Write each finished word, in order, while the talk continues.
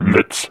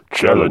Let's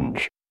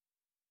challenge.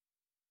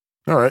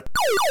 All right.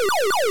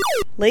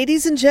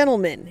 Ladies and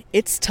gentlemen,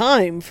 it's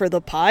time for the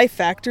Pie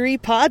Factory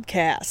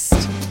Podcast.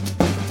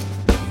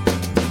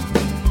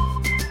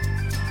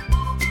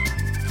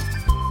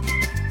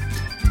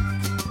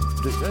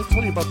 Did I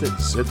tell you about that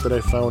zit that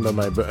I found on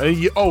my...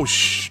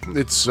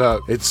 It's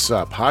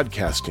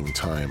podcasting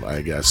time,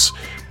 I guess.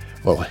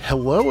 Well,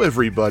 hello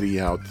everybody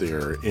out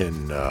there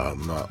in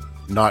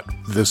not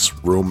this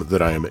room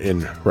that I am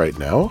in right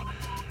now.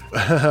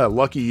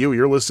 Lucky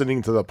you're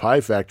listening to the Pie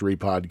Factory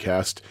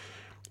Podcast.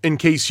 In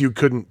case you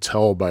couldn't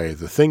tell by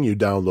the thing you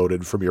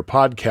downloaded from your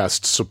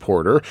podcast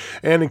supporter,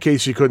 and in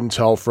case you couldn't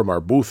tell from our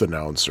booth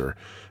announcer.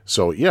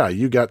 So, yeah,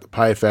 you got the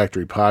Pie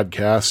Factory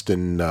Podcast,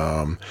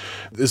 and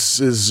this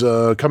is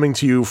coming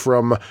to you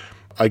from,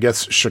 I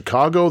guess,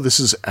 Chicago. This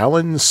is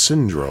Alan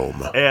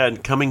Syndrome.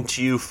 And coming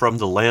to you from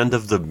the land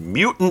of the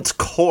mutant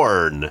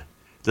corn,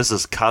 this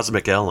is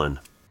Cosmic Ellen.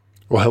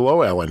 Well,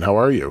 hello, Alan. How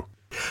are you?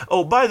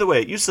 Oh, by the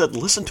way, you said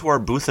listen to our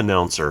booth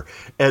announcer.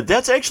 And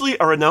that's actually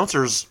our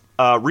announcer's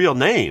real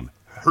name.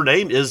 Her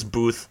name is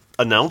Booth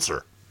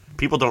Announcer.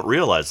 People don't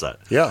realize that.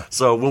 Yeah.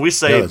 So when we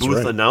say Booth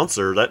right.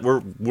 Announcer, that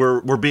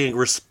we're being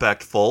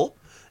respectful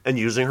and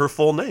using her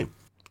full name.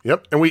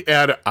 Yep, and we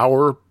add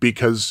our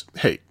because,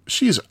 hey,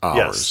 she's ours.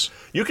 Yes.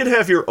 You can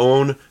have your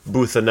own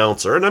Booth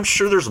Announcer, and I'm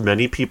sure there's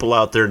many people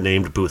out there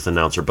named Booth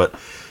Announcer, but...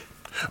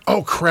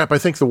 Oh, crap, I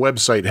think the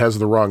website has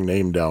the wrong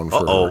name down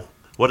for her.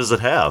 What does it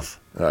have?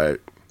 I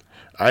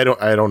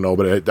don't know,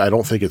 but I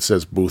don't think it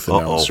says Booth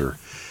Announcer.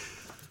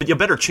 You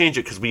better change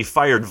it, because we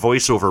fired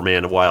VoiceOver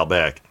Man a while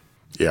back.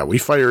 Yeah, we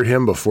fired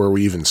him before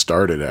we even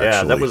started, actually.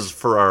 Yeah, that was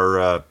for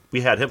our...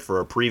 we had him for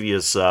our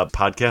previous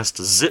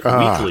podcast, Zit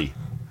Weekly.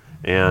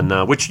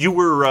 And which you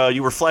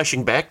were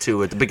flashing back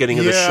to at the beginning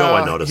of the show,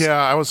 I noticed.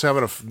 Yeah, I was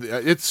having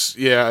it's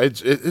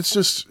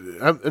just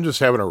I'm just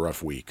having a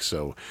rough week.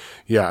 So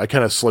yeah, I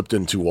kind of slipped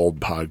into old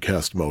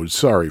podcast mode.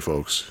 Sorry,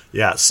 folks.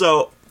 Yeah.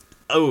 So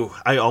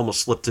I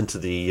almost slipped into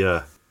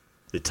the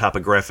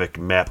topographic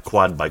map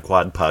quad by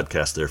quad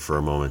podcast there for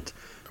a moment.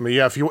 I mean,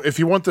 yeah, if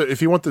you want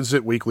the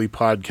Zit Weekly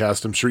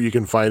podcast, I'm sure you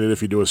can find it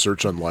if you do a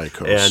search on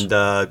Lycos.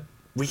 And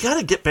we got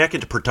to get back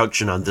into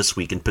production on This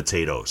Week in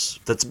Potatoes.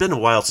 That's been a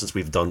while since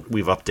we've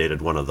updated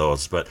one of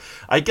those, but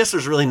I guess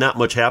there's really not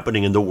much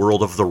happening in the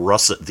world of the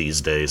Russet these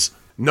days.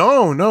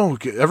 No.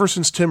 Ever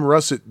since Tim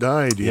Russet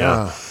died,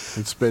 yeah.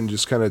 It's been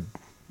just kind of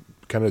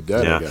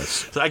dead, I guess.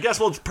 So I guess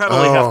we'll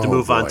probably have to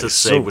move on to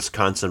say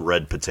Wisconsin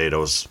red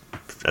potatoes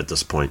at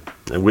this point.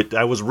 And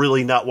I was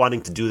really not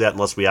wanting to do that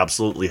unless we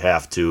absolutely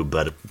have to,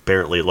 but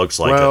apparently it looks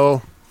like it.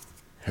 Well,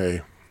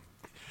 hey.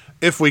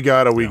 If we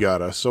gotta, we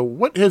gotta. So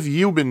what have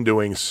you been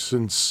doing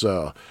since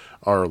our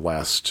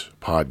last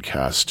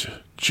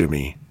podcast,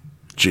 Jimmy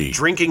G?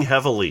 Drinking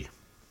heavily.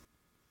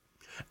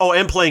 Oh,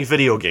 and playing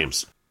video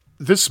games.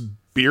 This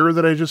beer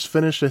that I just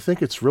finished, I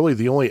think it's really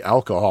the only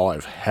alcohol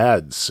I've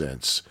had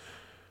since.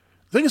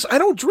 The thing is, I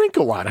don't drink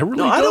a lot. I really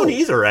don't. I don't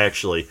either,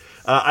 actually.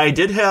 I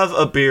did have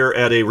a beer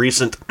at a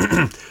recent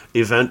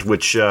event,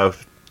 which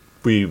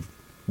we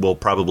will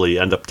probably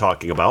end up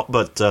talking about,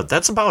 but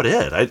that's about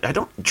it. I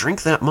don't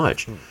drink that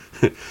much.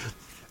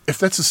 If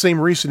that's the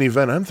same recent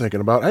event I'm thinking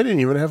about, I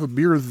didn't even have a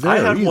beer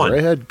there either. One. I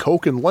had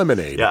Coke and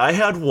lemonade. Yeah, I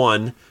had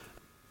one.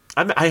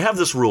 I have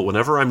this rule.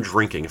 Whenever I'm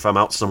drinking, if I'm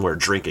out somewhere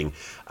drinking,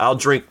 I'll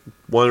drink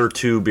one or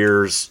two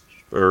beers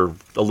or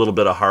a little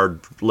bit of hard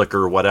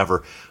liquor or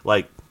whatever,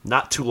 like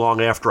not too long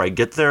after I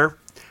get there.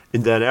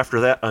 And then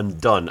after that, I'm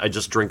done. I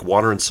just drink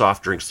water and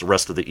soft drinks the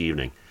rest of the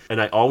evening. And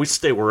I always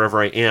stay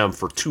wherever I am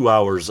for 2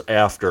 hours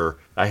after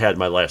I had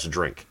my last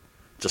drink,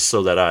 just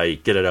so that I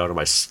get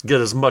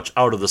as much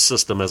out of the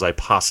system as I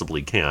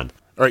possibly can.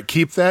 All right,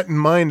 keep that in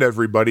mind,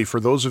 everybody,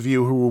 for those of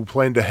you who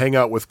plan to hang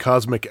out with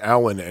Cosmic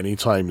Alan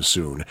anytime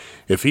soon.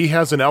 If he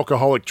has an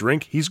alcoholic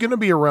drink, he's going to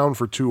be around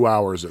for 2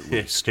 hours at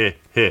least. Yeah,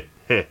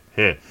 and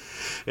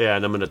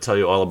I'm going to tell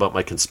you all about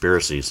my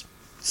conspiracies.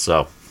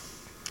 So,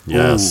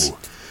 yes. Ooh.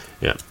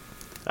 Yeah.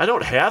 I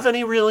don't have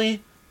any,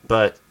 really,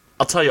 but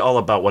I'll tell you all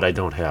about what I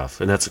don't have,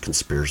 and that's a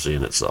conspiracy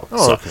in itself.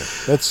 Oh, okay.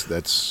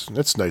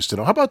 That's nice to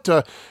know. How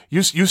about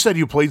you said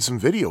you played some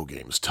video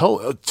games?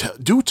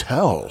 Do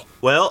tell.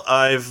 Well,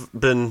 I've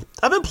been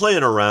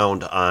playing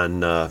around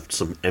on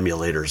some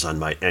emulators on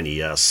my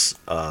NES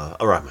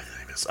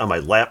on my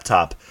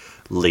laptop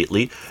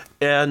lately,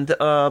 and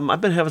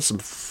I've been having some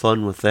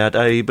fun with that.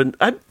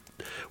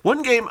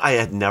 One game I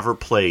had never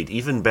played,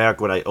 even back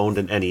when I owned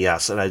an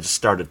NES, and I just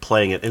started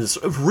playing it, and it's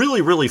a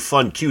really, really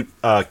fun,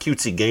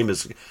 cutesy game,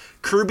 is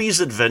Kirby's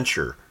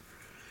Adventure.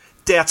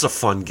 That's a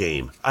fun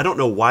game. I don't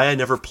know why I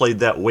never played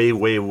that way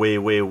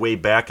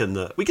back in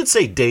the... We could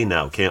say day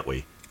now, can't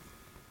we?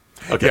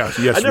 Okay. Yeah,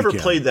 yes, I never we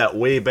can. played that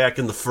way back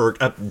in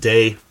the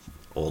day.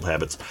 Old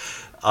habits.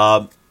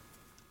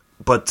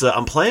 But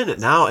I'm playing it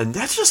now, and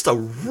that's just a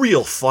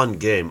real fun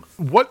game.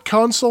 What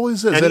console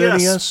is it? Is that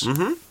NES?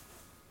 Mm-hmm.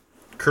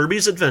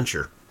 Kirby's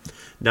Adventure.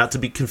 Not to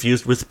be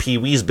confused with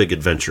Pee-wee's Big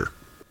Adventure.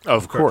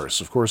 Of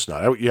course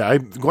not.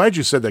 I'm glad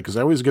you said that because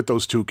I always get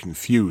those two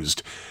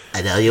confused.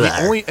 I know you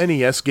The only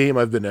NES game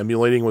I've been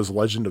emulating was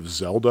Legend of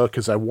Zelda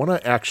because I want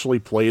to actually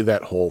play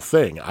that whole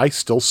thing. I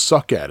still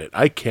suck at it.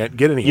 I can't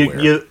get anywhere.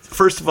 You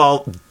first of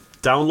all,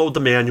 download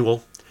the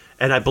manual,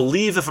 and I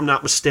believe, if I'm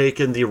not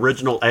mistaken, the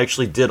original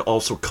actually did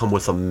also come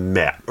with a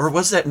map. Or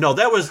was that? No,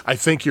 that was... I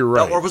think you're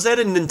right. Or was that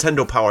in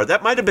Nintendo Power?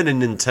 That might have been in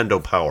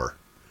Nintendo Power.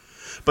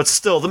 But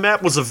still, the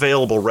map was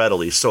available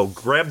readily, so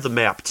grab the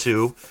map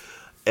too.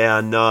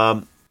 And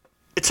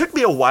it took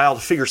me a while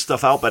to figure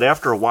stuff out, but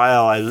after a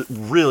while, I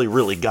really,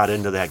 really got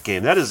into that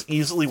game. That is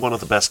easily one of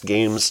the best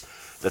games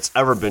that's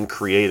ever been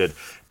created.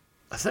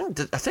 I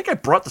think I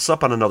brought this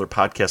up on another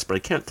podcast, but I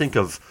can't think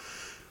of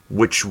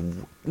which...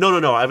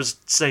 No, I was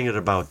saying it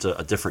about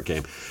a different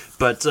game.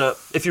 But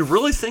if you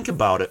really think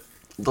about it,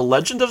 The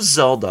Legend of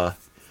Zelda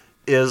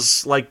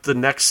is like the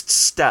next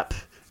step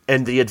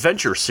in the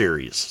adventure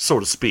series, so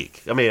to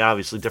speak. I mean,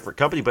 obviously different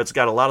company, but it's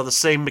got a lot of the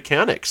same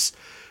mechanics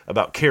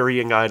about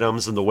carrying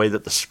items and the way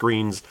that the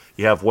screens,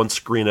 you have one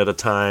screen at a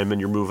time and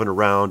you're moving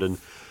around, and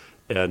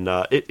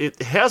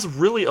it has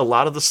really a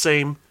lot of the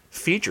same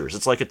features.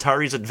 It's like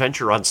Atari's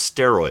Adventure on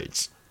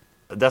steroids.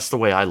 That's the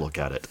way I look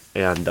at it.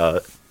 And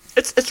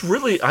it's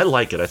really, I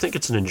like it. I think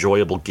it's an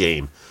enjoyable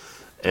game.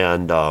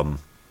 And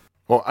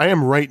well, I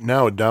am right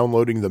now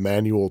downloading the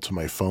manual to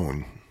my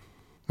phone.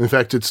 In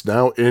fact, it's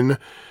now in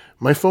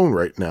my phone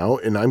right now,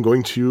 and I'm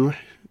going to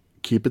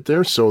keep it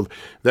there so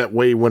that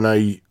way when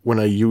I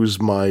use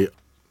my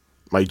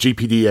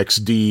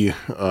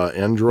GPD-XD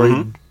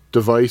Android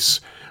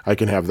device, I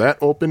can have that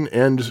open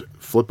and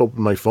flip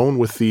open my phone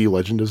with the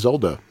Legend of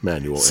Zelda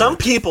manual. Some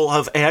people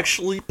have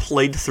actually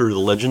played through the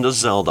Legend of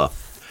Zelda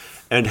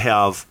and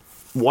have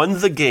won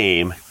the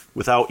game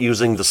without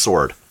using the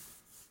sword.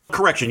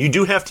 Correction, you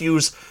do have to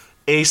use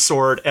a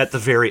sword at the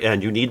very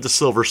end. You need the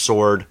silver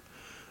sword,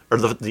 or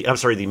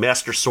the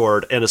Master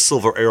Sword and a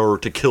silver arrow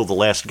to kill the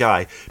last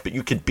guy, but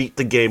you can beat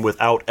the game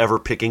without ever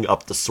picking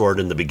up the sword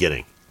in the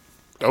beginning.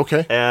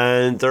 Okay.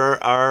 And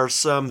there are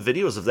some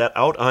videos of that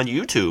out on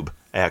YouTube,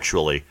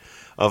 actually,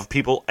 of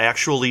people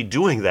actually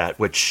doing that,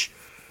 which,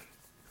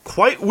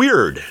 quite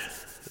weird.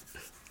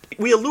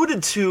 We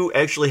alluded to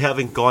actually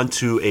having gone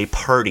to a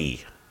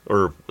party,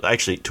 or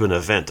actually to an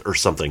event or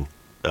something,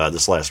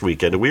 this last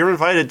weekend. We were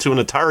invited to an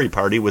Atari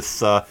party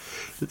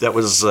that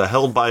was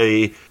held by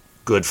a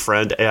good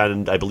friend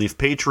and I believe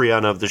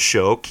Patreon of the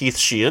show, Keith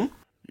Sheehan.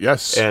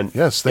 Yes. And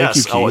yes, thank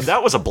you, Keith. Oh,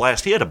 that was a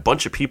blast. He had a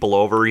bunch of people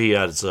over. He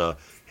has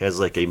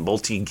like a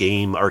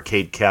multi-game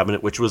arcade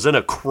cabinet, which was in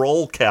a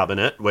Kroll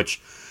cabinet,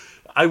 which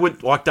I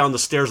walked down the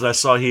stairs and I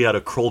saw he had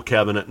a Kroll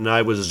cabinet, and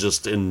I was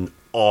just in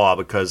awe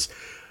because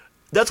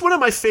that's one of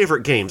my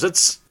favorite games.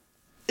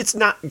 It's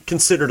not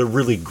considered a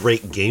really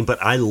great game, but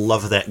I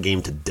love that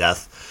game to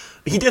death.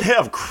 He did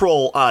have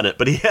Kroll on it,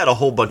 but he had a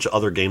whole bunch of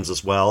other games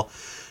as well.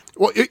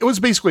 Well, it was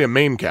basically a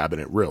MAME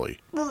cabinet, really.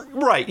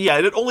 Right, yeah,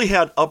 and it only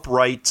had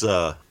upright...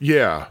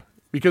 Yeah,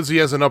 because he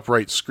has an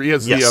upright screen. He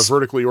has the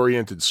vertically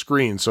oriented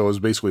screen, so it was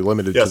basically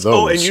limited to those.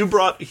 Oh, and you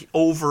brought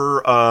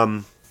over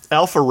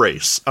Alpha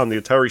Race on the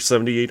Atari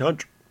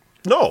 7800.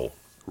 No,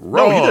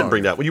 you didn't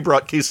bring that. Well, you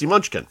brought Casey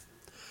Munchkin.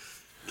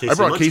 I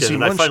brought Casey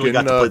Munchkin. And I finally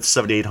got to play the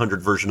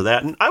 7800 version of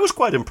that, and I was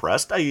quite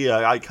impressed.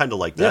 I kind of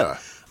liked that. Yeah.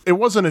 It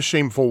wasn't a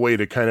shameful way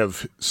to kind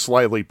of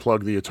slyly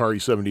plug the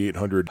Atari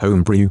 7800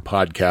 Homebrew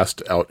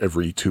podcast out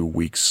every 2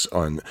 weeks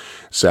on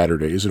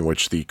Saturdays, in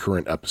which the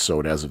current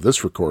episode, as of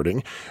this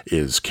recording,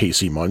 is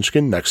Casey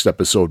Munchkin. Next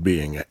episode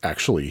being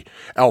actually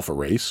Alpha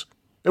Race.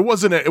 It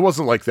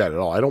wasn't like that at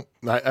all. I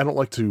don't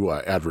like to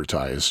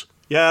advertise.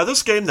 Yeah,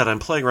 this game that I'm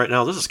playing right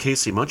now, this is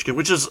Casey Munchkin,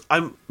 which is,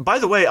 by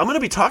the way, I'm going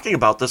to be talking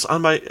about this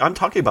on my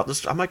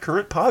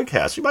current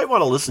podcast. You might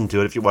want to listen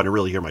to it if you want to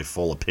really hear my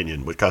full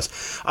opinion,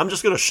 because I'm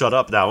just going to shut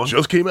up now.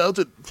 Just came out.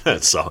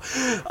 So,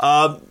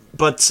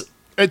 but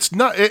it's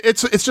not.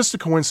 It's just a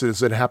coincidence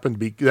that it happened to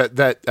be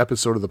that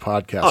episode of the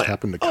podcast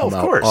happened to come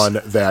out on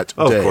that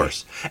day. Of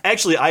course.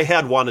 Actually, I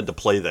had wanted to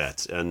play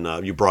that,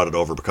 and you brought it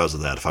over because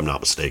of that, if I'm not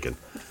mistaken.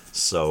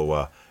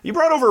 So you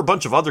brought over a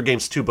bunch of other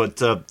games too,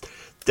 but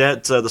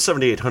that the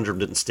 7800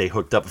 didn't stay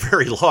hooked up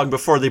very long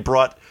before they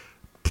brought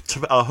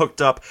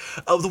hooked up.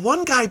 The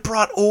one guy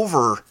brought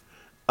over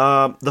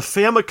the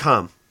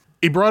Famicom.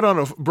 He brought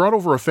over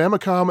a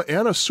Famicom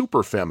and a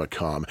Super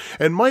Famicom.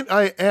 And might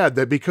I add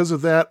that because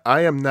of that, I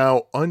am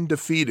now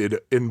undefeated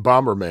in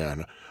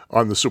Bomberman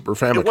on the Super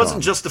Famicom. It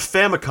wasn't just the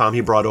Famicom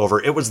he brought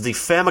over. It was the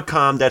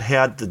Famicom that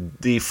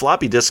had the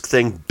floppy disk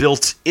thing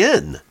built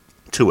in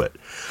to it.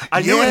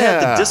 I knew it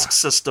had the disk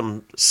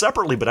system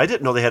separately, but I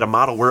didn't know they had a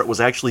model where it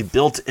was actually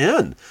built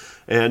in.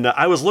 And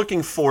I was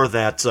looking for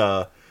that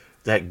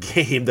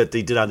game that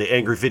they did on the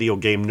Angry Video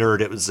Game Nerd.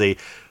 It was a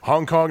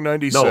Hong Kong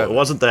 97. No, it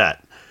wasn't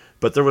that.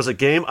 But there was a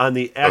game on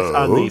the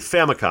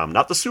Famicom,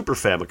 not the Super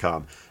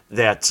Famicom,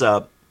 that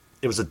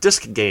it was a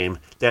disc game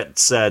that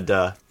said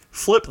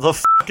Flip the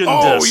fucking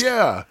Oh, disc.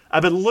 yeah.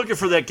 I've been looking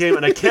for that game,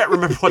 and I can't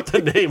remember what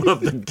the name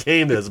of the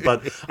game is,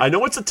 but I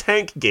know it's a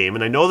tank game,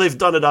 and I know they've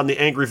done it on the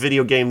Angry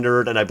Video Game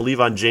Nerd, and I believe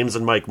on James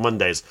and Mike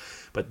Mondays,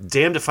 but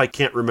damned if I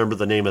can't remember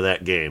the name of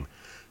that game.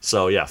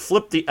 So, yeah,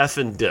 flip the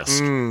effing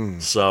disc.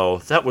 So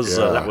that was,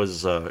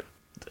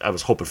 I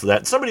was hoping for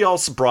that. Somebody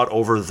else brought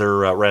over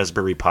their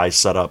Raspberry Pi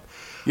setup.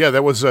 Yeah,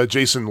 that was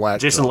Jason Latko.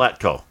 Jason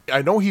Latko.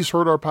 I know he's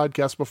heard our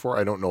podcast before.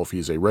 I don't know if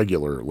he's a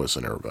regular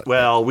listener, but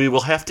Well, we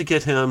will have to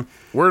get him.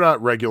 we're not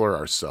regular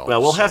ourselves.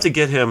 Well, we'll have to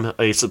get him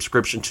a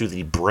subscription to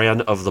the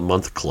Brand of the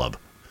Month Club.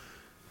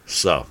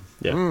 So,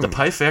 yeah, the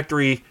Pie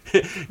Factory.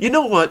 You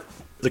know what?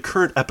 The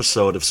current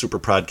episode of Super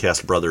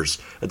Podcast Brothers,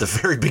 at the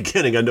very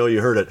beginning, I know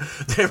you heard it,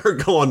 they were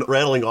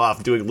rattling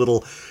off, doing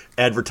little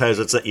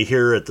advertisements that you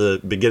hear at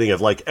the beginning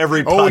of like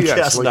every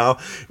podcast now.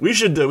 We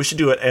should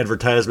do an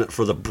advertisement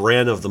for the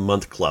Brand of the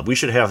Month Club. We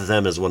should have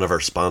them as one of our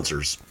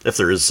sponsors, if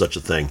there is such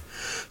a thing.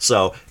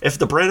 So, if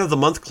the Brand of the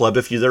Month Club,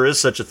 if there is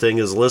such a thing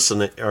as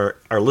are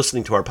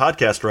listening to our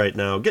podcast right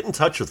now, get in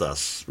touch with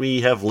us.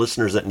 We have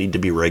listeners that need to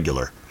be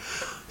regular.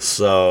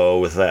 So,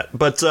 with that,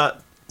 but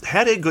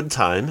had a good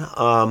time.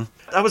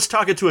 I was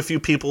talking to a few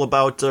people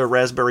about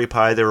Raspberry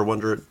Pi. They were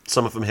wondering,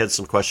 some of them had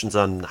some questions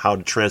on how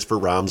to transfer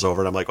ROMs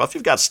over. And I'm like, well, if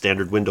you've got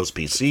standard Windows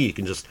PC, you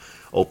can just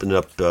open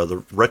up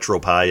the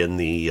RetroPie in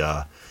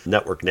the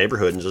network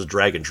neighborhood and just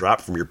drag and drop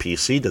from your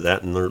PC to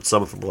that. And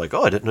some of them were like,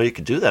 oh, I didn't know you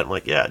could do that. I'm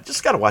like, yeah,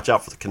 just got to watch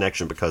out for the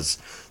connection because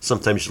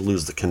sometimes you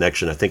lose the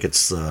connection. I think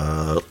it's...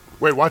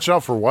 Wait, watch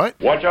out for what?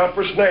 Watch out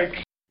for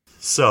snakes.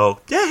 So,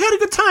 yeah, had a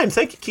good time.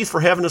 Thank you, Keith, for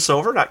having us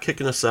over, not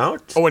kicking us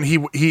out. Oh, and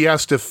he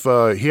asked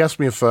he asked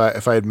me if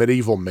I had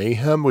Medieval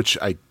Mayhem, which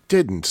I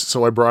didn't.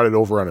 So I brought it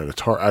over on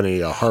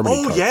a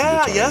Harmony. Oh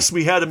yeah, yes,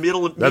 we had a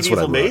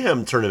Medieval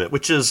Mayhem tournament,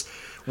 which is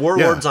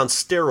Warlords on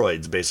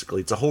steroids.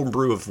 Basically, it's a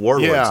homebrew of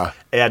Warlords,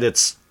 and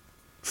it's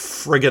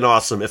friggin'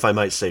 awesome, if I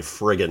might say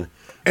friggin'.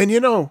 And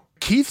you know,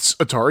 Keith's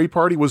Atari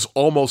party was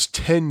almost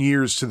 10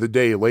 years to the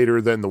day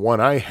later than the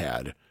one I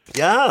had.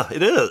 Yeah,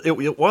 it is.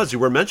 It was. You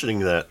were mentioning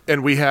that.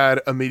 And we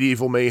had a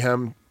Medieval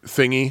Mayhem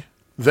thingy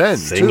then,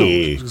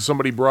 too.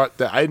 Somebody brought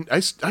that.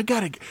 I got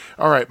to...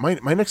 All right,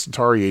 my next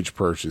Atari Age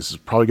purchase is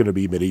probably going to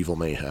be Medieval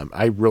Mayhem.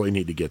 I really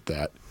need to get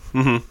that.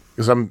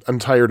 Because I'm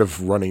tired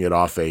of running it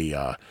off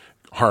a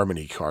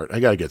Harmony cart. I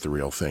got to get the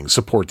real thing.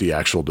 Support the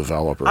actual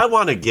developer. I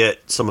want to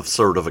get some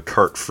sort of a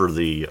cart for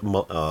the...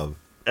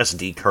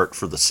 SD cart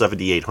for the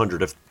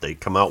 7800 if they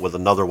come out with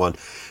another one.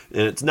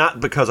 And it's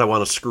not because I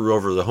want to screw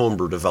over the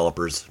homebrew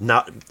developers,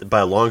 not by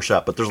a long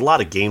shot, but there's a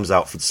lot of games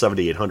out for the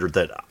 7800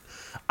 that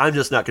I'm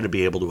just not going to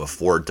be able to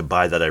afford to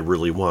buy that I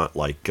really want,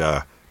 like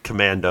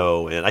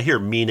Commando, and I hear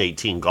Mean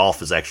 18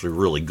 Golf is actually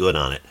really good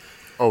on it.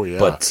 Oh, yeah.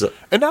 But,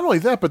 and not only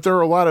that, but there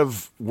are a lot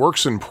of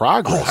works in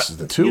progress,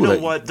 too. You know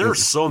what? There are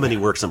so many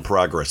works in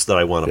progress that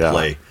I want to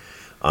play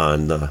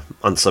on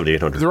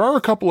 7800. There are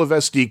a couple of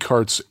SD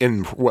carts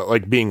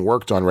being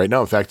worked on right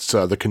now. In fact,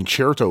 the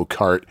Concerto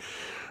cart,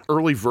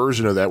 early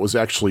version of that was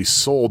actually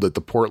sold at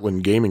the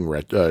Portland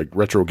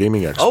Retro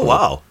Gaming Expo. Oh,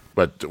 wow.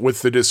 But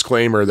with the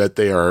disclaimer that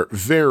they are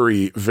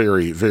very,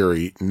 very,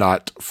 very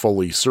not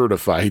fully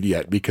certified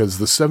yet, because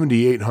the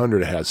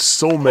 7800 has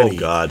so many. Oh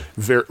God!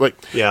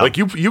 Like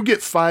you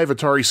get 5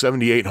 Atari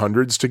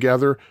 7800s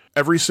together,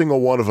 every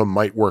single one of them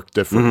might work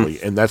differently,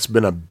 and that's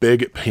been a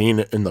big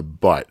pain in the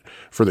butt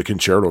for the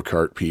Concerto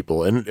cart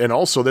people, and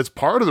also that's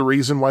part of the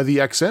reason why the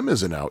XM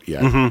isn't out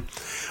yet.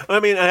 I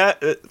mean,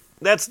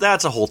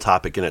 that's a whole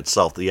topic in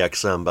itself, the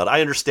XM. But I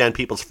understand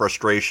people's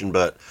frustration,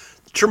 but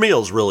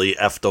Tramiel's really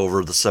effed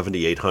over the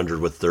 7800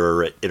 with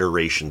their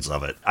iterations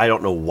of it. I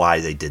don't know why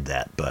they did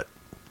that, but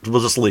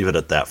we'll just leave it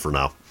at that for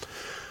now.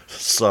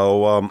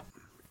 So,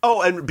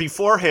 and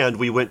beforehand,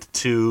 we went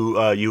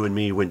to, you and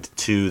me went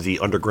to the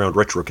Underground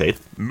Retrocade.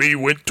 Me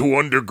went to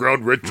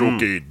Underground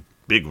Retrocade.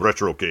 Big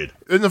Retrocade.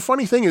 And the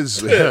funny thing is,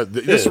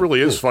 this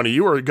really is funny.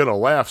 You are going to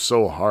laugh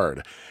so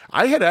hard.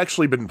 I had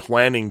actually been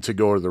planning to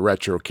go to the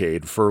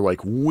Retrocade for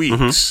like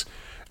weeks.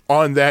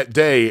 On that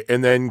day,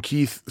 and then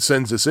Keith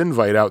sends this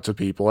invite out to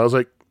people. I was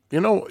like,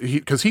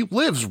 because he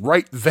lives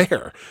right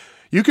there.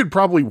 You could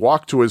probably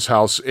walk to his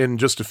house in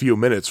just a few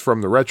minutes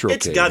from the Retrocade.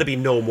 It's got to be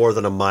no more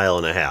than a mile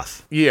and a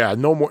half. Yeah,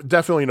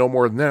 definitely no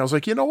more than that. I was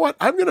like, you know what?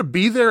 I'm going to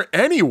be there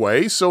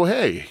anyway, so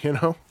hey,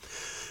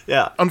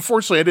 Yeah.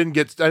 Unfortunately, I didn't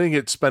get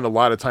to spend a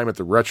lot of time at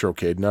the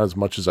Retrocade, not as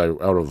much as I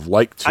would have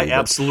liked to. I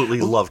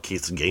absolutely love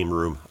Keith's game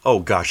room. Oh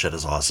gosh, that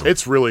is awesome.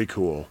 It's really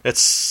cool.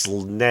 It's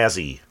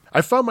snazzy. I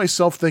found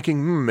myself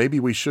thinking, maybe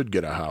we should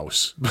get a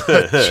house.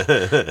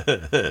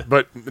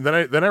 But then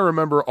I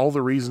remember all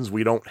the reasons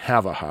we don't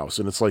have a house,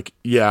 and it's like,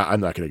 yeah, I'm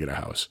not going to get a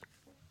house.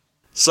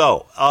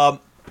 So,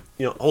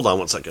 hold on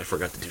one second. I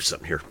forgot to do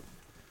something here.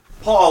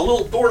 Paul, a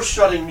little door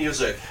shutting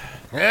music.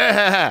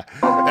 Yeah,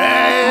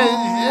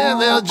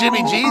 little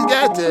Jimmy G's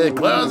got to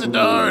close the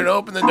door and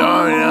open the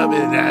door and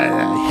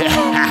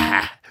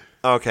open.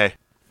 Okay.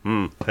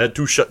 Had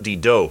to shut the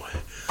door.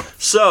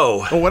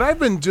 So, what I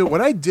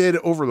did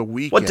over the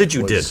weekend. What did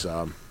you do?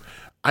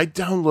 I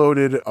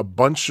downloaded a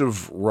bunch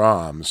of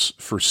ROMs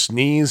for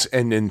SNES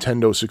and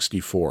Nintendo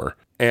 64.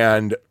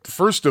 And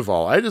first of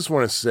all, I just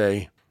want to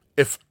say,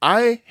 if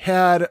I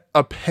had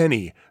a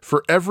penny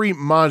for every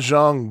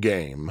Mahjong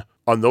game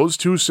on those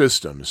two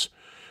systems,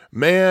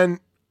 man,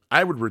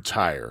 I would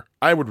retire.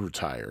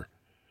 It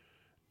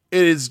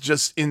is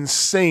just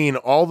insane,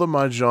 all the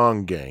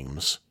Mahjong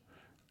games.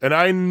 And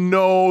I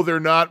know they're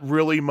not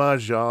really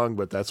Mahjong,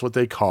 but that's what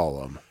they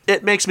call them.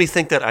 It makes me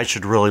think that I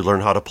should really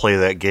learn how to play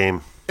that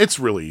game. It's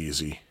really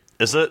easy.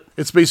 Is it?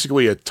 It's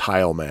basically a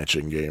tile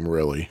matching game,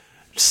 really.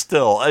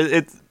 Still,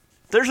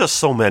 there's just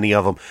so many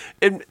of them.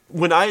 And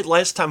when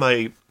last time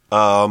I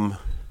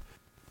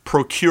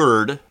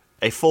procured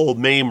a full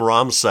MAME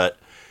ROM set,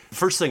 the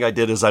first thing I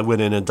did is I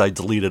went in and I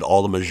deleted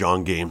all the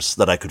Mahjong games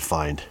that I could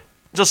find.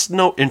 Just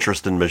no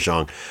interest in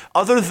Mahjong.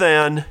 Other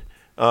than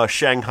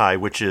Shanghai,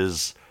 which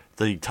is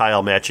the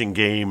tile matching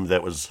game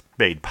that was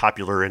made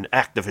popular in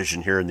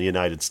Activision here in the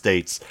United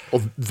States.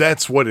 Well,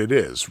 that's what it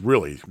is,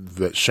 really.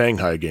 The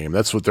Shanghai game.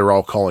 That's what they're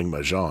all calling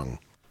Mahjong.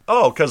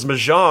 Oh, because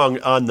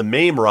Mahjong on the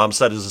MAME ROM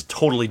set is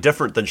totally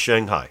different than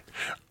Shanghai.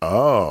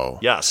 Oh.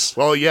 Yes.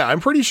 Well, yeah, I'm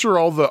pretty sure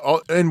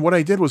and what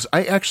I did was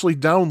I actually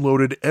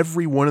downloaded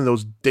every one of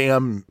those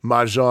damn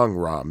Mahjong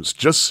ROMs,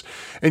 just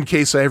in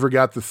case I ever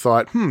got the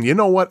thought, you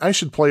know what, I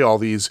should play all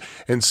these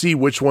and see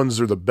which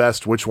ones are the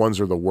best, which ones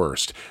are the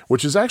worst,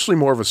 which is actually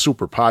more of a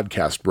Super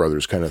Podcast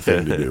Brothers kind of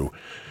thing to do.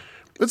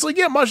 It's like,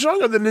 yeah,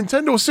 Mahjong on the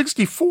Nintendo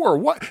 64.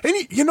 What?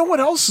 And you know what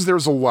else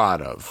there's a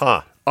lot of?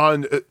 Huh.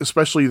 On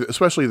especially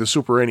the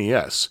Super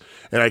NES.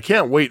 And I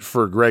can't wait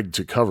for Greg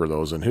to cover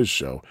those in his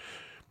show.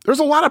 There's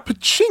a lot of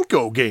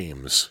pachinko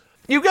games.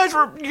 You guys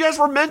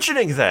were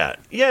mentioning that.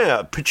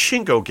 Yeah,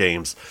 pachinko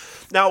games.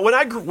 Now, when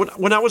I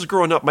was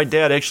growing up, my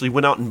dad actually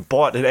went out and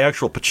bought an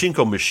actual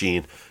pachinko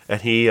machine,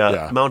 and he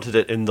mounted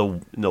it in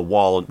the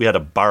wall. And we had a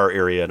bar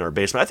area in our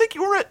basement. I think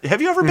you were at.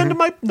 Have you ever been to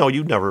my? No,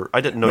 you never. I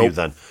didn't know you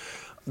then.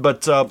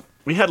 But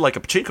we had like a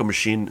pachinko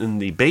machine in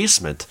the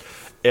basement,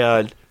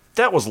 and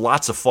that was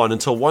lots of fun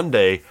until one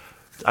day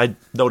I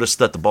noticed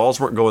that the balls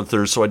weren't going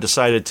through, so I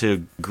decided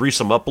to grease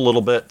them up a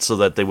little bit so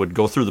that they would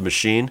go through the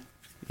machine.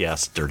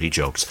 Yes, dirty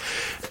jokes.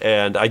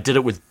 And I did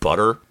it with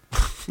butter.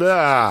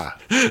 Ah.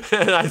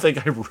 And I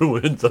think I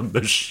ruined the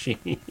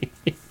machine.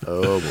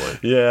 Oh, boy.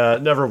 Yeah,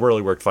 it never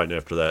really worked fine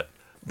after that.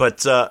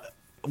 But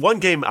one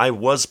game I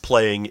was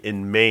playing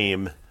in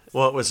MAME,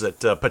 what was it?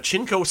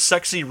 Pachinko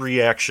Sexy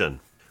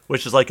Reaction,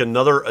 which is like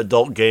another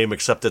adult game,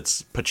 except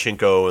it's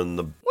pachinko and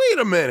the... Wait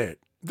a minute.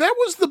 That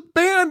was the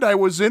band I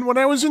was in when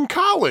I was in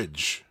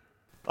college.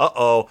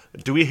 Uh-oh.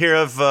 Do we hear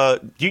of...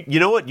 you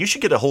know what? You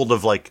should get a hold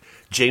of, like,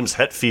 James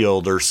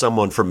Hetfield or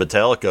someone from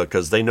Metallica,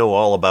 because they know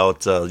all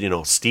about,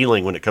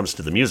 stealing when it comes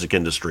to the music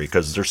industry,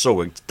 because they're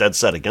so dead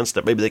set against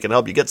it. Maybe they can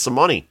help you get some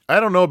money.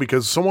 I don't know,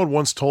 because someone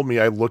once told me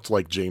I looked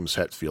like James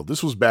Hetfield.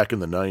 This was back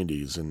in the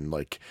 90s, and,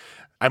 like,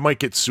 I might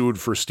get sued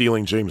for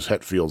stealing James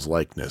Hetfield's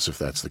likeness if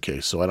that's the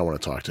case, so I don't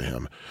want to talk to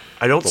him.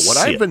 I don't But what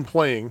see I've it. been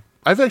playing...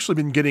 I've actually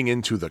been getting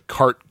into the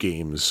kart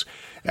games,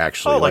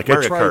 actually. Oh, like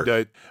Mario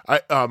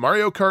Kart.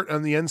 Mario Kart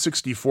on the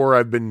N64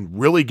 I've been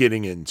really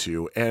getting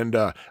into. And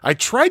I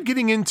tried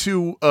getting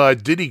into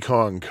Diddy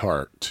Kong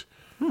Kart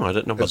I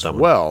didn't know about as that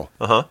one. well.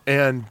 Uh-huh.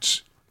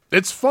 And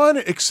it's fun,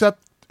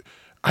 except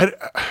I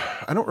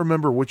don't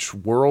remember which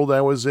world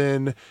I was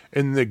in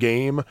the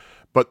game,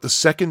 but the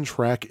second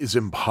track is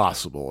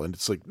impossible. And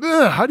it's like,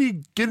 how do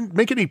you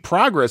make any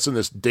progress in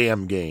this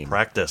damn game?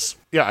 Practice.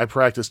 Yeah, I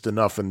practiced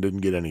enough and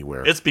didn't get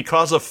anywhere. It's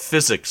because of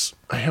physics.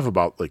 I have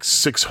about like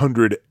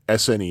 600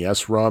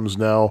 SNES ROMs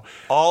now.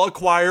 All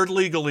acquired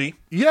legally.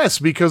 Yes,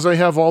 because I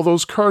have all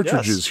those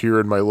cartridges Yes. here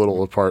in my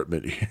little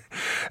apartment here.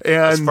 And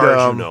As far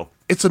as you know.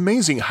 it's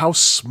amazing how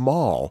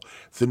small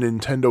the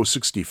Nintendo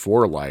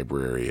 64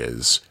 library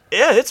is.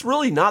 Yeah, it's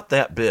really not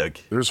that big.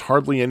 There's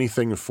hardly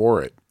anything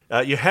for it.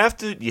 You have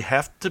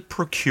to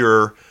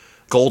procure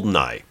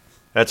GoldenEye.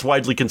 That's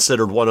widely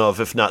considered one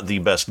of, if not the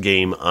best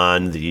game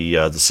on the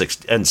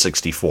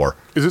N64.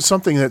 Is it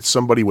something that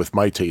somebody with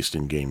my taste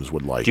in games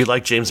would like? Do you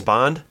like James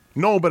Bond?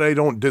 No, but I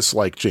don't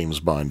dislike James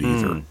Bond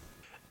either.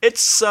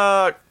 It's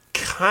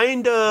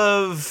kind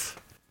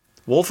of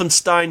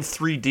Wolfenstein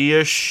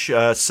 3D-ish,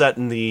 set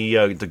in the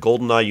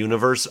GoldenEye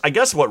universe. I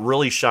guess what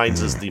really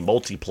shines is the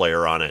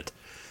multiplayer on it.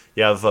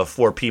 You have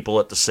 4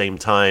 people at the same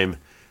time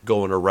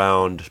going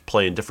around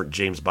playing different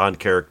James Bond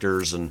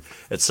characters, and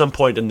at some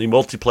point in the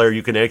multiplayer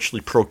you can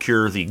actually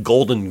procure the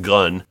Golden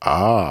Gun.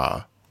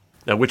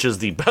 Which is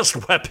the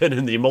best weapon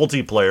in the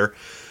multiplayer.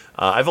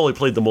 I've only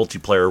played the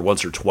multiplayer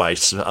once or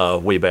twice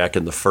way back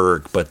in the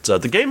Ferg, but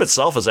the game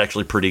itself is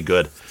actually pretty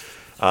good.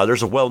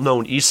 There's a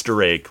well-known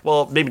Easter egg,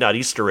 well, maybe not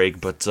Easter egg,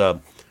 but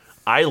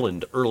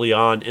island early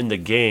on in the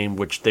game,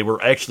 which they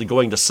were actually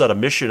going to set a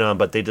mission on,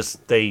 but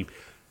they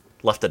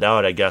left it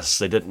out, I guess.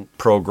 They didn't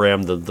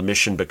program the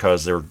mission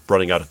because they were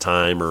running out of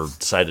time or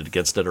decided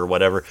against it or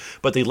whatever.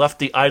 But they left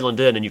the island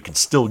in, and you can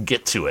still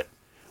get to it,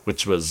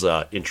 which was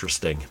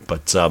interesting.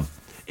 But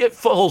it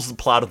follows the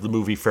plot of the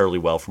movie fairly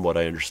well, from what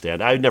I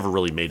understand. I never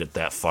really made it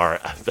that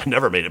far. I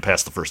never made it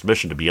past the first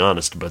mission, to be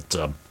honest. But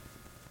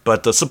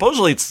But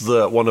supposedly it's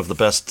one of the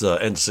best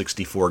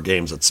N64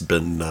 games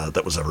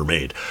that was ever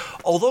made.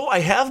 Although I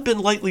have been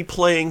lightly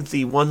playing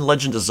the one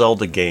Legend of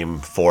Zelda game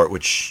for it,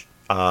 which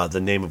the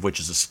name of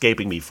which is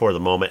escaping me for the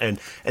moment, and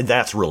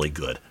that's really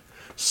good.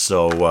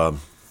 So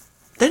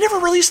they never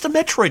released a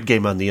Metroid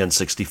game on the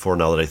N64.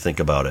 Now that I think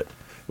about it,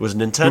 it was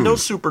Nintendo,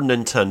 Super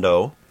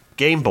Nintendo,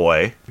 Game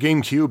Boy.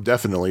 GameCube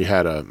definitely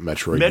had a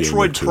Metroid game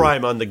Metroid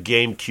Prime on the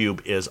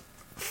GameCube is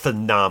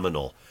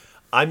phenomenal.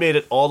 I made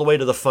it all the way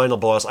to the final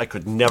boss. I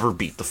could never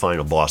beat the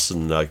final boss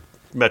in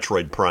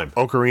Metroid Prime.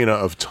 Ocarina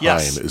of Time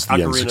is the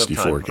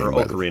N64 game.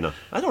 Ocarina.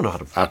 I don't know how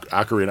to...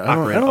 Ocarina. I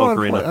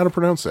don't know how to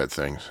pronounce that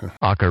thing.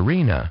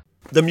 Ocarina.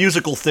 The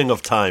musical thing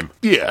of time.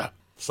 Yeah.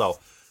 So,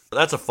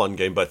 that's a fun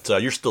game, but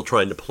you're still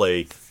trying to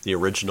play the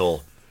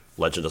original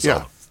Legend of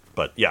Zelda.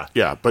 But, yeah.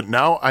 Yeah, but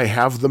now I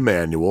have the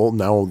manual.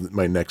 Now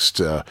my next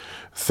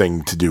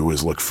thing to do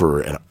is look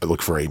for a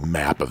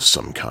map of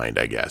some kind,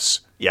 I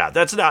guess. Yeah,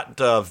 that's not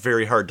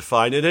very hard to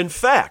find. And in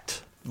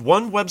fact,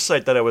 one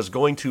website that I was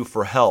going to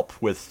for help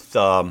with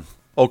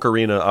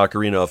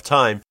Ocarina of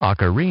Time.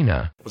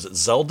 Ocarina. Was it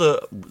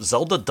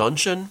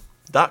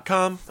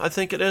ZeldaDungeon.com, I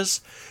think it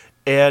is.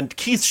 And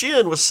Keith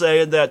Sheehan was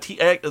saying that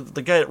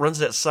the guy that runs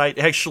that site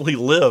actually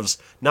lives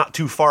not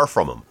too far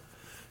from him.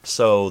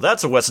 So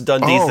that's a West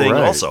Dundee thing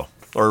also.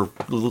 Or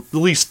at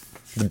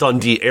least the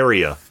Dundee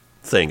area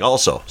thing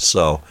also.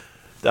 So...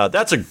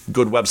 that's a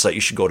good website. You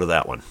should go to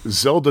that one.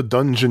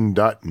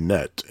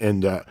 ZeldaDungeon.net.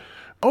 And,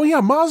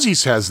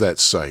 Mozzies has that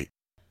site.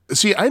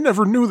 See, I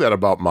never knew that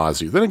about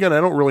Mozzie. Then again, I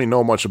don't really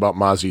know much about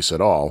Mozzies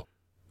at all.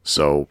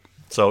 So,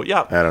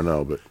 yeah. I don't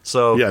know. But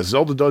yeah,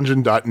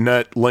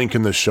 ZeldaDungeon.net, link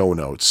in the show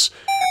notes.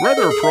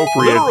 Rather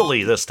appropriate.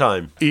 Literally this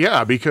time.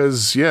 Yeah,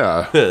 because,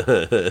 yeah.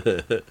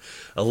 A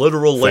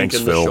literal link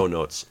in the show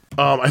notes.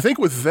 I think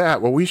with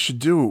that, what we should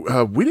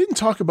do, we didn't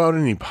talk about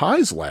any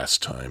pies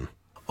last time.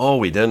 Oh,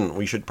 we didn't.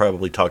 We should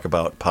probably talk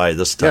about pie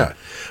this time. Yeah.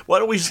 Why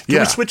don't we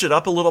switch it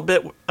up a little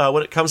bit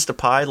when it comes to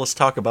pie? Let's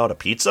talk about a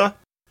pizza.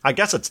 I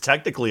guess it's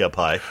technically a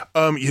pie.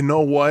 You know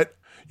what?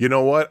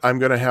 I'm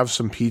going to have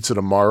some pizza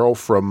tomorrow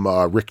from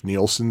Rick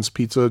Nielsen's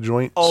pizza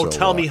joint. Oh, so,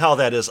 tell me how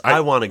that is.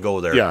 I want to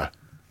go there. Yeah.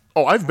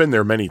 Oh, I've been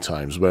there many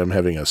times, but I'm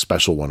having a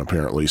special one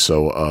apparently.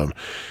 So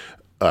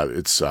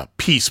it's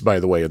Peace, by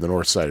the way, in the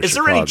north side of Chicago. Is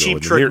there any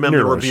Cheap Trick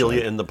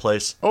memorabilia in the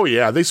place? Oh,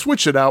 yeah. They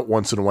switch it out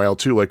once in a while,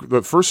 too. Like,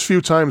 the first few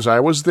times I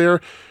was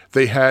there,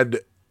 they had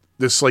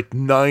this,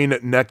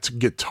 9-necked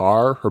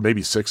guitar, or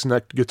maybe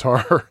 6-necked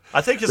guitar.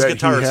 I think his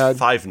guitar is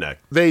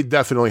 5-necked. They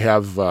definitely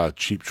have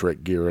Cheap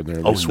Trick gear in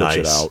there. They switch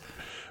it out.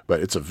 But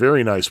it's a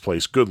very nice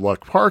place. Good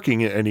luck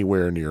parking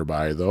anywhere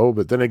nearby, though.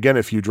 But then again,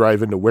 if you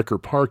drive into Wicker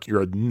Park,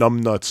 you're a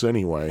numbnuts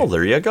anyway. Oh,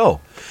 there you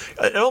go.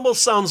 It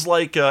almost sounds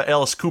like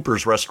Alice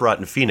Cooper's restaurant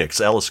in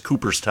Phoenix, Alice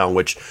Cooperstown,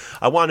 which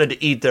I wanted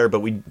to eat there, but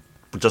we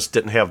just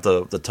didn't have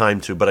the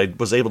time to. But I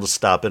was able to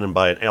stop in and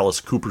buy an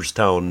Alice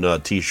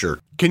Cooperstown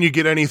T-shirt. Can you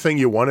get anything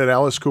you want at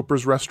Alice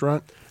Cooper's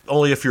restaurant?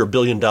 Only if you're a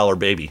billion-dollar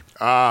baby.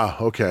 Ah,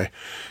 okay.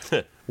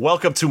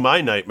 Welcome to my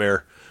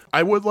nightmare.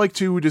 I would like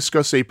to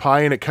discuss a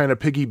pie, and it kind of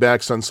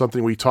piggybacks on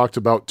something we talked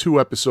about 2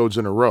 episodes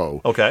in a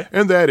row. Okay.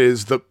 And that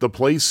is the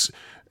place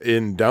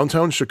in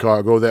downtown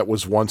Chicago that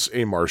was once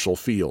a Marshall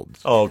Field.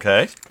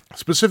 Okay.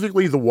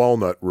 Specifically the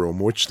Walnut Room,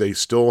 which they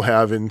still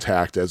have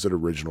intact as it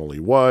originally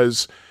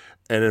was.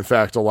 And in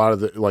fact, a lot of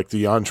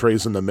the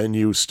entrees and the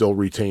menu still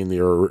retain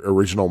their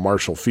original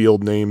Marshall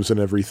Field names and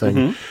everything.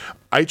 Mm-hmm.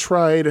 I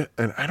tried,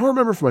 and I don't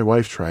remember if my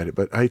wife tried it,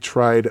 but I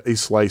tried a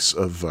slice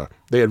of,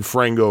 they had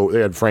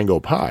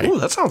Frango pie. Oh,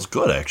 that sounds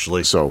good,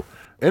 actually. So,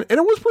 and it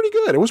was pretty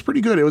good. It was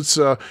pretty good. It was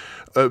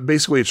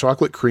basically a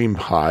chocolate cream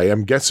pie.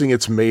 I'm guessing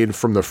it's made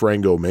from the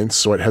Frango mince,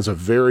 so it has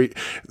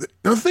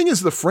the thing is,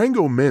 the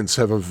Frango mints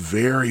have a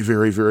very,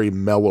 very, very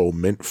mellow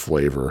mint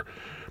flavor.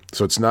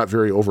 So it's not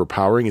very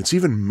overpowering. It's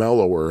even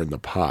mellower in the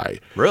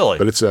pie. Really?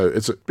 But it's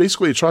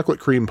basically a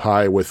chocolate cream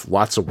pie with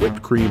lots of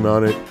whipped cream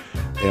on it.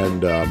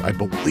 And I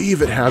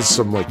believe it has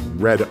some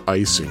red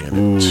icing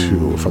in it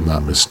too, if I'm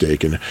not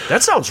mistaken.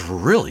 That sounds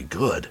really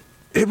good.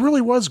 It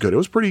really was good. It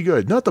was pretty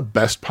good. Not the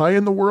best pie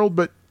in the world,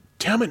 but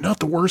damn it, not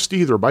the worst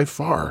either by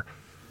far.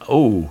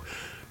 Oh,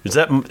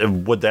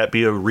 would that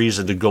be a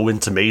reason to go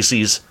into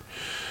Macy's?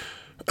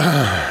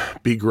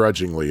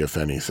 Begrudgingly, if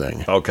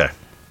anything. Okay.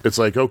 It's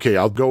okay,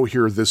 I'll go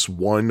here this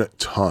one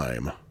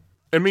time.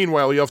 And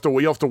meanwhile, you have to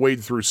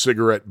wade through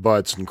cigarette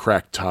butts and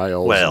cracked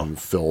tiles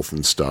and filth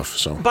and stuff.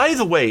 So, by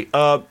the way,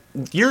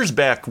 years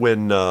back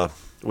when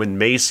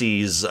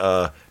Macy's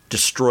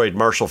destroyed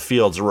Marshall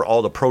Fields, there were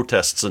all the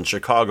protests in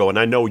Chicago, and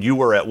I know you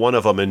were at one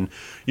of them, and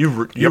you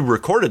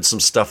recorded some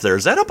stuff there.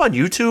 Is that up on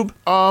YouTube?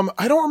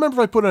 I don't remember if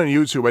I put it on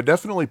YouTube. I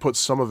definitely put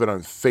some of it on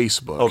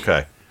Facebook.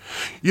 Okay.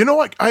 You know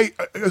what?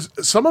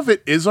 Some of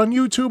it is on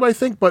YouTube, I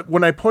think, but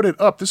when I put it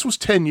up, this was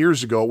 10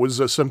 years ago. It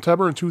was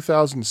September in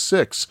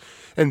 2006,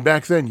 and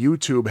back then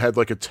YouTube had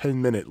a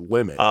 10-minute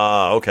limit.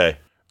 Okay.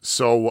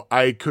 So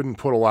I couldn't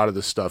put a lot of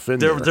this stuff in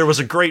there. There was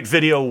a great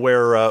video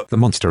where The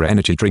Monster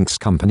Energy Drinks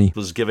Company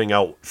was giving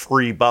out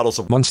free bottles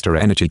of Monster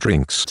Energy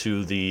Drinks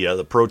to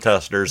the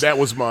protesters. That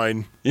was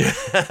mine.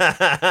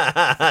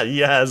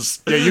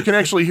 Yes. Yeah, you can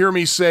actually hear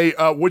me say,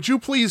 would you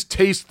please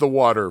taste the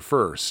water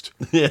first?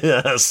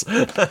 Yes.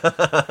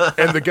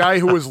 And the guy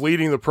who was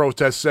leading the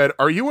protest said,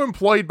 are you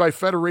employed by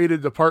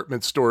Federated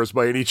Department Stores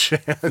by any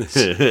chance?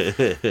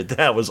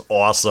 That was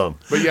awesome.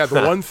 But yeah,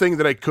 the one thing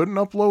that I couldn't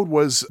upload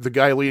was the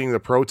guy leading the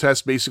protest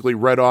basically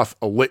read off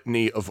a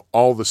litany of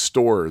all the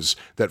stores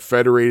that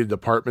Federated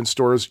Department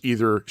Stores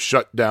either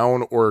shut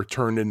down or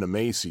turned into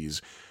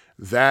Macy's.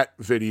 That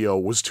video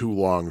was too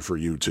long for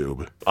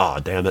YouTube. Oh,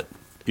 damn it.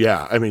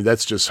 Yeah, I mean,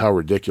 that's just how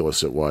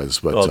ridiculous it was.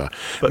 But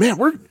man,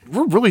 we're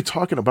really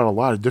talking about a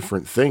lot of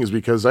different things,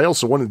 because I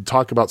also wanted to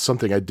talk about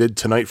something I did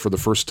tonight for the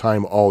first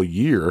time all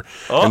year.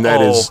 And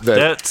that is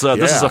this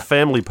is a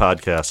family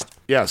podcast.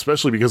 Yeah,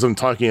 especially because I'm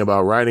talking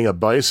about riding a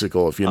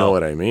bicycle, if you know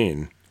what I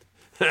mean.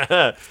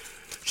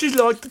 She's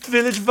like the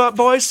village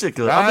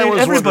bicycle. I mean,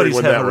 was everybody's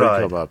when had that a would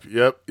ride. come up.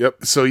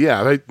 Yep. So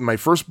yeah, my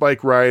first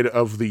bike ride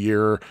of the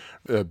year,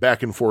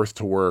 back and forth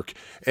to work,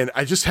 and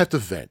I just have to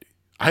vent.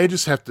 I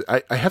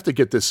have to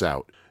get this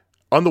out.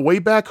 On the way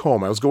back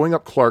home, I was going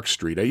up Clark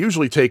Street. I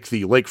usually take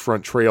the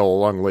lakefront trail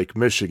along Lake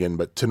Michigan,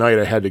 but tonight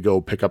I had to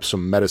go pick up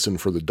some medicine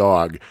for the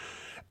dog,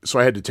 so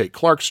I had to take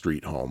Clark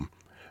Street home.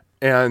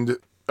 And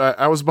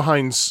I was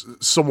behind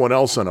someone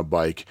else on a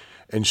bike,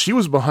 and she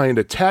was behind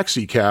a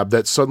taxi cab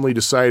that suddenly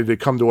decided to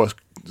come to a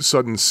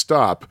sudden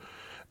stop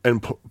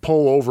and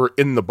pull over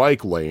in the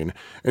bike lane,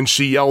 and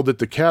she yelled at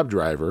the cab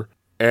driver,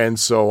 and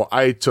so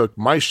I took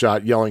my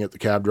shot yelling at the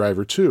cab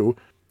driver too.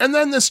 And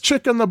then this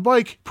chick on the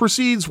bike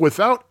proceeds,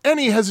 without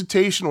any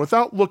hesitation,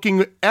 without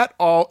looking at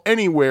all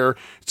anywhere,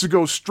 to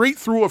go straight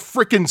through a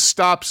frickin'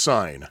 stop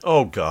sign.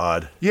 Oh,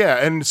 God. Yeah,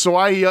 and so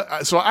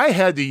I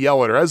had to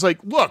yell at her. I was like,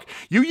 look,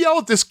 you yell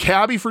at this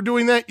cabbie for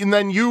doing that, and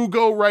then you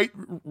go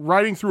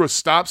riding through a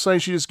stop sign.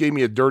 She just gave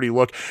me a dirty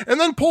look,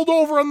 and then pulled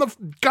over on the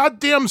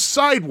goddamn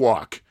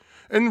sidewalk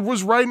and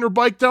was riding her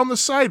bike down the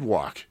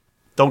sidewalk.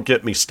 Don't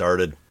get me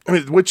started. I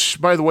mean,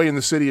 which, by the way, in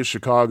the city of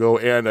Chicago,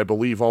 and I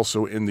believe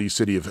also in the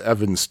city of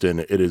Evanston,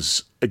 it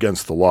is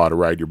against the law to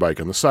ride your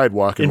bike on the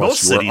sidewalk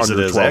unless you are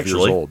under 12 years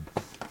old.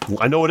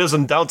 I know it is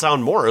in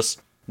downtown Morris.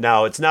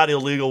 Now, it's not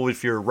illegal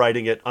if you're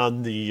riding it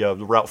on the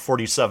Route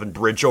 47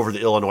 bridge over the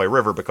Illinois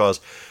River,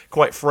 because,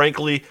 quite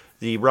frankly,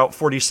 the Route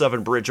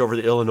 47 bridge over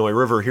the Illinois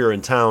River here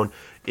in town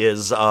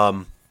is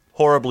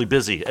horribly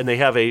busy, and they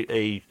have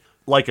a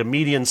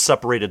median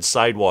separated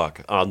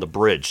sidewalk on the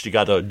bridge. You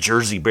got a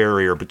Jersey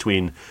barrier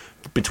between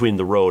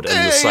the road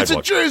and the sidewalk.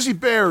 It's a Jersey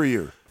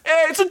barrier.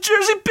 Hey, it's a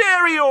Jersey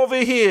barrier over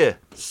here.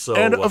 So,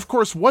 and of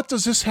course, what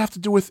does this have to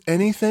do with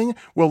anything?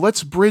 Well,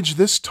 let's bridge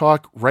this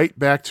talk right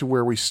back to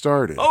where we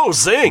started. Oh,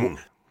 zing!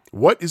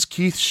 What is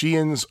Keith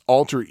Sheehan's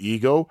alter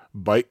ego?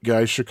 Bike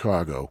Guy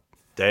Chicago.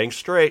 Dang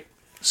straight.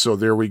 So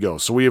there we go.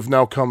 So we have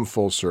now come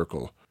full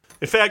circle.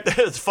 In fact,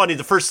 it's funny.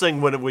 The first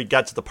thing when we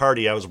got to the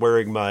party, I was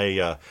wearing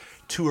my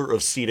Tour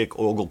of Scenic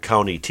Ogle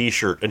County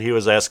t-shirt, and he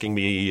was asking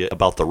me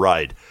about the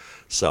ride.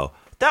 So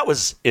that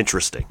was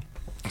interesting.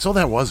 So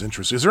that was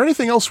interesting. Is there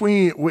anything else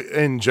we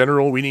in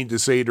general, we need to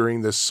say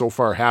during this so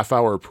far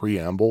half-hour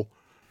preamble?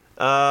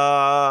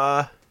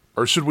 Or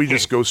should we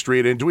just go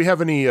straight in? Do we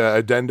have any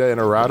addenda and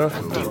errata?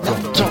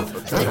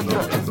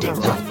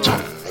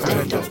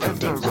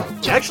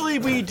 Actually,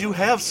 we do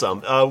have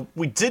some.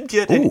 We did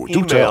get an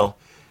email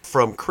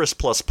from Chris++,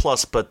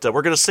 but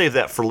we're going to save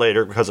that for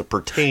later because it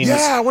pertains...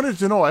 Yeah, I wanted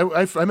to know.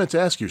 I meant to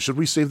ask you, should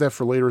we save that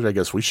for later? I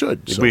guess we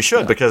should. So, we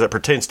should, because it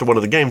pertains to one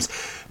of the games.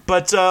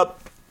 But I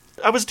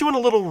was doing a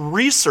little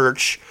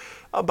research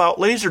about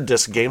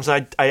Laserdisc games.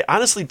 I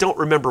honestly don't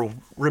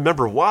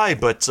remember why,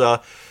 but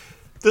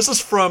this is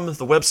from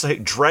the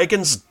website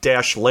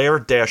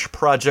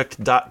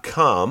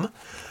dragons-lair-project.com.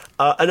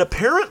 And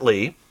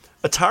apparently,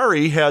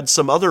 Atari had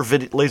some other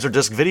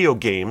Laserdisc video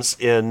games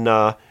in...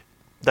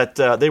 that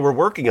they were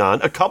working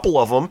on, a couple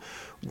of them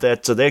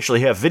that they actually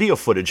have video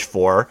footage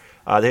for.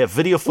 They have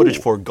video footage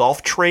for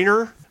Golf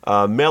Trainer,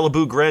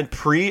 Malibu Grand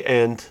Prix,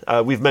 and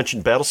we've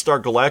mentioned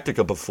Battlestar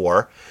Galactica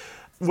before.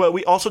 Well,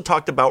 we also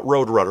talked about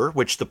Roadrunner,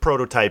 which the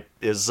prototype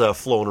is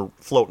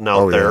floating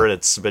out there, and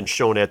it's been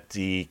shown at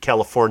the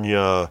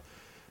California...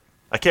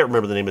 I can't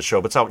remember the name of the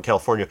show, but it's out in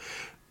California.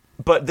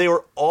 But they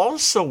were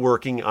also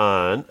working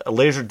on a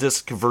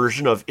Laserdisc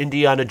version of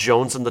Indiana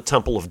Jones and the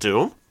Temple of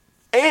Doom,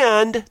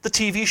 and the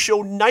TV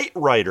show Knight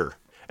Rider.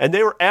 And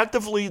they were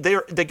actively,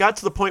 they got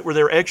to the point where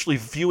they were actually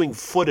viewing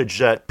footage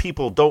that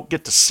people don't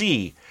get to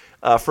see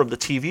from the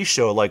TV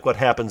show, like what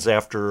happens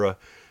after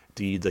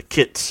the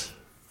KIT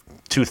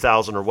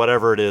 2000 or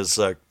whatever it is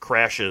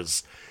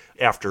crashes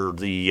after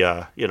the,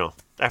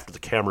 after the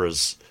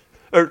cameras,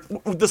 or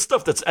the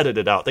stuff that's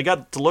edited out. They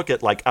got to look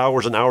at like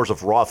hours and hours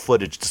of raw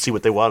footage to see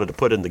what they wanted to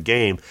put in the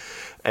game.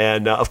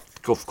 And of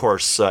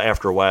course,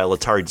 after a while,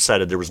 Atari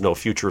decided there was no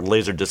future in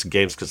Laserdisc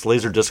games because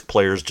Laserdisc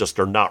players just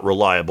are not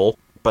reliable.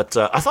 But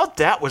I thought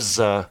that was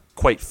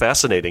quite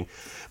fascinating.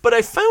 But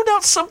I found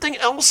out something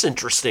else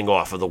interesting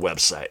off of the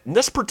website. And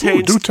this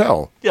pertains... Ooh, do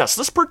tell. Yes,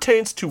 this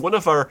pertains to one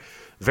of our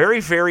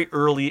very, very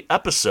early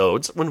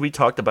episodes when we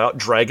talked about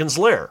Dragon's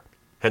Lair.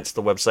 Hence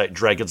the website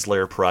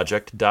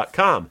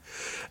dragonslairproject.com.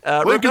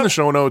 Link in the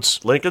show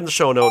notes. Link in the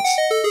show notes.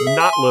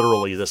 Not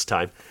literally this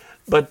time.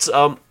 But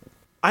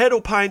I had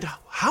opined,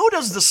 how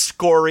does the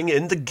scoring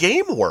in the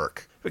game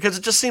work? Because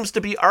it just seems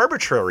to be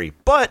arbitrary.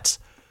 But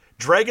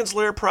Dragon's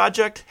Lair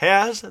Project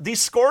has the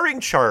scoring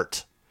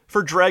chart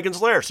for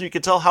Dragon's Lair, so you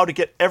can tell how to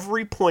get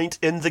every point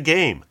in the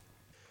game.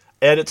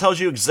 And it tells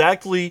you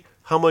exactly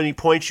how many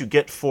points you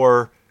get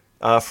for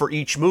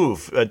each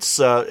move. It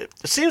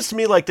seems to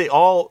me like they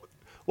all...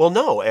 Well,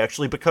 no,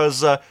 actually, because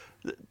the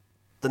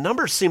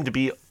numbers seem to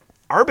be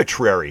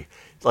arbitrary.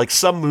 Like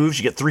some moves,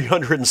 you get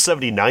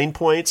 379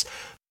 points.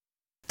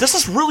 This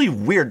is really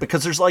weird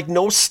because there's like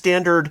no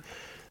standard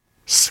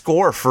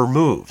score for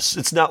moves.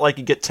 It's not like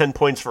you get 10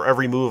 points for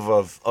every move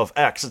of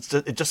X.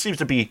 It just seems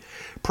to be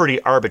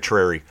pretty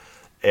arbitrary.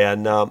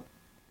 And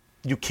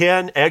you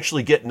can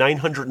actually get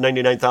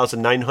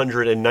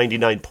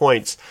 999,999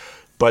 points,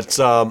 but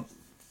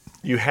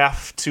you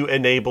have to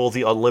enable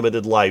the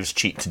unlimited lives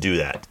cheat to do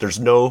that. There's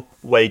no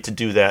way to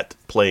do that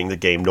playing the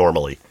game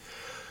normally.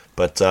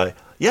 But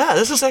yeah,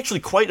 this is actually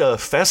quite a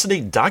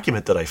fascinating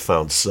document that I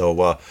found.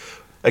 So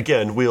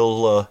again,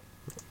 we'll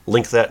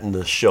link that in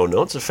the show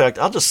notes. In fact,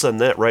 I'll just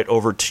send that right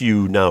over to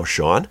you now,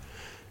 Sean.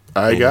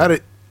 I got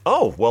it.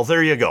 Oh, well,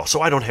 there you go.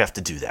 So I don't have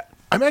to do that.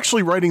 I'm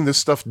actually writing this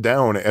stuff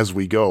down as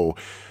we go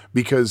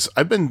because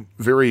I've been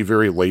very,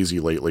 very lazy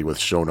lately with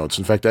show notes.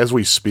 In fact, as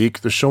we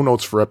speak, the show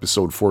notes for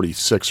episode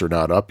 46 are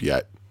not up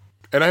yet.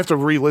 And I have to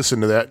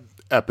re-listen to that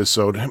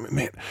episode.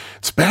 Man,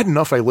 it's bad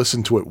enough I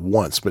listened to it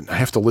once, but I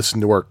have to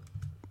listen to our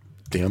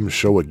damn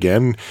show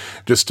again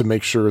just to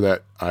make sure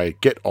that I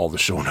get all the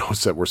show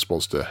notes that we're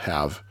supposed to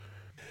have.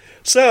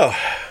 So,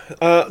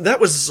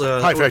 that was...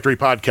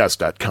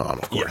 PieFactoryPodcast.com,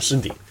 of course. Yes,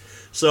 indeed.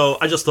 So,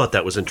 I just thought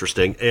that was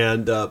interesting.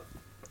 And,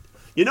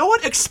 you know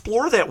what?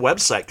 Explore that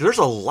website. There's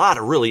a lot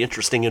of really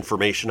interesting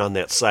information on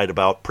that site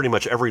about pretty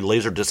much every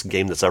Laserdisc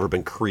game that's ever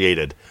been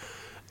created.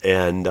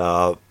 And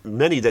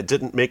many that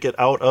didn't make it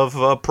out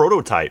of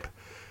Prototype.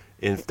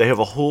 And they have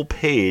a whole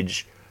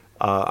page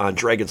on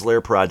Dragon's Lair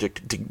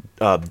Project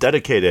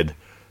dedicated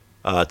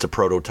to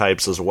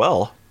prototypes as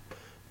well.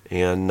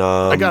 And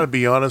I gotta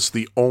be honest,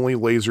 the only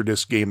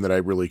Laserdisc game that I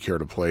really care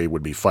to play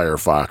would be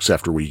Firefox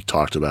after we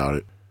talked about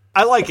it.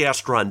 I like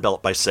Astron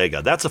Belt by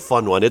Sega. That's a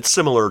fun one. It's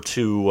similar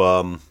to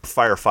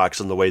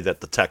Firefox in the way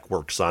that the tech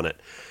works on it.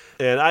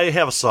 And I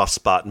have a soft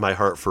spot in my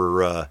heart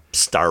for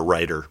Star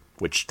Rider,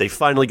 which they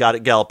finally got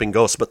at Galloping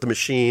Ghost, but the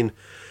machine,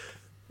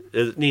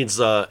 it needs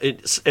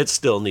it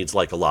still needs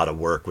like a lot of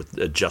work with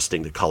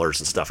adjusting the colors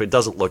and stuff. It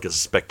doesn't look as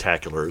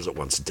spectacular as it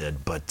once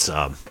did, but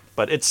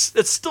it's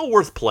still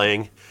worth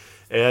playing.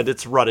 And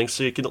it's running,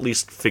 so you can at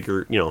least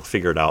figure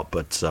it out.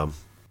 But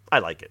I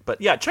like it.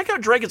 But yeah, check out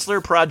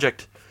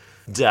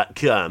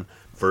DragonSlayerProject.com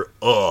for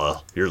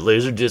all your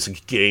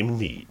Laserdisc game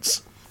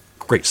needs.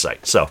 Great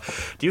site. So,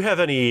 do you have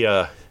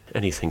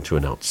anything to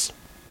announce?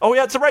 Oh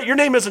yeah, that's right. Your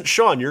name isn't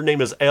Sean. Your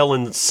name is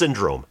Alan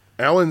Syndrome.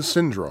 Alan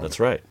Syndrome. That's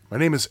right. My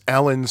name is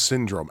Alan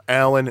Syndrome.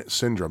 Alan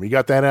Syndrome. You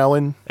got that,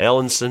 Alan?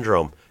 Alan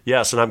Syndrome.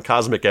 Yes, and I'm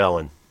Cosmic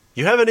Alan.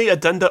 You have any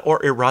addenda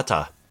or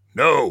errata?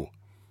 No.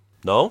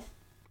 No?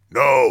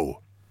 No.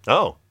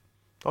 Oh,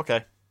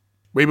 okay.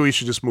 Maybe we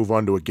should just move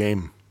on to a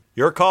game.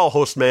 Your call,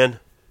 host man.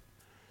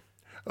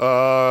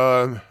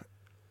 I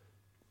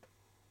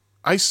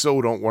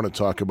so don't want to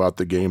talk about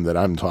the game that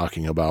I'm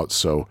talking about,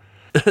 so...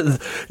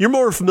 You're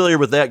more familiar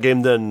with that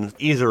game than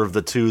either of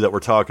the two that we're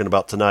talking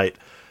about tonight.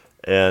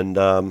 And,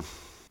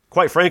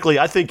 quite frankly,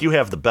 I think you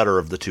have the better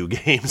of the two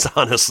games,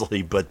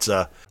 honestly, but...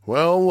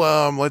 Well,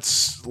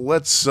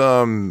 let's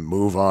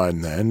move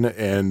on then,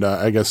 and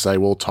I guess I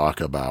will talk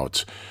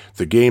about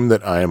the game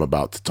that I am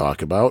about to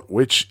talk about,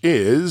 which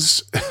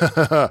is,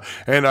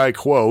 and I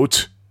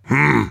quote,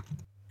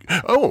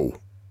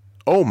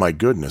 Oh my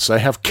goodness, I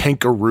have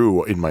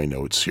kangaroo in my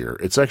notes here.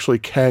 It's actually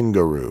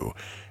kangaroo.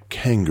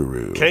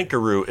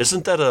 Kangaroo.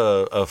 Isn't that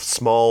a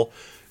small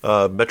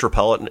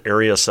metropolitan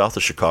area south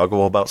of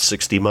Chicago, about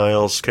 60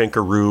 miles?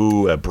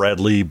 Kangaroo,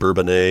 Bradley,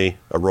 Bourbonnais,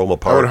 Aroma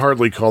Park. I would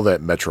hardly call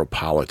that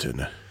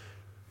metropolitan.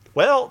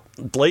 Well,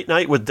 Late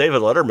Night with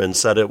David Letterman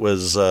said it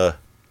was,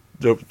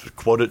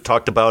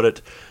 talked about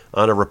it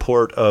on a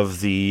report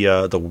of the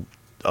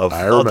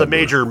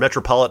major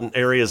metropolitan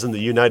areas in the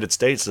United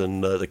States,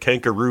 and the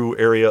Kangaroo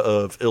area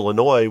of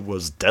Illinois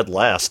was dead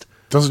last.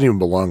 Doesn't even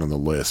belong on the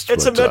list.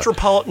 It's a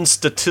metropolitan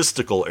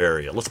statistical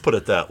area. Let's put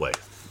it that way.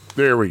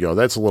 There we go.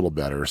 That's a little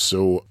better.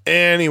 So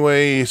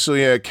anyway,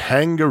 yeah,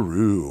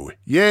 kangaroo.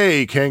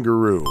 Yay,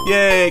 kangaroo.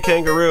 Yay,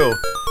 kangaroo.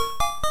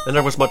 And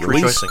there was much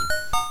rejoicing.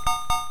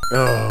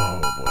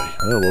 Oh, boy.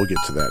 Well, we'll get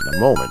to that in a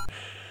moment.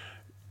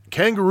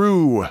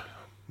 Kangaroo,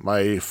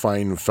 my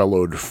fine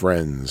fellowed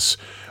friends,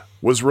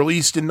 was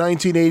released in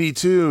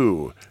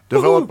 1982,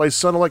 developed by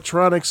Sun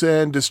Electronics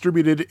and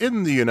distributed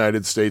in the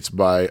United States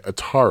by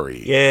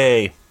Atari.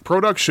 Yay.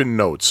 Production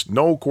notes,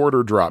 no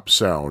quarter drop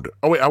sound.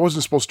 Oh wait, I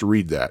wasn't supposed to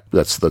read that.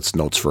 That's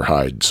notes for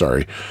Hyde,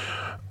 sorry.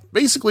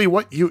 Basically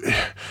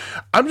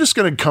I'm just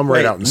going to come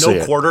right out and say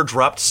no quarter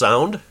dropped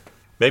sound?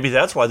 Maybe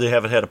that's why they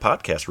haven't had a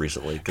podcast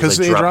recently. Because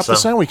they dropped the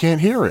sound, we can't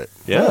hear it.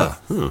 Yeah.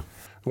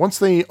 Once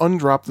they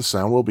undrop the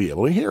sound, we'll be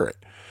able to hear it.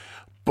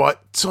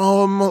 But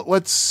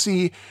let's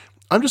see.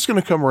 I'm just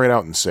going to come right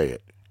out and say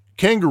it.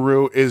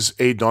 Kangaroo is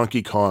a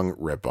Donkey Kong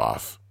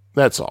ripoff.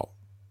 That's all.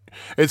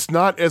 It's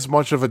not as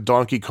much of a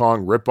Donkey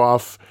Kong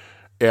ripoff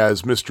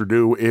as Mr.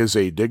 Do is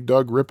a Dig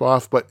Dug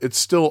ripoff, but it's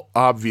still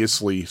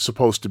obviously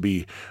supposed to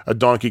be a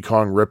Donkey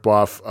Kong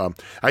ripoff.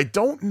 I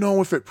don't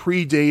know if it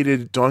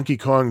predated Donkey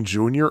Kong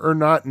Jr. or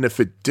not, and if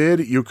it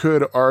did, you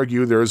could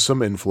argue there's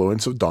some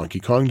influence of Donkey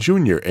Kong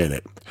Jr. in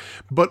it.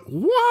 But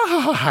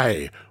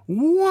why?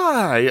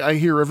 Why? I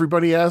hear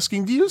everybody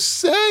asking, do you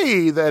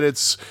say that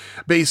it's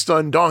based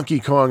on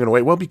Donkey Kong in a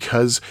way? Well,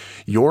 because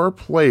your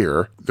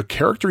player, the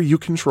character you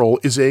control,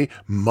 is a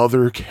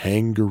mother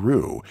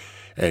kangaroo.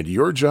 And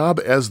your job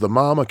as the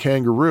mama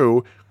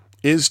kangaroo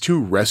is to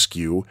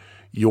rescue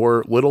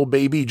your little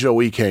baby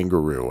Joey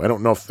kangaroo. I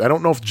don't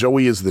know if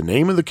Joey is the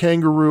name of the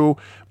kangaroo,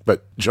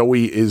 but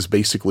Joey is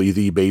basically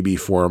the baby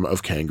form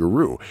of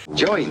kangaroo.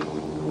 Joey,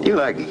 you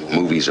like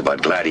movies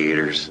about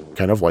gladiators?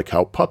 Kind of like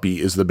how Puppy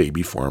is the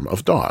baby form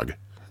of dog.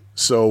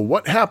 So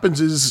what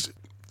happens is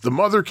the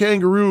mother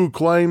kangaroo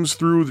climbs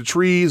through the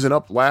trees and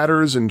up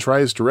ladders and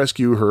tries to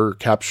rescue her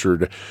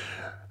captured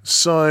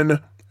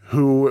son,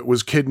 who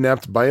was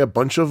kidnapped by a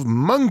bunch of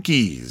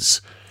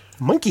monkeys.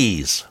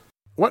 Monkeys.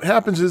 What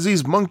happens is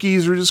these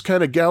monkeys are just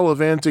kind of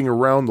gallivanting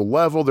around the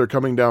level. They're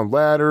coming down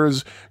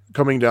ladders,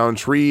 coming down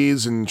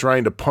trees, and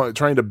trying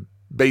to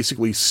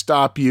basically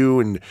stop you.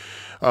 And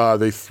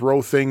they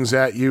throw things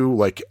at you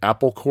like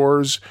apple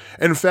cores.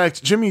 And in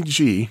fact,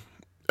 Cosmic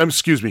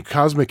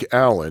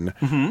Alan.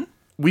 Mm-hmm.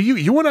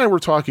 You and I were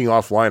talking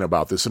offline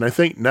about this, and I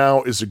think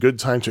now is a good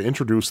time to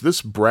introduce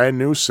this brand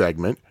new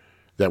segment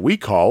that we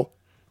call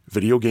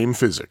Video Game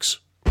Physics.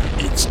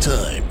 It's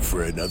time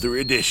for another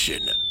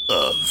edition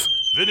of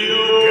Video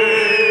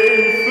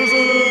Game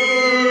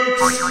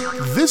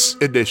Physics. This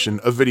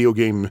edition of Video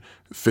Game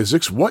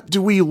Physics, what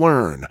do we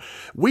learn?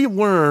 We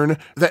learn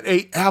that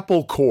a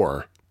apple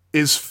core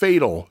is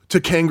fatal to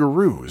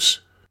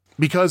kangaroos.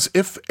 Because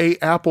if a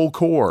apple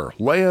core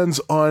lands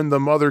on the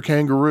mother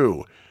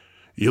kangaroo,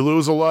 you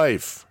lose a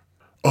life.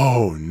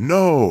 Oh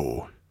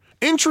no.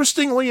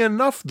 Interestingly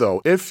enough,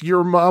 though, if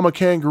your mama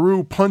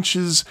kangaroo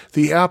punches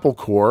the apple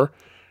core,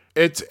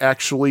 it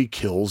actually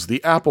kills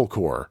the apple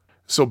core.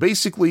 So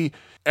basically,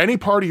 any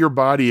part of your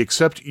body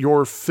except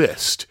your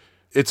fist,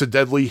 it's a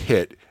deadly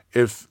hit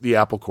if the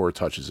apple core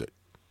touches it.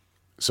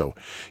 So,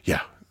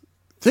 yeah,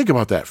 think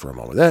about that for a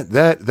moment.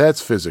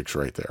 That's physics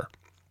right there.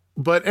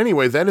 But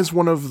anyway, that is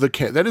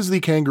the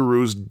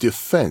kangaroo's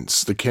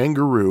defense. The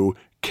kangaroo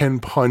can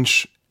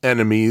punch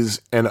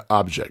enemies and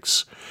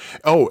objects.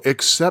 Oh,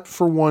 except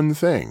for one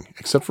thing.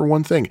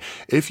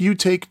 If you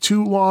take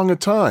too long a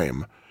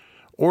time,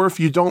 or if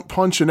you don't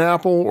punch an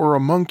apple or a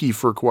monkey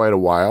for quite a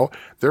while,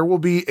 there will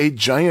be a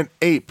giant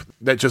ape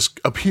that just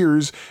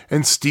appears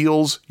and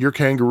steals your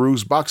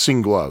kangaroo's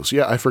boxing gloves.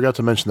 Yeah, I forgot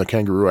to mention the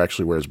kangaroo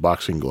actually wears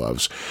boxing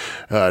gloves.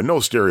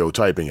 No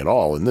stereotyping at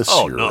all in this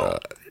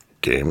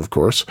game, of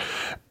course.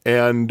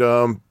 And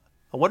I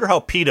wonder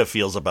how PETA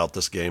feels about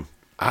this game.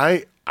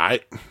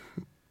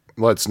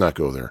 Let's not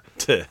go there.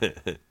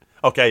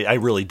 Okay, I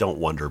really don't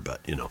wonder,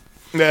 but you know.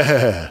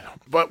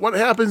 But what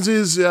happens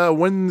is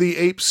when the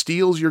ape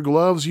steals your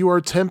gloves, you are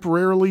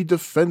temporarily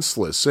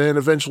defenseless, and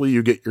eventually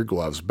you get your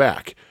gloves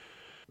back.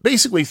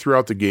 Basically,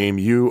 throughout the game,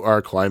 you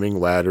are climbing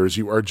ladders,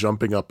 you are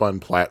jumping up on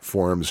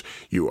platforms,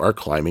 you are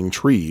climbing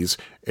trees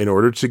in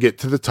order to get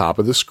to the top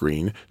of the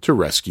screen to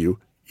rescue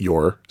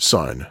your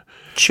son.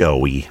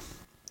 Joey.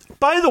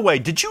 By the way,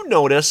 did you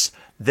notice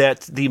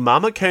that the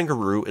mama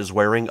kangaroo is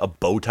wearing a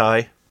bow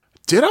tie?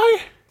 Did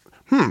I?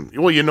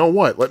 Well, you know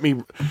what? Let me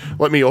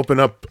open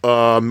up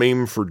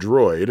MAME for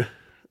Droid,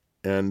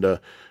 and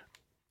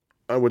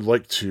I would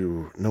like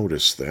to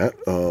notice that.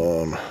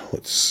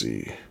 Let's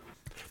see.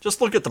 Just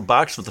look at the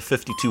box with the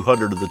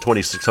 5200 and the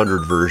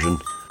 2600 version.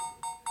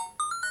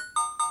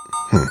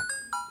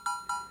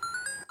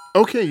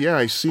 Okay, yeah,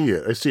 I see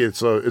it.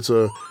 It's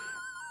a.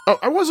 Oh,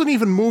 I wasn't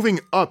even moving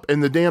up,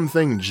 and the damn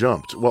thing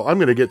jumped. Well, I'm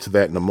going to get to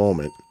that in a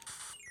moment.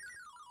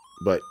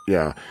 But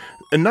yeah.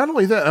 And not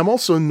only that, I'm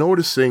also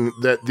noticing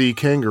that the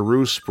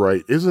kangaroo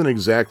sprite isn't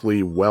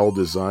exactly well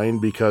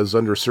designed, because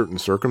under certain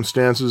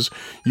circumstances,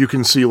 you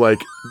can see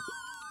like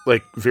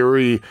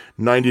very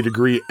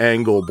 90-degree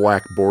angle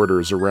black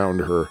borders around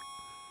her.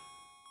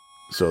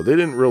 So they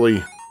didn't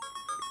really...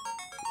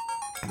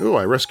 Oh,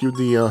 I rescued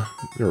the...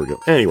 There we go.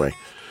 Anyway,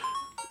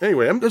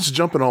 I'm just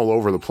jumping all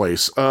over the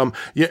place.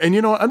 Yeah, and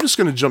you know what? I'm just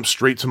going to jump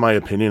straight to my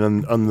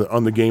opinion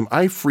on the game.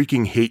 I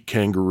freaking hate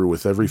Kangaroo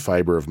with every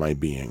fiber of my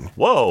being.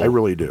 Whoa. I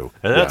really do.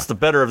 And that's the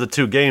better of the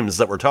two games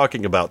that we're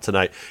talking about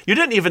tonight. You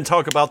didn't even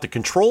talk about the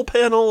control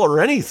panel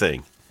or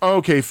anything.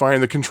 Okay, fine.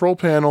 The control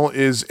panel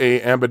is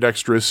a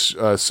ambidextrous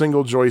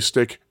single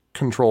joystick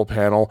control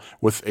panel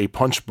with a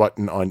punch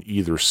button on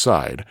either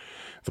side.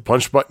 The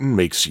punch button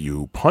makes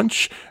you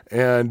punch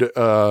and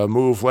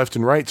move left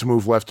and right to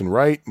move left and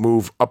right,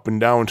 move up and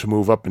down to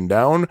move up and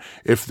down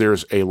if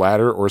there's a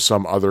ladder or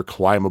some other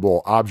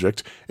climbable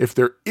object. If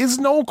there is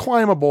no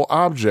climbable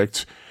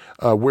object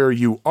where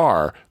you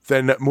are,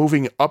 then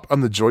moving up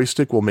on the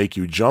joystick will make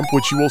you jump,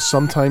 which you will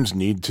sometimes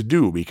need to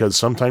do because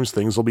sometimes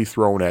things will be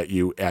thrown at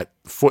you at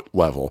foot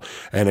level.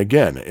 And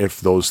again, if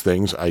those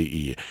things,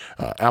 i.e.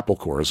 apple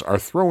cores, are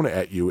thrown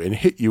at you and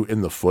hit you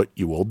in the foot,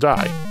 you will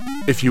die.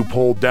 If you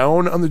pull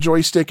down on the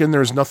joystick and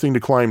there's nothing to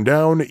climb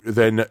down,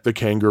 then the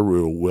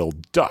kangaroo will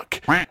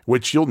duck,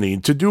 which you'll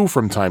need to do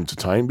from time to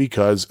time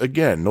because,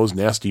 again, those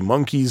nasty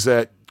monkeys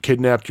that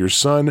kidnapped your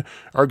son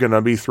are going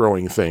to be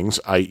throwing things,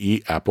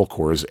 i.e. apple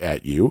cores,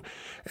 at you.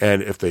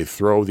 And if they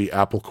throw the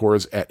apple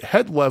cores at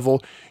head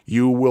level,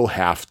 you will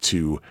have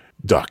to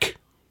duck.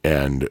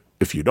 And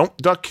if you don't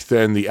duck,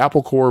 then the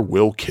apple core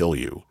will kill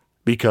you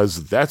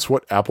because that's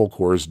what apple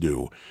cores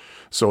do.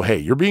 So, hey,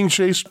 you're being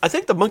chased. I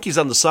think the monkeys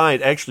on the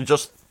side actually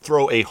just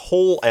throw a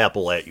whole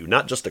apple at you,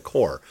 not just a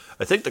core.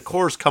 I think the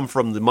cores come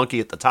from the monkey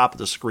at the top of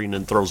the screen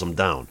and throws them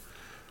down.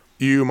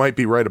 You might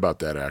be right about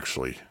that,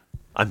 actually.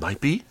 I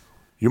might be.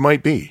 You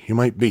might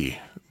be.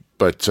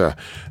 But the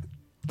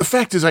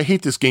fact is, I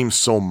hate this game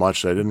so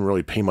much that I didn't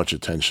really pay much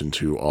attention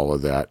to all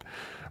of that.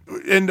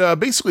 And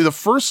basically, the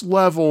first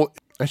level,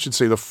 I should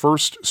say the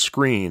first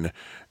screen,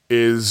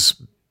 is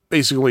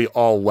basically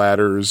all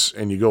ladders,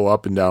 and you go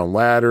up and down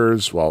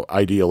ladders, well,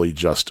 ideally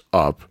just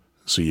up,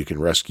 so you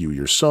can rescue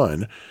your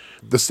son.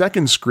 The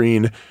second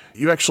screen,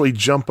 you actually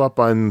jump up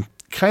on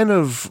kind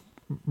of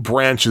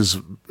branches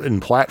and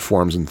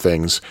platforms and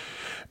things.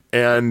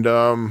 And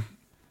you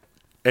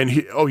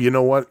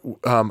know what?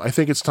 I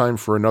think it's time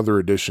for another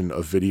edition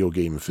of Video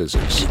Game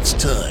Physics. It's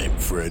time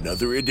for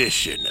another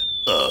edition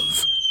of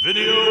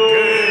Video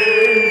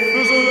Game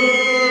Physics!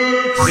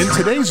 In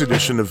today's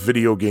edition of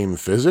Video Game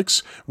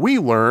Physics, we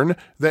learn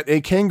that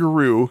a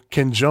kangaroo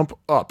can jump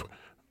up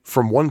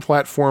from one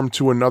platform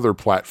to another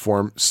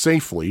platform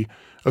safely,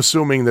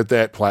 assuming that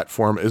that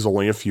platform is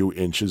only a few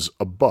inches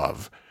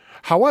above.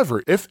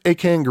 However, if a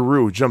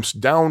kangaroo jumps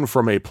down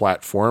from a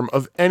platform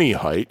of any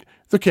height,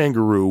 the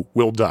kangaroo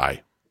will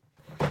die.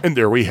 And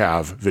there we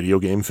have Video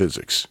Game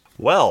Physics.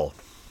 Well,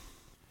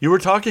 you were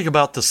talking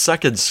about the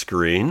second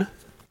screen.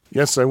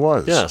 Yes, I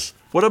was. Yes.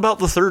 What about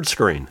the third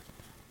screen?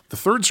 The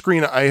third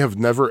screen I have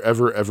never,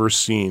 ever, ever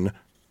seen,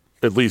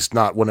 at least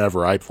not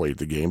whenever I played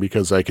the game,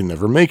 because I can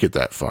never make it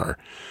that far.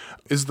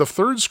 Is the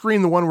third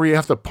screen the one where you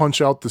have to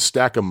punch out the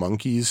stack of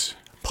monkeys?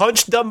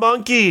 Punch the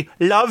monkey!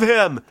 Love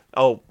him!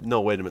 Oh,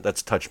 no, wait a minute.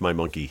 That's Touch My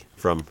Monkey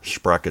from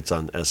Sprockets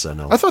on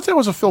SNL. I thought that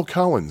was a Phil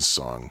Collins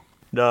song.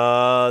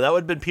 That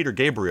would have been Peter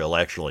Gabriel,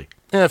 actually.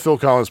 Yeah, Phil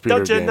Collins, Peter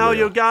Don't you know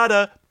Gabriel. you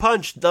gotta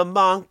punch the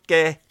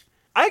monkey?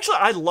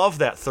 I love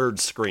that third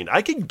screen.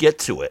 I can get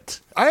to it.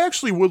 I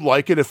actually would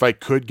like it if I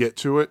could get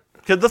to it.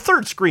 Because the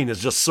third screen is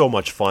just so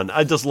much fun.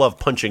 I just love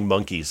punching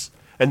monkeys.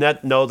 And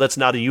that's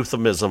not a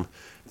euphemism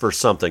for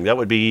something. That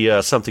would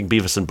be something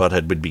Beavis and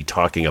Butthead would be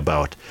talking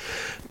about.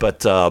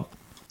 But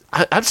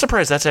I'm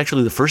surprised that's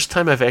actually the first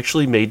time I've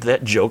actually made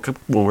that joke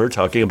when we were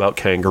talking about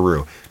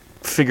kangaroo.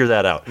 Figure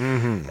that out.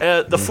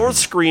 Mm-hmm. The fourth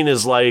screen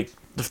is like...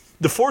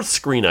 The fourth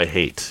screen I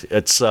hate.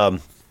 It's...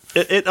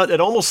 It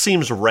almost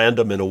seems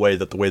random in a way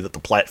that the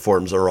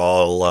platforms are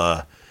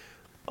all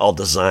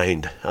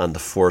designed on the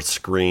fourth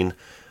screen.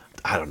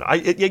 I don't know.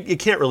 You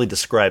can't really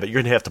describe it.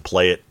 You're going to have to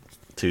play it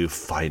to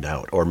find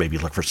out, or maybe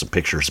look for some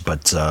pictures, or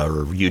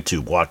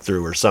YouTube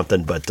walkthrough or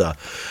something. But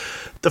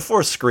the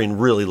fourth screen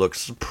really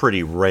looks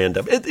pretty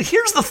random.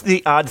 Here's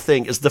the odd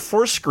thing: is the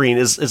fourth screen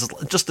is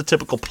just a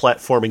typical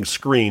platforming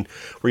screen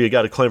where you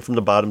got to climb from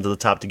the bottom to the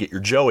top to get your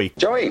Joey.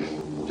 Joey,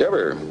 you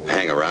ever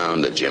hang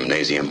around the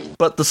gymnasium?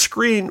 But the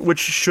screen,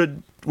 which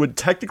would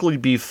technically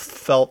be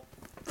thought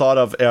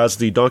of as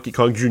the Donkey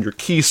Kong Jr.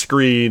 key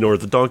screen or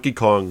the Donkey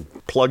Kong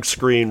plug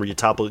screen where you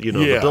topple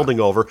the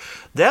building over,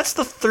 that's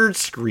the third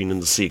screen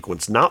in the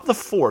sequence, not the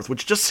fourth,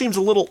 which just seems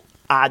a little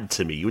odd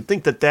to me. You would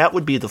think that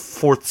would be the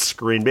fourth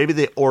screen. Maybe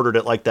they ordered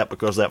it like that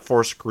because that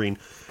fourth screen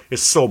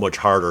is so much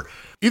harder.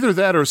 Either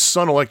that or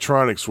Sun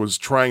Electronics was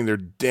trying their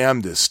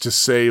damnedest to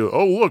say,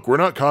 oh, look, we're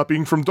not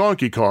copying from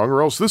Donkey Kong,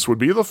 or else this would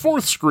be the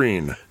fourth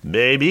screen.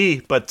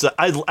 Maybe, but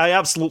I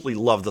absolutely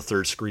love the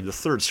third screen. The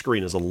third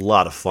screen is a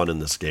lot of fun in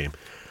this game.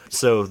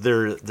 So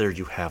there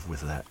you have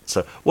with that.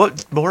 So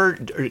what more,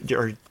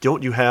 or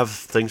don't you have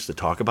things to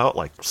talk about,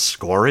 like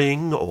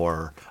scoring,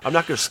 or I'm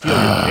not going to steal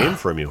your game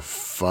from you.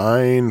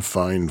 Fine.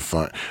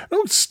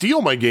 Don't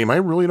steal my game. I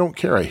really don't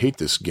care. I hate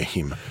this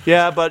game.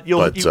 Yeah, but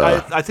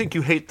I think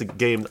you hate the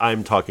game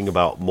I'm talking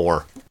about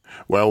more.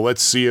 Well,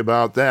 let's see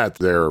about that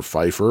there,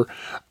 Pfeiffer.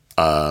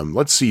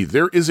 Let's see.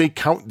 There is a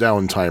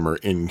countdown timer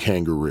in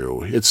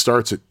Kangaroo. It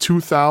starts at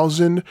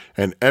 2,000,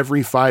 and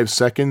every 5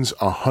 seconds,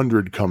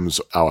 100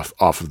 comes off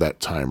of that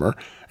timer.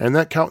 And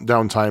that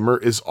countdown timer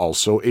is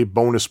also a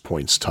bonus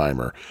points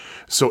timer.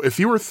 So if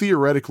you were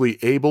theoretically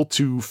able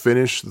to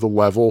finish the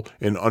level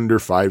in under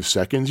 5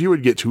 seconds, you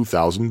would get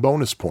 2,000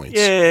 bonus points.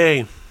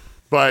 Yay!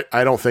 But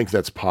I don't think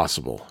that's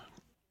possible.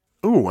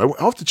 Ooh, I'll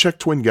have to check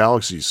Twin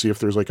Galaxies, see if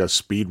there's like a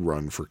speed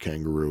run for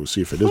Kangaroo,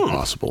 see if it is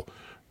possible.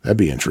 That'd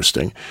be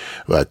interesting.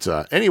 But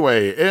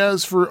anyway,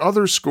 as for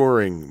other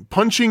scoring,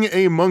 punching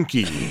a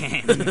monkey.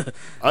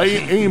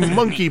 A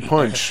monkey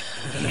punch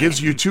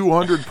gives you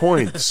 200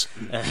 points.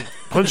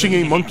 Punching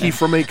a monkey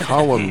from a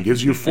column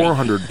gives you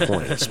 400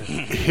 points.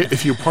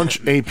 If you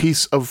punch a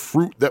piece of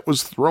fruit that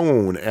was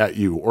thrown at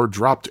you or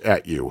dropped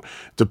at you,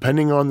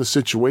 depending on the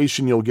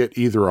situation, you'll get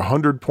either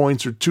 100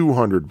 points or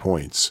 200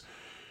 points.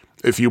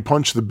 If you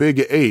punch the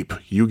big ape,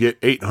 you get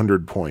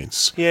 800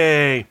 points.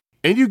 Yay.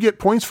 And you get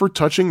points for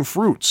touching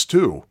fruits,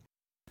 too.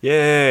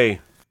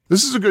 Yay.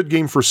 This is a good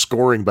game for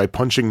scoring by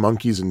punching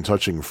monkeys and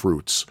touching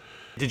fruits.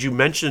 Did you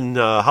mention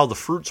how the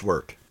fruits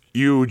work?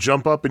 You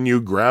jump up and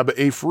you grab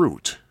a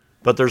fruit.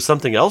 But there's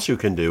something else you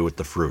can do with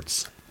the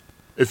fruits.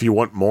 If you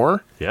want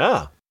more,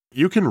 Yeah.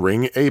 you can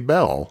ring a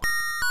bell.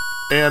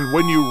 And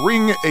when you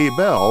ring a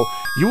bell,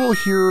 you will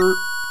hear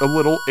a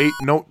little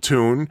 8-note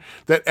tune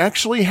that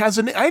actually has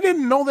I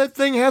didn't know that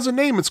thing has a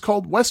name. It's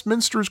called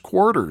Westminster's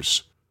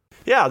Quarters.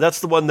 Yeah, that's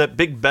the one that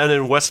Big Ben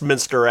in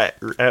Westminster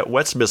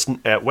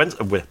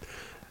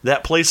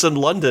that place in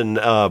London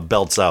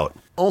belts out.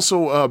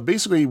 Also,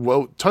 basically,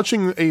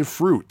 touching a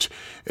fruit.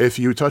 If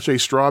you touch a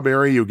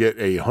strawberry, you get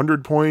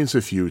 100 points.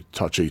 If you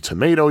touch a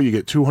tomato, you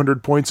get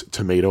 200 points.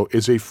 Tomato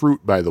is a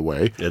fruit, by the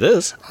way. It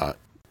is.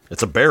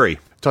 It's a berry.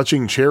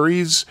 Touching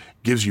cherries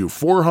gives you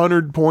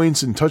 400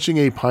 points, and touching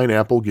a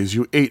pineapple gives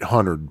you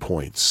 800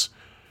 points.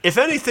 If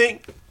anything,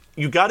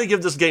 you got to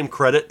give this game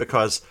credit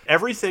because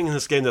everything in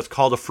this game that's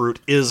called a fruit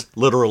is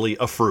literally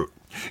a fruit.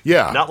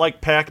 Yeah. Not like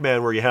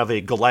Pac-Man where you have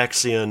a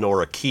Galaxian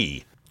or a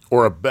key.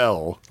 Or a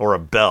bell. Or a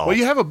bell. Well,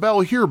 you have a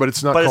bell here, but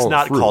it's not called a fruit.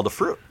 But it's not called a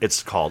fruit.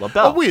 It's called a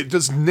bell. Oh, wait.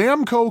 Does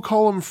Namco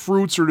call them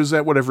fruits, or is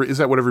that what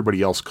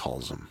everybody else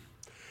calls them?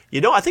 You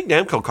know, I think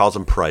Namco calls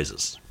them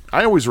prizes.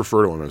 I always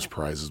refer to them as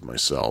prizes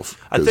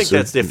myself. I think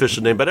that's the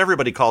official name, but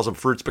everybody calls them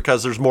fruits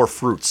because there's more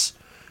fruits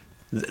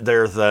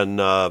there than...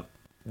 I'm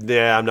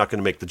not going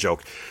to make the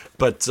joke.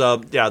 But,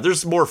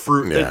 there's more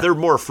fruit. Yeah. There are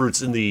more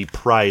fruits in the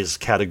prize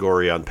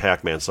category on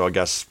Pac-Man, so I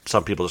guess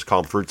some people just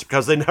call them fruits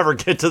because they never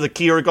get to the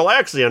Key or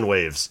Galaxian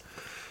waves,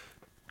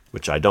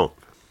 which I don't.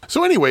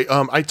 So anyway,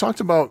 I talked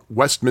about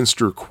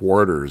Westminster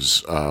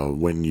Quarters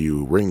when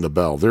you ring the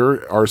bell.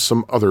 There are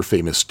some other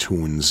famous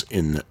tunes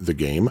in the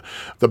game.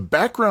 The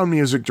background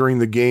music during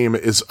the game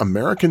is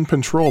American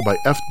Patrol by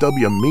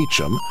F.W.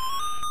 Meacham.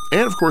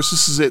 And, of course,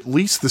 this is at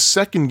least the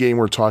second game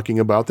we're talking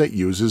about that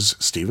uses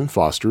Stephen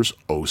Foster's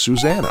Oh,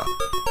 Susanna,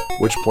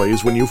 which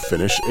plays when you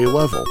finish a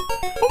level.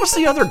 What was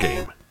the other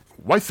game?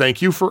 Why,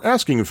 thank you for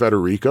asking,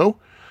 Federico.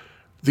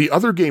 The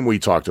other game we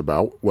talked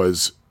about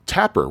was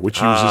Tapper,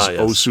 which uses yes.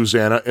 Oh,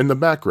 Susanna in the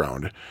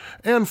background.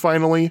 And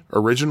finally,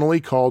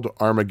 originally called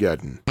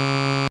Armageddon.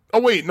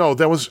 Oh, wait, no,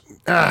 that was...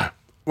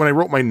 When I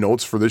wrote my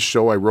notes for this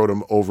show, I wrote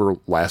them over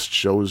last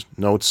show's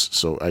notes,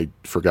 so I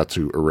forgot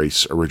to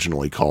erase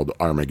originally called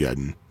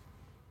Armageddon.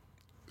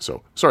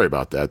 So, sorry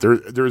about that.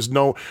 There's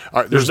no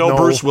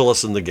Bruce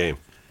Willis in the game.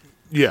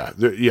 Yeah,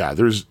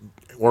 there's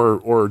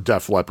or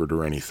Def Leppard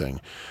or anything.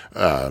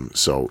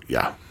 So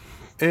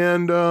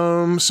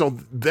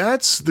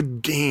that's the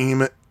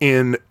game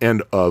in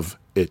and of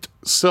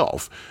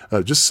itself.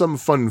 Just some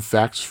fun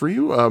facts for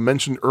you.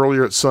 Mentioned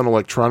earlier at Sun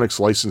Electronics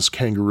licensed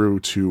Kangaroo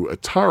to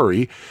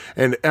Atari,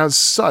 and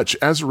as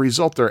a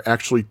result, there are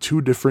actually two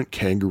different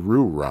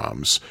Kangaroo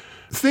ROMs.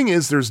 The thing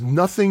is, there's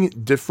nothing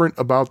different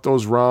about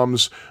those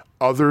ROMs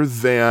other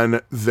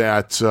than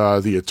that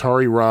the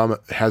Atari ROM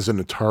has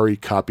an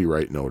Atari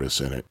copyright notice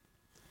in it.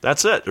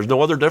 That's it. There's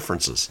no other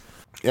differences.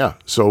 Yeah,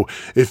 so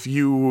if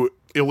you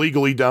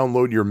illegally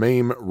download your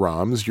MAME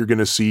ROMs, you're going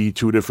to see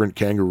two different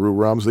Kangaroo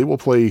ROMs. They will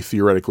play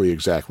theoretically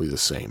exactly the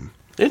same.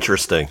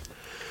 Interesting.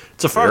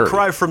 It's a far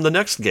cry from the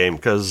next game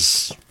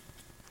because,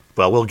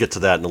 well, we'll get to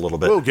that in a little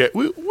bit.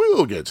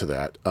 We'll get to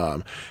that.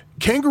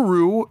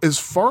 Kangaroo, as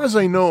far as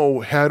I know,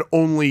 had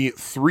only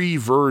 3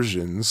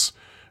 versions.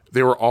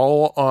 They were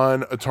all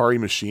on Atari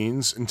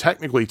machines, and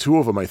technically 2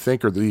 of them, I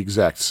think, are the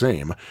exact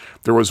same.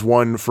 There was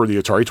one for the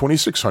Atari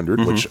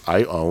 2600, which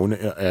I own.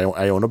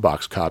 I own a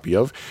box copy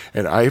of,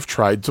 and I've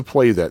tried to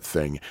play that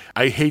thing.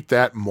 I hate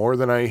that more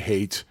than I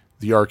hate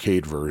the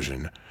arcade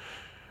version.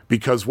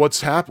 Because one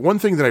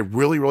thing that I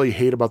really, really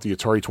hate about the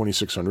Atari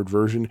 2600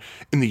 version,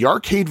 in the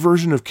arcade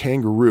version of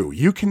Kangaroo,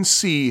 you can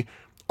see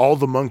all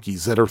the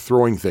monkeys that are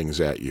throwing things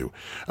at you.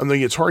 On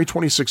the Atari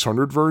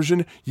 2600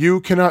 version,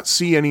 you cannot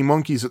see any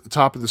monkeys at the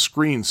top of the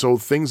screen, so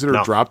things that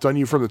are dropped on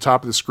you from the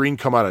top of the screen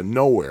come out of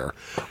nowhere.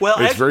 Well,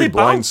 it's very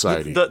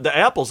blindsiding. The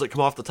apples that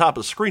come off the top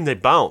of the screen, they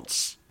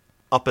bounce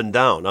up and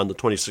down. On the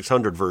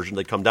 2600 version,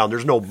 they come down.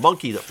 There's no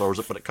monkey that throws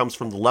it, but it comes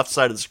from the left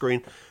side of the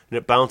screen, and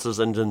it bounces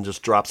and then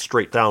just drops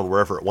straight down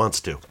wherever it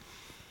wants to.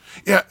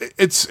 Yeah,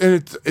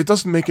 it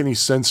doesn't make any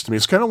sense to me.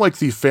 It's kind of like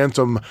the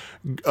Phantom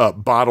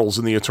bottles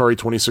in the Atari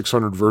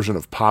 2600 version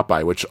of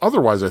Popeye, which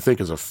otherwise I think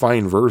is a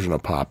fine version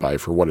of Popeye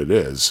for what it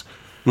is.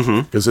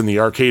 Because in the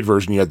arcade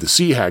version, you had the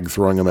Sea Hag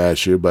throwing them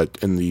at you, but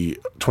in the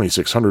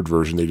 2600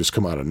 version, they just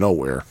come out of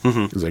nowhere.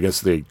 Because I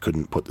guess they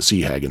couldn't put the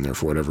Sea Hag in there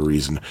for whatever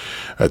reason.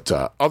 At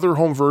other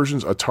home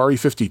versions, Atari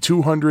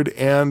 5200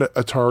 and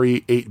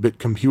Atari 8-bit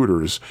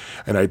computers.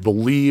 And I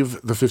believe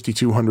the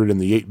 5200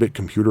 and the 8-bit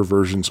computer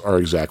versions are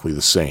exactly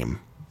the same.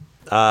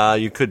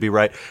 You could be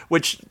right.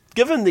 Which,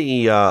 given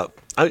the...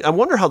 I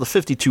wonder how the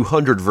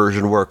 5200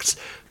 version works,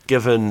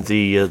 given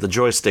the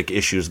joystick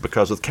issues,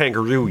 because with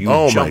Kangaroo, you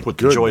jump with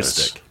the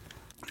joystick.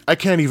 I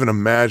can't even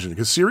imagine,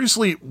 because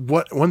seriously,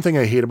 one thing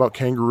I hate about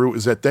Kangaroo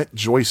is that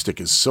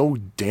joystick is so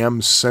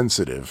damn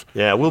sensitive.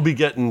 Yeah, we'll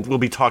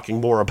be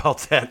talking more about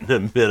that in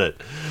a minute.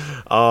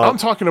 I'm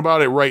talking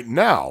about it right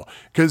now,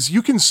 because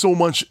you can so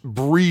much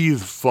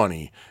breathe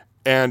funny,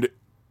 and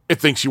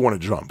it thinks you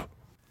want to jump.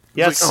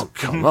 Yes. Like, oh,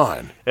 come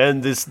on.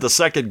 And the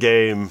second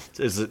game,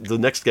 the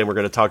next game we're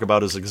going to talk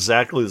about, is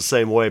exactly the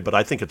same way, but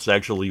I think it's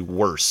actually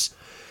worse,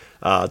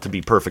 to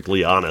be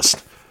perfectly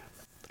honest.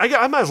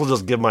 I might as well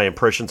just give my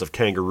impressions of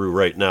Kangaroo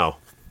right now. All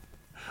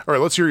right,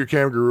 let's hear your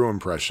Kangaroo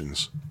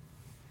impressions.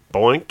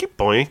 Boinky,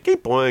 boinky,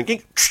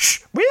 boinky.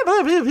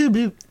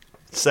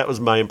 So that was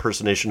my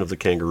impersonation of the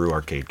Kangaroo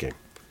arcade game.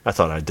 I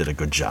thought I did a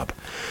good job,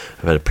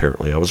 but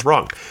apparently I was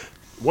wrong.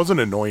 Wasn't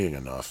annoying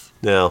enough.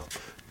 No.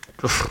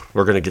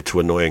 We're going to get to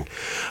annoying.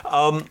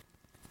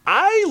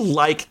 I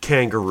like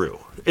Kangaroo.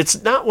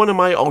 It's not one of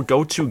my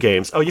go-to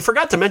games. Oh, you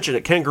forgot to mention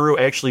it. Kangaroo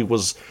actually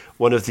was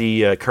one of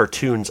the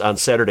cartoons on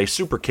Saturday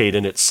Supercade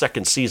in its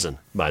second season,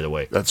 by the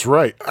way. That's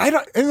right.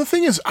 And the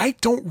thing is, I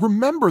don't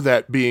remember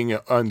that being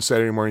on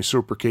Saturday Morning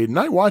Supercade, and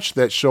I watched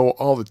that show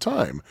all the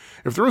time.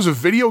 If there was a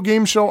video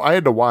game show, I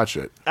had to watch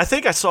it. I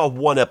think I saw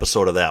one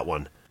episode of that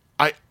one.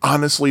 I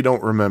honestly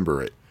don't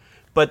remember it.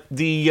 But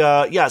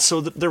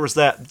so there was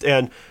that,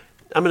 and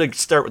I'm going to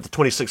start with the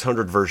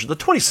 2600 version. The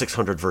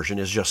 2600 version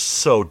is just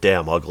so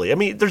damn ugly. I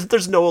mean,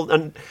 there's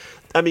no...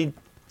 I mean,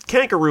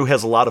 Kangaroo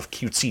has a lot of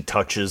cutesy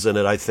touches in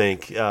it, I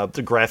think.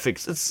 The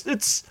graphics,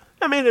 it's...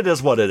 I mean, it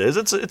is what it is.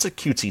 It's a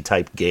cutesy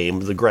type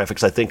game. The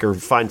graphics, I think, are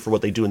fine for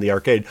what they do in the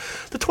arcade.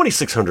 The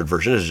 2600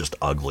 version is just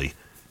ugly.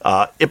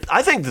 I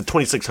think the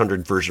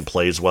 2600 version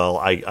plays well.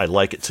 I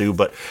like it too,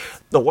 but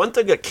the one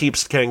thing that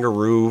keeps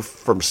Kangaroo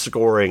from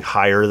scoring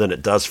higher than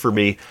it does for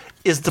me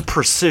is the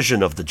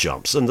precision of the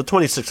jumps, and the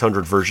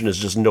 2600 version is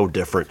just no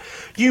different.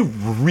 You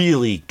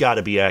really got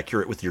to be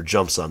accurate with your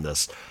jumps on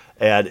this,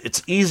 and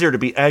it's easier to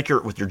be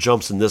accurate with your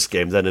jumps in this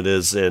game than it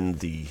is in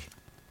the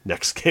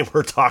next game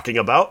we're talking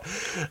about.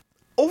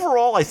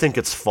 Overall, I think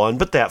it's fun,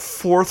 but that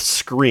fourth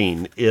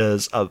screen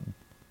is a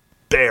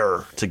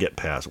bear to get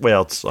past.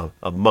 Well, it's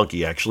a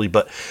monkey, actually,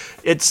 but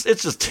it's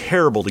just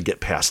terrible to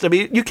get past. I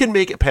mean, you can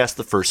make it past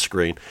the first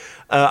screen.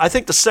 I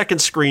think the second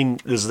screen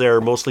is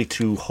there mostly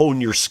to hone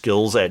your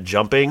skills at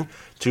jumping,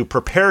 to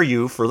prepare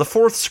you for the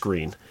fourth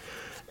screen.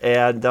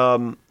 And,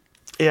 I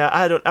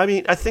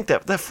think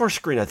that fourth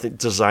screen, I think,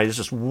 design is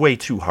just way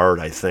too hard,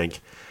 I think.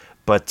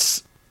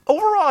 But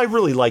overall, I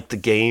really like the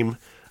game.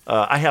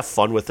 I have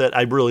fun with it.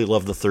 I really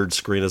love the third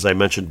screen, as I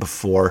mentioned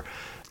before.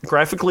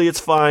 Graphically, it's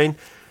fine.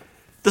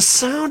 The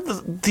sound,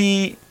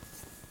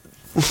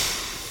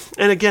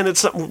 and again,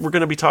 it's something we're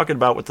going to be talking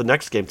about with the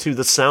next game too.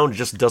 The sound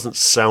just doesn't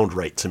sound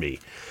right to me.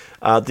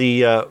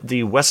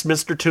 The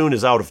Westminster tune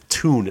is out of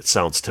tune, it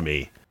sounds to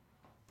me.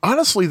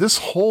 Honestly,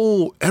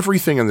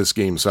 everything in this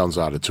game sounds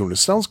out of tune. It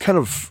sounds kind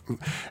of,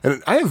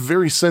 and I have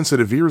very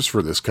sensitive ears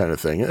for this kind of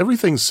thing.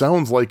 Everything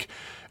sounds like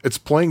it's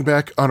playing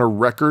back on a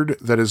record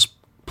that is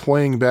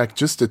playing back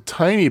just a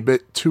tiny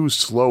bit too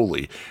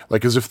slowly,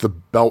 like as if the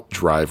belt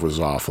drive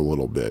was off a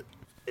little bit.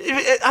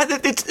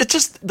 It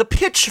just, the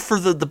pitch for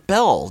the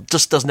bell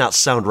just does not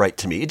sound right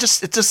to me.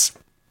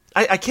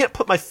 I can't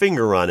put my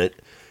finger on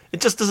it. It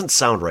just doesn't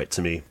sound right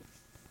to me.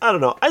 I don't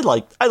know. I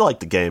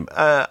like the game.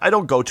 I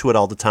don't go to it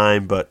all the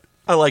time, but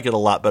I like it a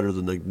lot better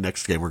than the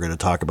next game we're going to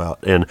talk about.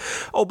 And,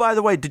 oh, by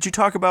the way, did you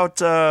talk about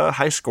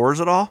high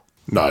scores at all?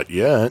 Not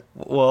yet.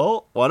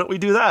 Well, why don't we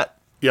do that?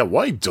 Yeah,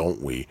 why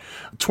don't we?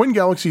 Twin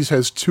Galaxies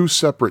has two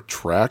separate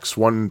tracks,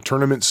 one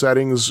tournament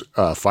settings,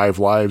 5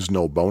 lives,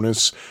 no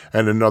bonus,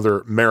 and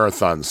another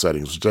marathon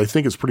settings, which I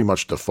think is pretty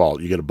much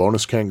default. You get a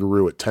bonus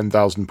Kangaroo at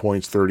 10,000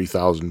 points,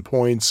 30,000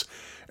 points,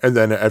 and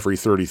then every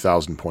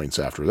 30,000 points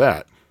after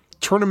that.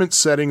 Tournament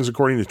settings,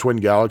 according to Twin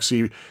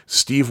Galaxy,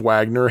 Steve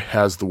Wagner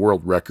has the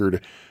world record,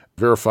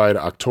 verified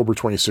October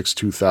 26,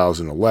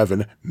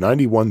 2011,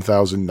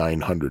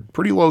 91,900.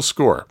 Pretty low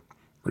score.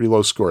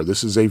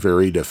 This is a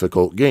very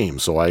difficult game,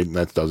 so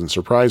that doesn't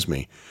surprise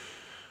me.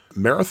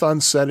 Marathon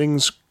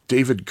settings,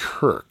 David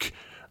Kirk,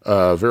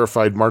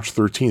 verified March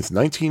 13th,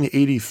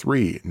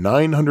 1983,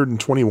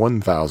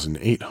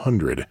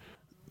 921,800.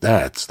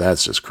 That's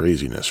just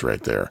craziness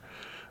right there.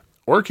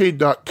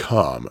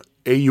 Aurcade.com,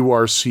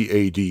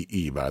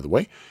 AURCADE, by the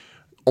way,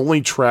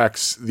 only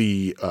tracks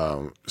the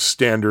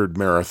standard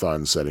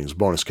marathon settings,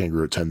 bonus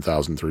Kangaroo at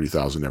 10,000,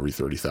 30,000, every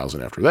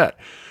 30,000 after that.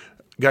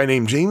 Guy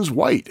named James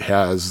White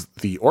has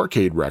the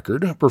Aurcade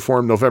record,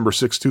 performed November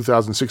 6,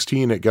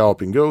 2016 at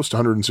Galloping Ghost,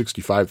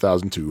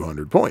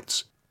 165,200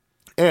 points.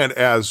 And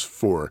as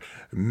for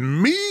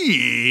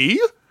me,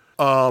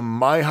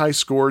 my high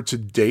score to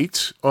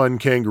date on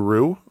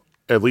Kangaroo,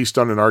 at least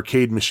on an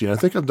arcade machine, I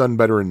think I've done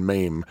better in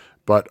MAME,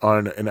 but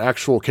on an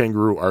actual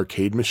Kangaroo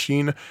arcade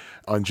machine,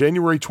 on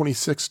January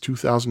 26,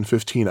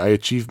 2015, I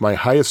achieved my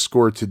highest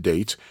score to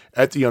date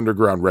at the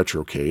Underground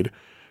Retrocade,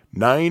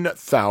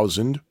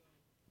 9,000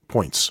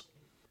 points.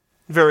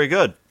 Very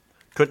good.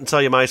 Couldn't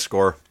tell you my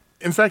score.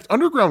 In fact,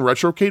 Underground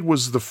Retrocade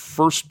was the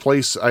first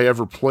place I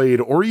ever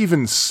played or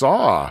even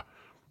saw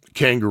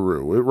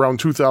Kangaroo,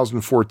 around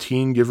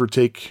 2014, give or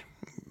take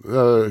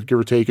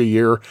a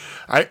year.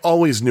 I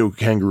always knew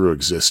Kangaroo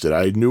existed.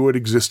 I knew it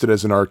existed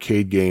as an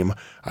arcade game.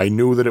 I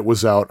knew that it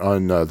was out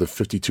on the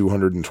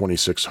 5200 and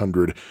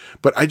 2600,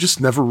 but I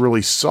just never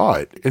really saw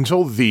it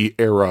until the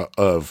era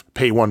of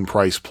pay one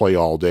price, play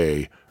all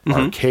day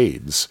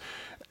arcades.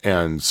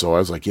 And so I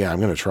was like, yeah, I'm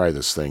going to try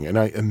this thing. And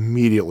I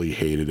immediately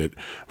hated it.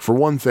 For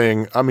one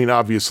thing, I mean,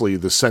 obviously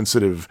the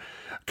sensitive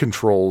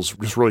controls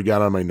just really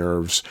got on my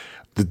nerves.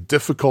 The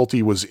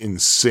difficulty was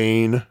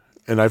insane.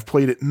 And I've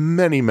played it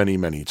many, many,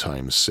 many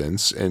times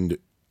since. And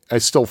I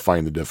still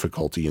find the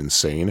difficulty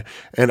insane.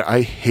 And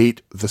I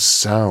hate the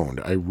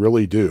sound. I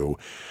really do.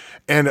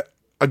 And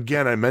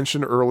again, I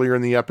mentioned earlier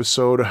in the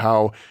episode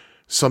how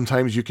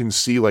sometimes you can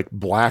see like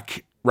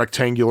black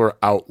rectangular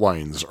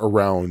outlines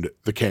around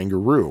the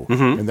Kangaroo.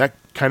 And that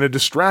kind of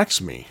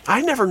distracts me.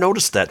 I never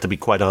noticed that, to be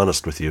quite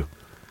honest with you.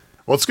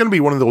 Well, it's going to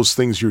be one of those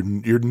things you're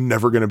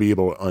never going to be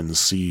able to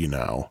unsee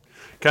now.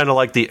 Kind of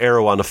like the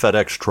arrow on a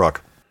FedEx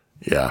truck.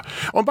 Yeah.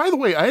 Oh, and by the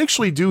way, I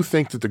actually do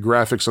think that the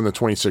graphics on the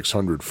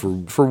 2600,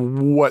 for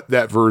what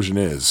that version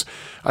is,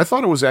 I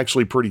thought it was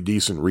actually pretty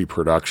decent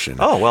reproduction.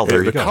 Oh, well,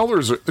 there you go.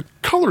 The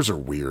colors are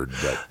weird,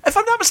 but If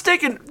I'm not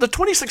mistaken, the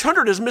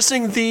 2600 is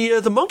missing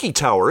the monkey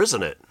tower,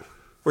 isn't it?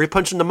 Where you're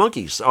punching the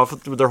monkeys off.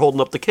 They're holding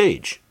up the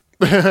cage.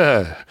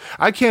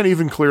 I can't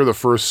even clear the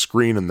first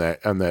screen on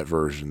that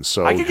version.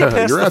 So I could get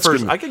past the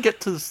first. I could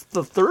get to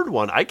the third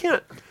one. I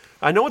can't.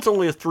 I know it's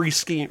only a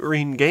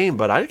 3-screen game,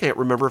 but I can't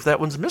remember if that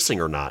one's missing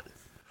or not.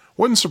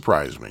 Wouldn't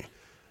surprise me.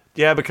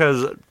 Yeah,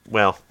 because,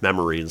 well,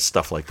 memory and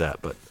stuff like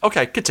that. But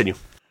okay, continue.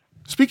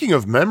 Speaking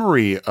of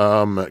memory,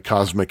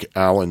 Cosmic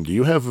Alan, do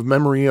you have a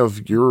memory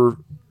of your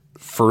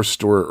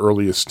first or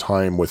earliest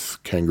time with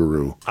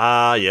Kangaroo?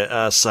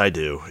 Yes, I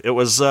do. It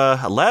was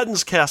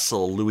Aladdin's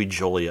Castle, Louis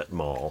Joliet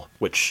Mall,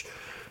 which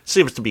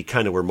seems to be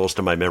kind of where most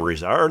of my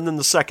memories are. And then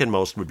the second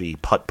most would be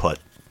Putt-Putt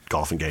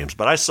golfing games.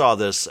 But I saw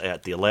this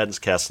at the Aladdin's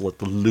Castle at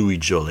the Louis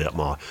Joliet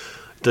Mall.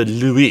 The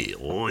Louis.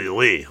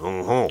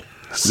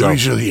 So, Louis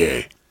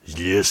Joliet.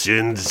 Yes,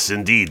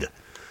 indeed.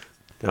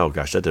 Oh,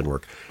 gosh, that didn't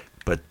work.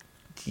 But,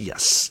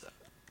 yes,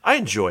 I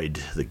enjoyed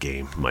the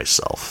game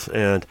myself.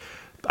 And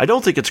I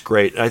don't think it's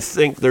great. I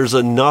think there's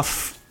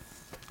enough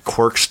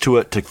quirks to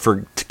it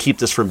to keep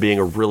this from being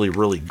a really,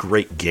 really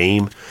great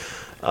game.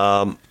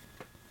 I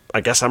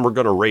guess I'm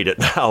going to rate it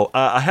now.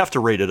 I have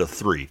to rate it a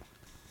 3.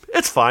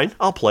 It's fine.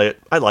 I'll play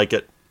it. I like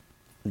it.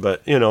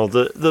 But, you know,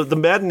 the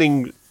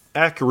maddening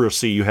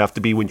accuracy you have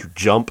to be when you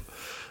jump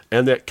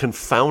and that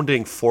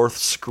confounding fourth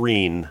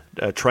screen,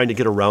 trying to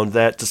get around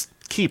that, just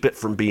keep it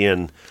from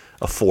being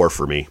a 4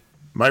 for me.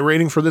 My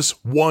rating for this,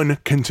 1,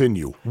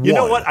 continue. You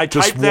know what? I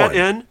typed that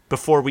in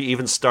before we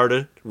even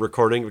started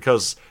recording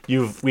because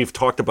we've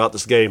talked about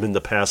this game in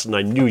the past, and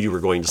I knew you were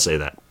going to say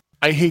that.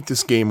 I hate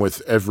this game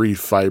with every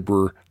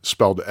fiber,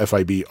 spelled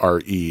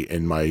F-I-B-R-E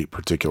in my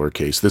particular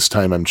case. This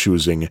time I'm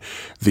choosing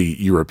the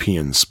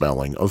European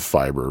spelling of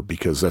fiber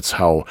because that's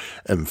how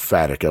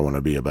emphatic I want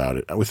to be about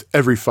it. With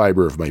every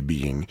fiber of my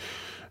being.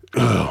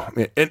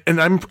 Ugh. And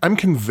I'm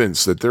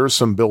convinced that there is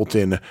some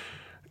built-in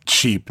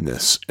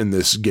cheapness in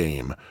this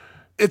game.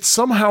 It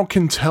somehow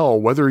can tell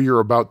whether you're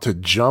about to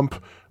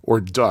jump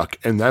or duck,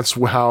 and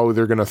that's how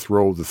they're going to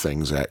throw the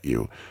things at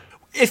you.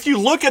 If you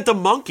look at the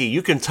monkey,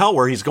 you can tell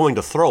where he's going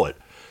to throw it.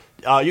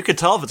 You can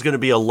tell if it's going to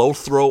be a low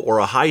throw or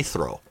a high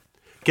throw.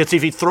 Because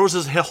if he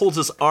holds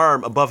his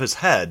arm above his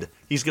head,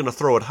 he's going to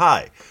throw it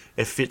high.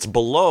 If it's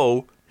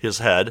below his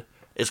head,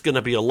 it's going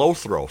to be a low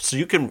throw. So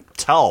you can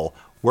tell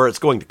where it's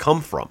going to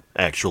come from,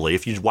 actually,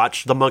 if you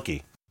watch the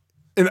monkey.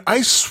 And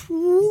I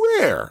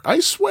swear,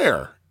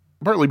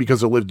 partly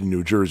because I lived in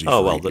New Jersey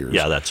for 8 years.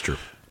 Yeah, that's true.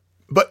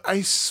 But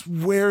I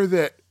swear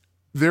that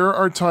there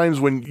are times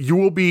when you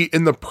will be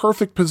in the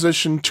perfect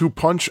position to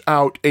punch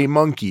out a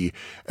monkey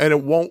and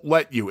it won't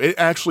let you. It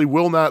actually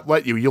will not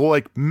let you. You'll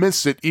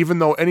miss it, even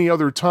though any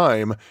other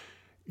time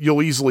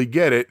you'll easily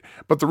get it.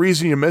 But the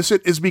reason you miss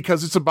it is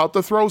because it's about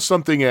to throw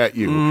something at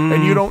you.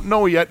 And you don't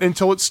know yet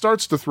until it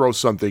starts to throw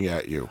something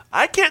at you.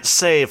 I can't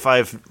say if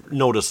I've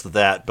noticed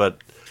that, but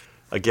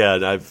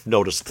again, I've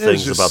noticed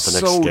things about the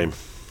next game.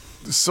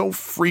 So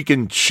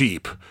freaking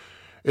cheap.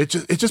 It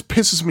just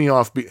pisses me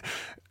off.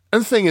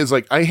 And the thing is,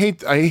 I hate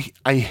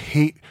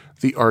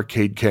the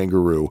arcade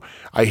Kangaroo.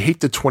 I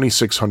hate the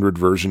 2600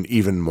 version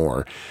even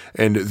more.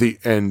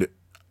 And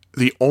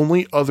The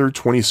only other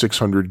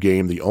 2600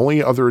 game, the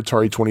only other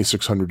Atari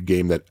 2600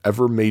 game that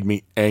ever made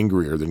me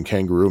angrier than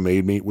Kangaroo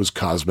made me was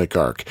Cosmic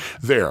Arc.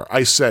 There,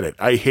 I said it.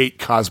 I hate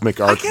Cosmic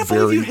Arc I can't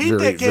very, believe you hate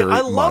very, that game. very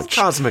I love much.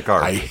 Cosmic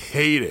Arc. I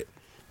hate it.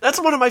 That's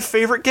one of my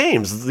favorite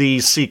games. The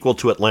sequel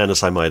to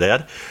Atlantis, I might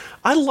add.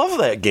 I love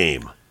that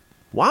game.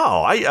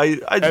 Wow.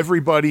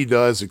 Everybody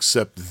does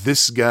except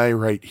this guy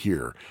right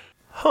here.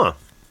 Huh.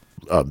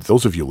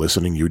 Those of you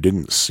listening, you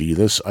didn't see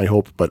this, I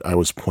hope, but I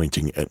was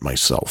pointing at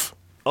myself.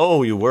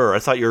 Oh, you were. I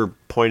thought you were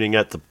pointing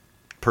at the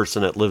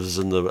person that lives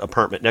in the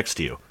apartment next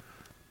to you.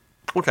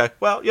 Okay,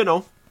 well,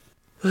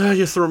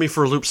 you throw me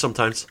for a loop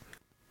sometimes.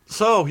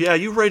 So, yeah,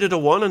 you rated a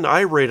 1 and I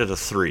rated a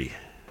 3.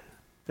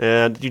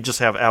 And you just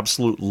have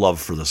absolute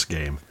love for this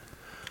game.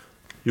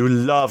 You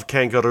love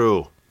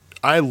Kangaroo.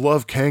 I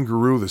love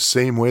Kangaroo the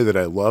same way that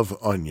I love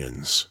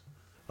onions.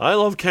 I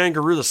love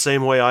Kangaroo the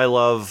same way I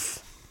love...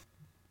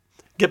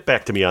 Get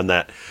back to me on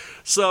that.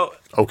 So...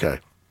 Okay.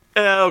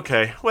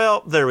 Okay,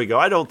 well, there we go.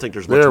 I don't think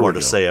there's much more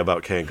to say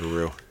about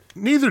Kangaroo.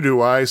 Neither do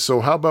I,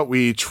 so how about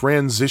we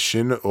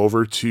transition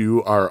over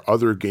to our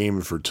other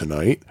game for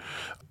tonight.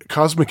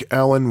 Cosmic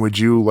Alan, would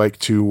you like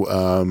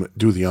to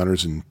do the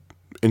honors and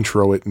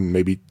intro it and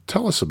maybe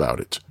tell us about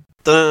it?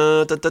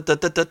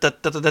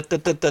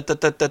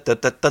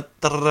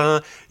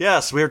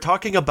 Yes, we are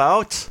talking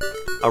about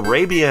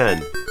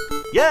Arabian.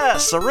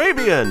 Yes,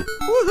 Arabian!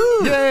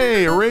 Woohoo!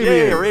 Yay, Arabian!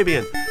 Yay,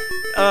 Arabian!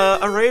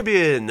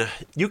 Arabian,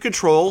 you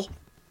control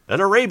an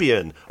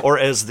Arabian, or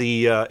as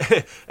the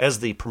as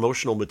the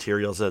promotional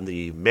materials and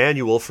the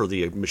manual for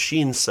the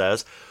machine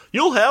says,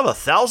 you'll have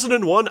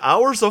 1,001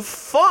 hours of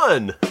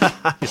fun.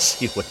 You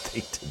see what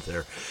they did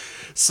there.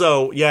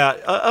 So yeah,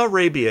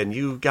 Arabian,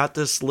 you got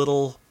this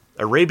little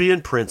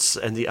Arabian prince,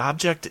 and the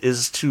object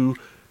is to,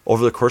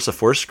 over the course of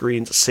 4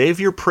 screens, save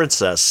your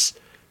princess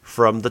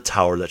from the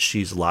tower that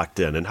she's locked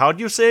in. And how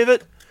do you save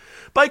it?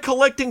 By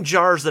collecting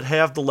jars that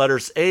have the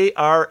letters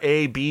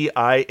Arabian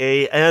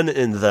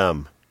in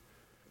them.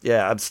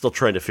 Yeah, I'm still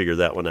trying to figure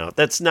that one out.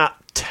 That's not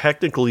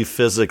technically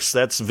physics.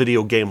 That's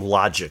video game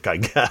logic, I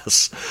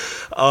guess.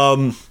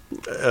 I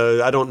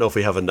don't know if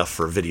we have enough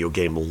for a video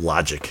game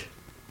logic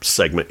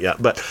segment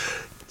yet. But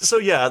so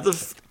yeah,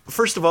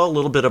 first of all, a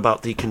little bit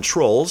about the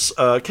controls.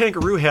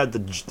 Kangaroo had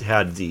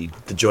the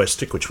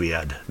joystick, which we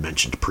had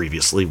mentioned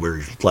previously,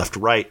 where left,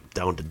 right,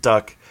 down to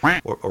duck,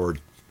 or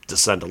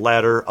descend a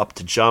ladder, up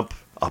to jump,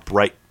 up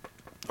right,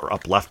 or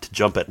up left to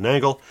jump at an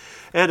angle.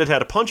 And it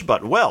had a punch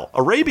button. Well,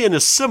 Arabian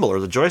is similar.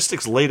 The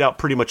joystick's laid out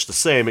pretty much the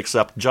same,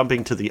 except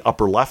jumping to the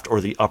upper left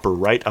or the upper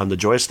right on the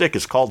joystick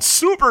is called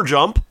super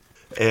jump.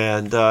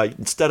 And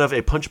instead of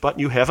a punch button,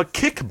 you have a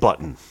kick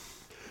button.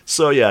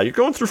 So yeah, you're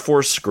going through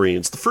 4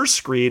 screens. The first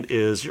screen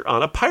is you're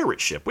on a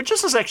pirate ship, which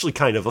is actually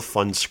kind of a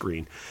fun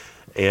screen.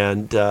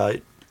 And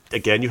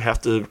again, you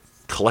have to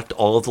collect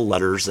all of the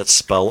letters that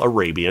spell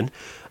Arabian.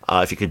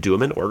 If you could do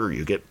them in order,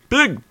 you get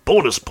big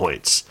bonus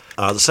points.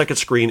 The second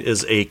screen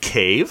is a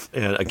cave,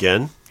 and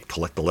again,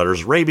 collect the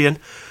letters Arabian.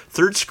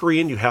 Third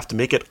screen, you have to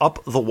make it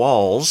up the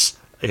walls,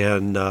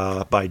 and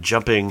by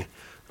jumping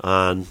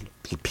on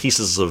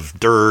pieces of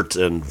dirt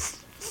and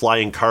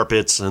flying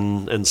carpets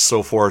and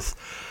so forth,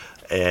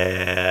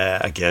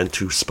 again,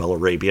 to spell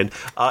Arabian.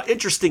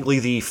 Interestingly,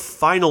 the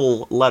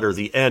final letter,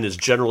 the N, is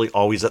generally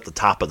always at the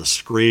top of the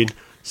screen,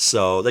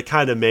 so they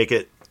kind of make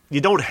it, you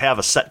don't have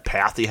a set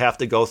path you have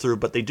to go through,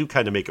 but they do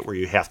kind of make it where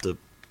you have to,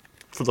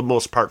 for the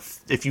most part,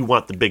 if you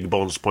want the big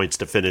bonus points,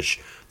 to finish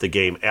the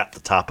game at the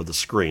top of the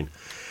screen.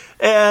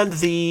 And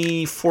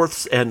the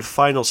fourth and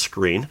final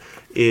screen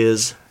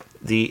is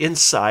the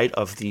inside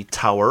of the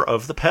Tower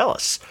of the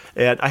Palace.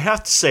 And I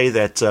have to say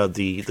that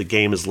the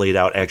game is laid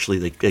out,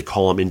 actually, they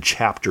call them in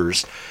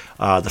chapters.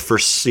 The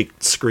first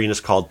screen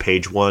is called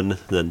page 1,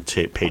 then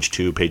page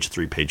 2, page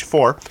 3, page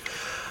 4.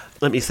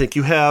 Let me think.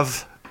 You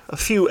have a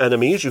few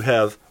enemies. You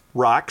have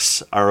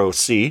rocks,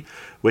 R-O-C,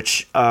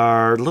 which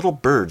are little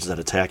birds that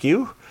attack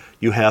you.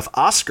 You have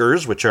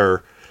Oscars, which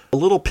are a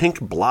little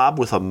pink blob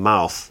with a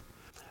mouth.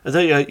 And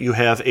then you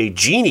have a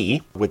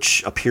genie,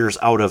 which appears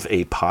out of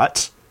a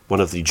pot,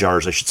 one of the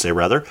jars, I should say,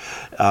 rather.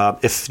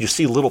 If you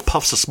see little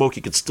puffs of smoke,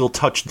 you can still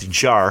touch the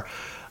jar.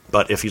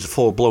 But if he's a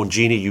full-blown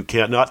genie, you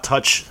cannot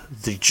touch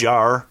the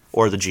jar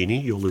or the genie.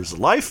 You'll lose a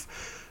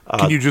life.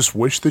 Can you just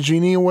wish the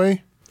genie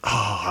away?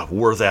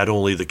 Were that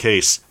only the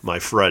case, my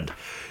friend.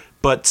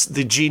 But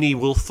the genie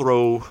will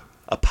throw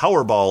a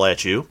Powerball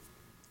at you.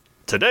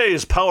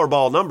 Today's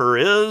Powerball number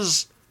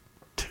is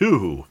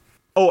 2.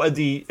 Oh, and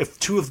if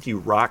 2 of the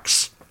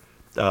rocks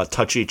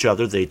touch each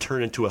other, they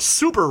turn into a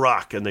super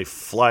rock, and they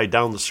fly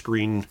down the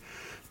screen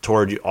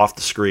toward you, off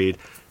the screen.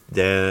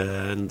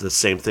 Then the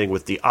same thing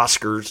with the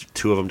Oscars.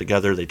 2 of them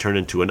together, they turn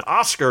into an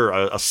Oscar,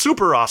 a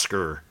super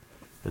Oscar,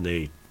 and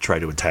they try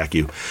to attack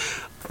you.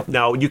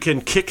 Now, you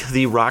can kick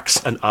the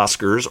rocks and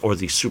Oscars, or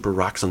the super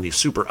rocks and the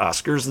super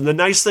Oscars. And the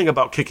nice thing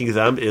about kicking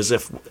them is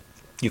if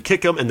you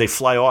kick them and they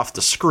fly off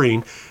the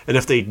screen, and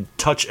if they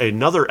touch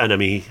another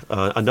enemy,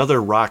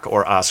 another rock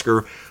or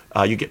Oscar,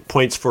 you get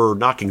points for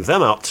knocking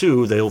them out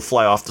too. They'll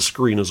fly off the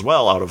screen as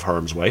well, out of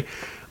harm's way.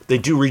 They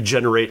do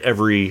regenerate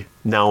every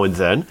now and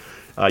then.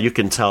 You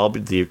can tell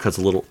because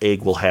a little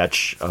egg will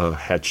hatch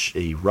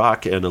a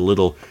rock, and a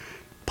little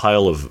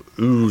pile of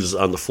ooze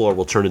on the floor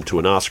will turn into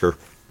an Oscar.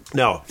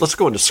 Now, let's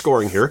go into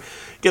scoring here.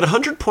 Get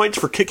 100 points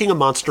for kicking a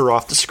monster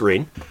off the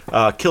screen.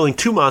 Killing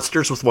 2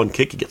 monsters with 1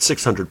 kick, you get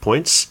 600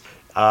 points.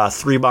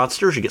 3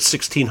 monsters, you get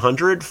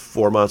 1,600.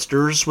 4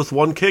 monsters with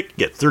 1 kick, you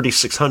get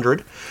 3,600.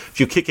 If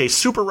you kick a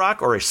super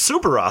rock or a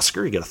super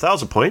Oscar, you get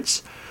 1,000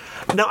 points.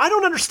 Now, I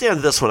don't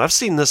understand this one. I've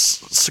seen this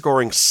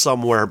scoring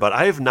somewhere, but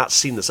I have not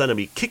seen this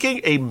enemy. Kicking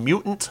a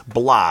mutant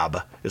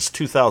blob is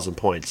 2,000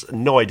 points.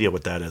 No idea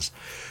what that is.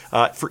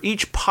 For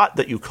each pot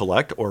that you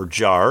collect, or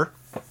jar,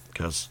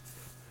 because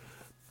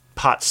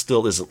pot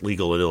still isn't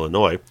legal in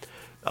Illinois,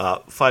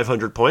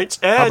 500 points.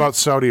 And How about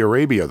Saudi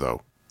Arabia,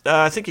 though?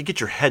 I think you get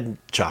your head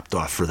chopped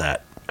off for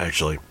that,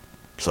 actually.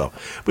 So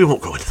we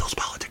won't go into those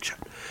politics yet.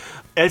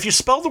 And if you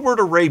spell the word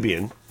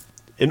Arabian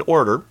in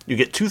order, you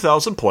get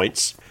 2,000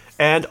 points.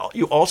 And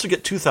you also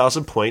get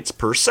 2,000 points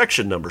per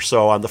section number.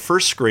 So on the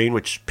first screen,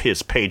 which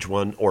is page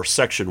 1 or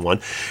section 1,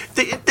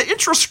 the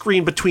intro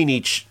screen between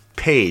each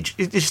page,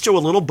 you show a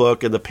little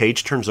book, and the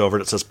page turns over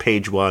and it says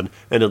page 1,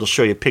 and it'll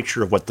show you a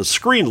picture of what the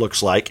screen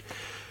looks like,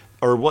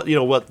 or what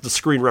the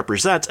screen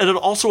represents. And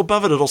also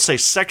above it, it'll say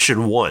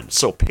section 1.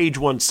 So page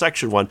 1,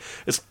 section 1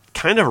 is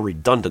kind of a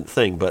redundant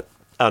thing, but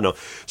I don't know.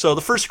 So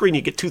the first screen,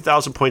 you get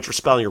 2,000 points for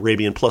spelling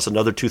Arabian, plus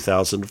another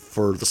 2,000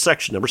 for the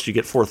section number. So you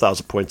get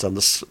 4,000 points on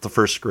the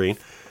first screen.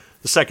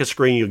 The second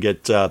screen, you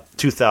get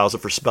 2,000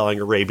 for spelling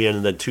Arabian,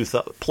 and then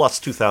plus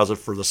 2,000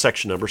 for the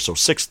section number. So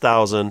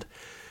 6,000,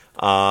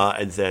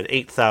 and then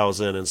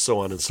 8,000, and so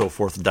on and so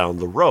forth down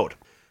the road.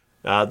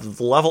 The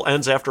level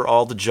ends after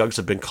all the jugs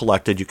have been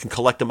collected. You can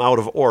collect them out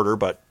of order,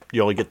 but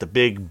you only get the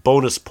big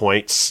bonus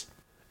points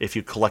if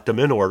you collect them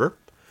in order.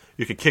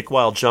 You can kick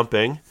while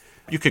jumping.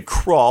 You could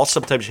crawl.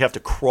 Sometimes you have to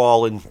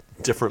crawl in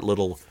different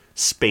little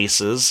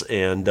spaces,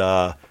 and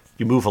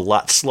you move a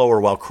lot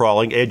slower while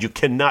crawling, and you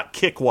cannot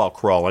kick while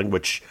crawling,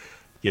 which,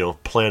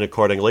 plan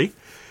accordingly.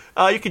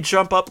 You can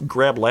jump up,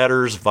 grab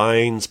ladders,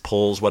 vines,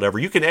 poles, whatever.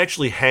 You can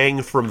actually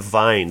hang from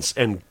vines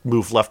and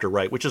move left or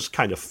right, which is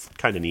kind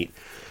of neat.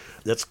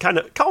 That's kind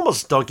of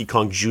almost Donkey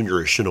Kong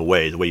Jr.-ish in a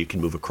way, the way you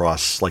can move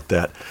across like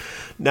that.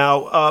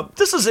 Now,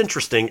 this is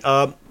interesting.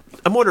 I'm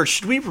wondering,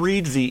 should we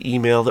read the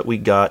email that we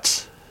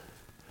got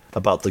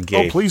about the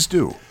game? Oh, please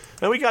do.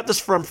 And we got this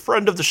from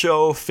friend of the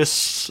show,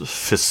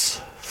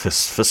 Fiskers.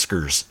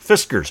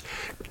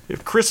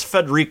 Chris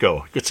Federico.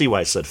 You can see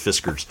why I said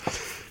Fiskers.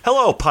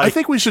 Hello, Pike. I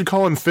think we should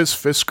call him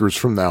Fiskers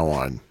from now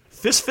on.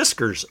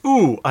 Fiskers.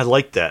 Ooh, I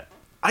like that.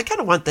 I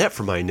kind of want that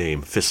for my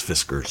name,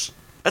 Fiskers.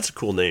 That's a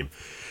cool name.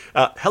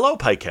 Hello,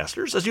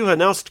 Pikecasters. As you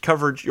announced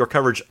your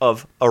coverage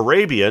of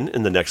Arabian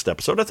in the next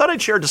episode, I thought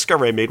I'd share a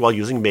discovery I made while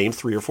using MAME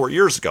 3 or 4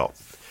 years ago.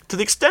 To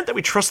the extent that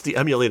we trust the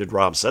emulated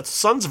ROM sets,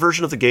 Sun's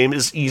version of the game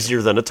is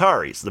easier than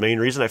Atari's. The main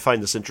reason I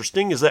find this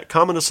interesting is that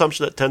common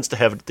assumption that tends to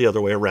have it the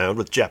other way around,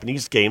 with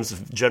Japanese games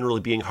generally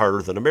being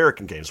harder than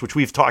American games, which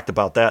we've talked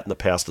about that in the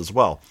past as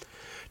well.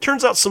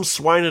 Turns out some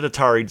swine at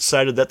Atari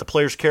decided that the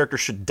player's character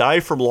should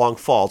die from long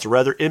falls, or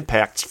rather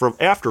impacts from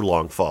after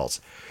long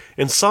falls.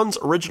 And Sun's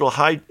original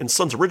high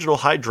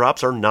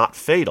drops are not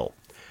fatal.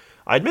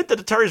 I admit that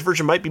Atari's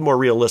version might be more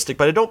realistic,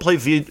 but I don't play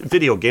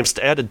video games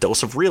to add a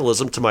dose of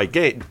realism to my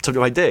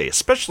day.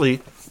 Especially,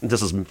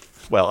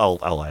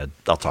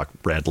 I'll talk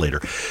rad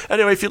later.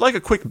 Anyway, if you'd like a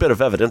quick bit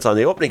of evidence on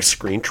the opening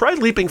screen, try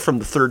leaping from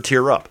the third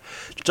tier up.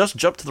 Just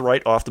jump to the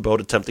right off the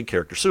boat, attempting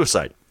character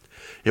suicide.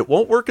 It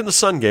won't work in the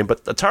Sun game,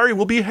 but Atari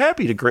will be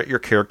happy to grant your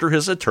character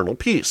his eternal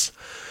peace.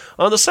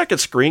 On the second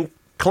screen,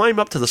 climb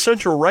up to the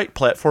central right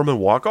platform and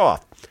walk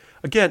off.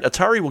 Again,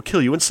 Atari will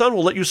kill you, and Sun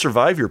will let you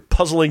survive your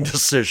puzzling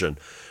decision.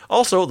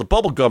 Also, the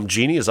bubblegum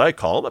genie, as I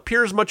call him,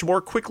 appears much more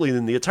quickly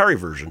than the Atari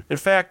version. In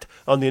fact,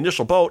 on the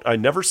initial boat, I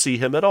never see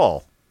him at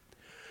all.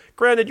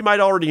 Granted, you might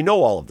already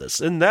know all of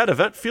this. In that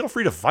event, feel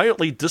free to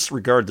violently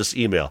disregard this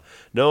email.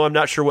 No, I'm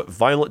not sure what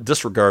violent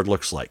disregard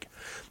looks like.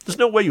 There's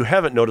no way you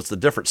haven't noticed the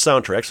different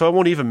soundtracks, so I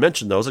won't even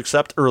mention those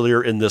except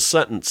earlier in this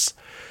sentence.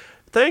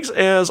 Thanks,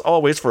 as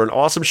always, for an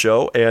awesome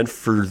show and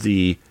for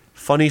the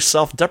funny,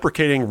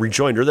 self-deprecating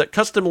rejoinder that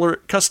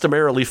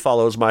customarily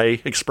follows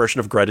my expression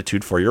of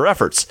gratitude for your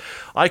efforts.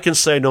 I can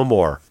say no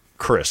more.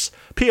 Chris.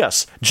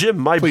 P.S.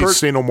 Jim, Please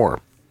say no more.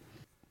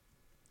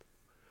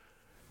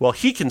 Well,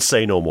 he can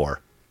say no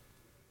more.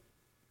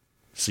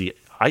 See,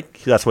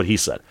 that's what he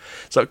said.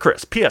 So,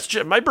 Chris. P.S.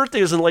 Jim, my birthday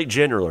is in late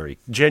January.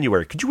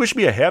 Could you wish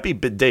me a happy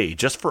bidet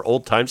just for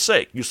old time's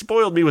sake? You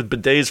spoiled me with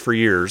bidets for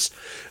years,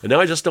 and now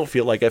I just don't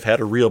feel like I've had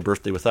a real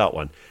birthday without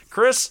one.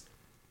 Chris,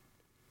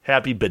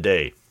 happy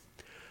bidet.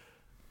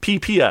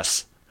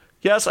 P.P.S.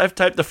 Yes, I've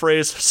typed the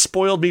phrase,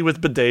 spoiled me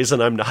with bidets,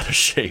 and I'm not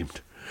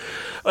ashamed.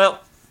 Well,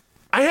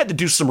 I had to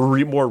do some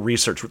more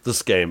research with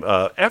this game.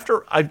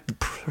 After I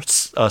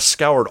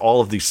scoured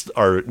all of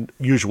our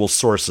usual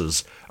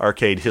sources,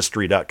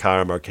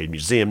 arcadehistory.com,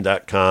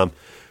 arcademuseum.com,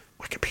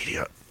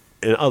 Wikipedia,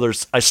 and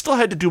others, I still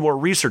had to do more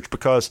research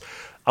because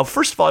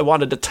First of all, I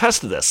wanted to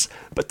test this.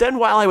 But then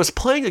while I was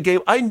playing the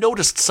game, I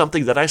noticed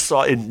something that I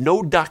saw in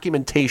no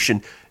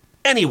documentation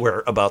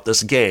anywhere about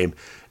this game.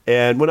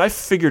 And when I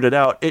figured it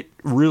out, it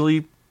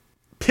really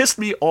pissed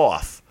me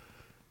off.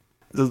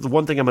 The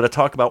one thing I'm going to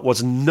talk about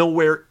was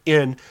nowhere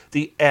in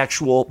the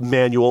actual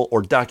manual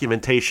or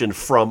documentation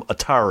from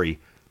Atari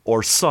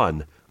or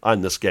Sun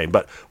on this game.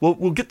 But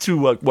we'll get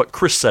to what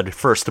Chris said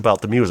first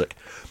about the music.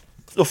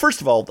 Well,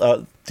 first of all,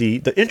 the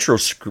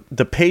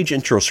page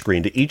intro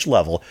screen to each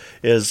level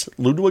is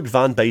Ludwig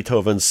van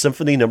Beethoven's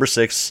Symphony No.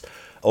 6,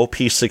 Op.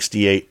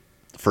 68,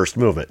 first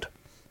movement.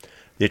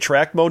 The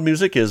attract mode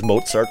music is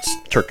Mozart's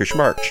Turkish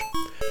March.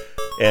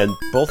 And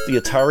both the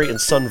Atari and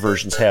Sun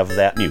versions have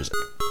that music.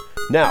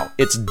 Now,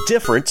 it's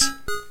different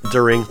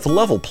during the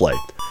level play.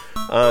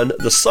 On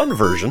the Sun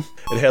version,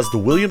 it has the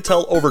William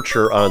Tell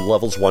Overture on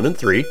levels 1 and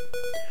 3,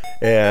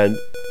 and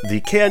the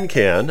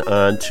Can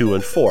on 2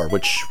 and 4,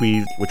 which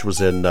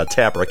was in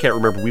Tapper. I can't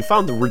remember. We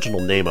found the original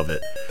name of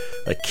it.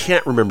 I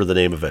can't remember the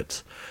name of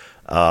it.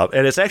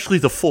 And it's actually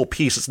the full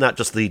piece. It's not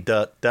just the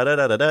da da da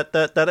da da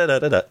da da da da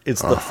da da.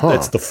 It's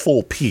the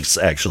full piece,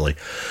 actually.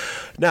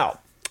 Now,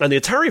 on the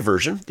Atari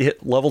version, you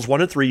hit levels 1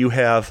 and 3, you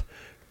have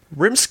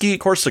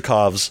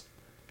Rimsky-Korsakov's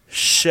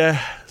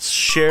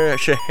Scheherazade.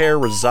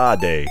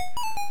 Scheherazade?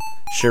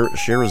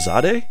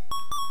 Scheherazade.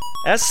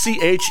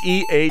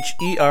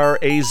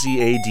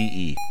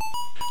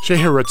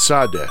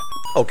 Scheherazade.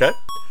 Okay.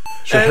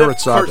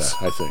 Scheherazade,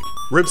 I think.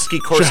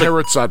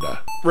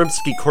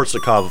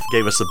 Rimsky-Korsakov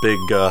gave us a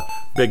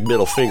big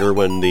middle finger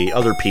when the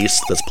other piece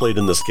that's played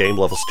in this game,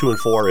 levels 2 and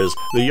 4, is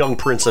The Young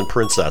Prince and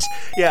Princess.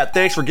 Yeah,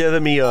 thanks for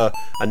giving me a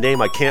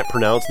name I can't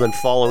pronounce and then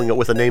following it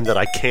with a name that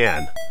I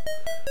can.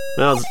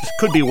 Now, it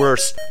could be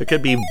worse. It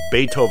could be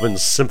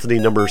Beethoven's Symphony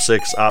No.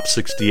 6, Op.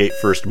 68,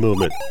 first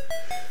movement.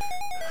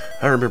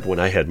 I remember when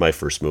I had my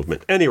first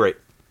movement. Any rate,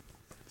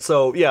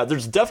 so yeah,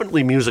 there's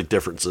definitely music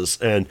differences,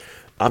 and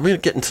I'm going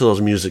to get into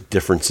those music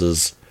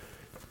differences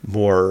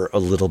more a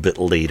little bit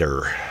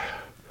later.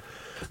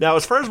 Now,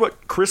 as far as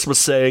what Chris was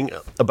saying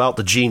about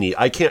the genie,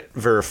 I can't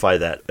verify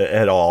that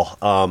at all.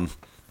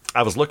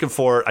 I was looking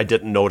for it. I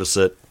didn't notice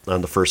it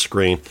on the first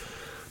screen.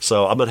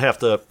 So I'm going to have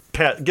to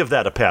give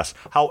that a pass.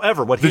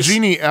 However, the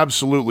genie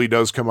absolutely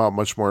does come out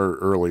much more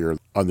earlier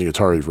on the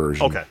Atari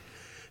version. Okay.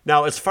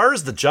 Now, as far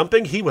as the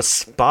jumping, he was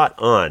spot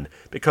on,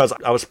 because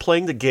I was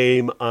playing the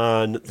game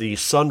on the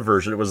Sun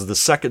version. It was the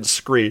second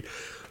screen,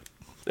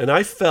 and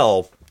I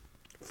fell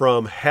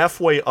from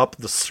halfway up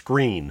the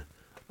screen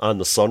on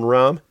the Sun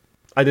ROM.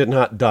 I did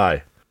not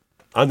die.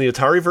 On the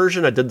Atari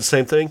version, I did the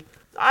same thing.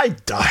 I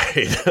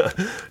died.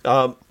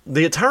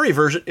 The Atari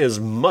version is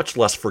much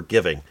less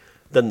forgiving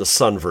than the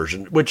Sun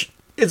version, which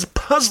is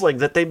puzzling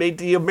that they made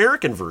the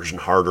American version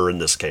harder in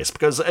this case,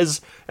 because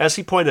as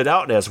he pointed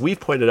out, and as we've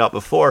pointed out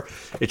before,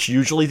 it's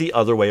usually the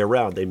other way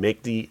around. They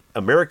make the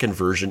American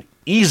version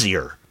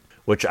easier,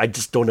 which I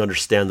just don't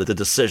understand the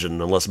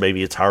decision, unless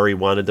maybe Atari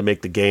wanted to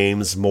make the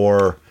games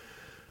more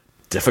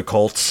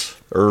difficult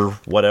or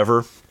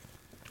whatever.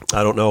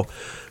 I don't know.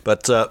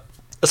 But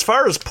as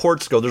far as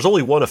ports go, there's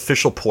only one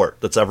official port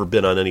that's ever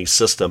been on any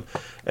system,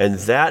 and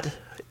that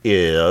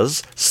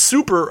is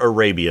Super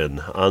Arabian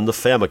on the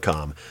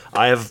Famicom.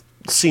 I have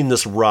seen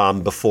this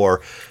ROM before,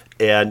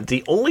 and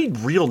the only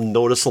real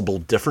noticeable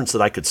difference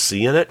that I could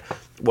see in it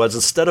was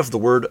instead of the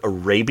word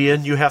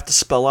Arabian you have to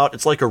spell out,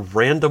 it's like a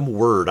random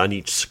word on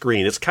each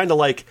screen. It's kind of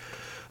like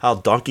how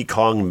Donkey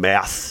Kong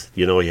Math,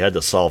 he had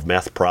to solve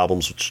math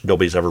problems, which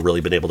nobody's ever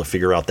really been able to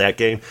figure out that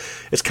game.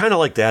 It's kind of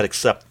like that,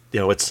 except,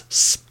 it's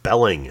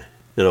spelling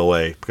in a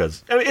way,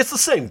 because it's the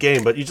same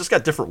game, but you just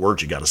got different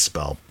words you got to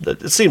spell.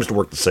 It seems to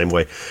work the same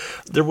way.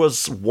 There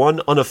was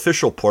one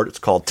unofficial port. It's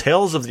called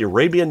Tales of the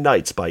Arabian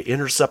Nights by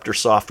Interceptor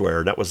Software,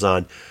 and that was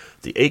on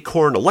the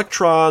Acorn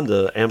Electron,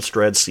 the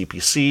Amstrad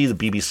CPC, the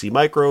BBC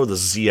Micro, the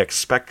ZX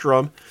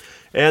Spectrum,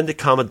 and the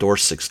Commodore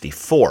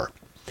 64.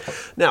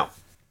 Now,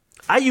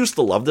 I used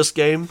to love this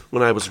game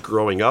when I was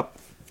growing up,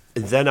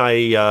 and then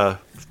I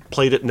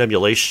played it in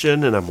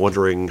emulation, and I'm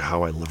wondering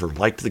how I ever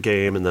liked the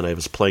game, and then I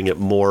was playing it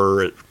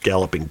more at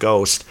Galloping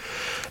Ghost.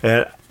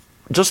 And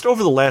just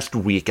over the last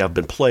week, I've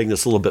been playing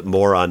this a little bit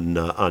more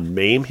on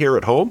MAME here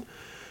at home.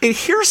 And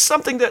here's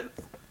something that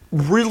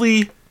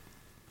really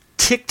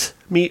ticked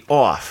me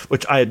off,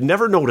 which I had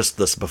never noticed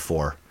this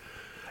before.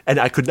 And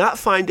I could not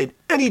find in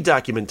any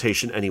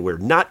documentation anywhere,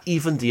 not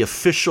even the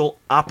official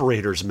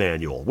operator's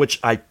manual, which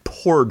I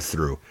poured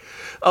through.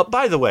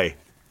 By the way,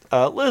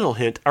 little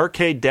hint,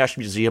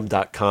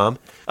 arcade-museum.com.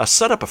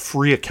 Set up a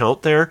free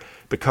account there,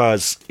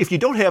 because if you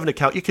don't have an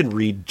account, you can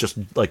read just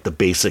like the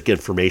basic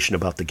information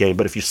about the game.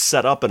 But if you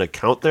set up an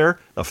account there,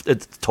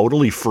 it's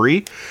totally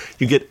free.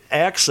 You get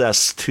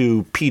access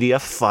to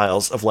PDF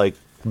files of like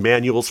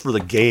manuals for the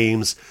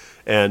games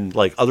and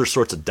like other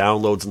sorts of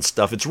downloads and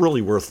stuff. It's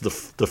really worth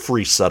the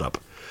free setup.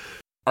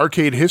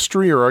 Arcade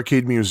History or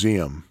Arcade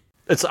Museum?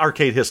 It's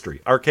Arcade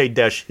History,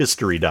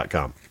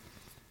 arcade-history.com.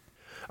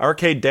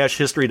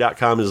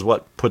 Arcade-history.com is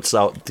what puts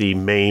out the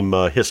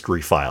MAME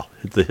history file,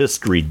 the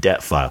history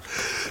debt file.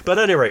 But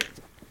at any rate,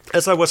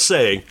 as I was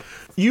saying,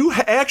 You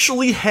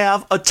actually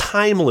have a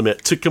time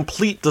limit to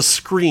complete the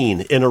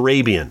screen in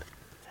Arabian.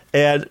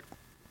 And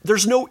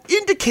there's no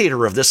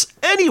indicator of this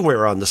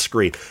anywhere on the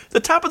screen. The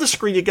top of the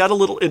screen, you got a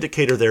little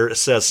indicator there. It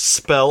says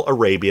spell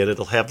Arabian.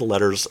 It'll have the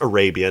letters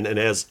Arabian. And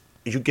as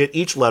you get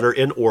each letter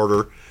in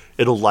order,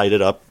 it'll light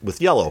it up with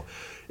yellow.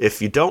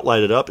 If you don't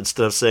light it up,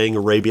 instead of saying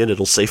Arabian,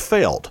 it'll say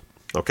failed.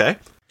 Okay?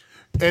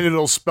 And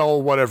it'll spell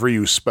whatever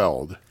you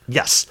spelled.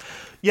 Yes.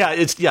 Yeah,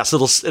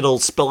 it'll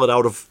spell it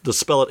out of the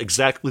spell it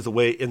exactly the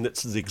way in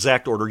the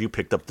exact order you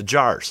picked up the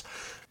jars.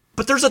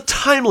 But there's a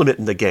time limit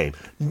in the game.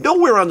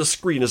 Nowhere on the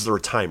screen is there a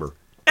timer.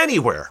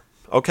 Anywhere.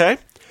 Okay?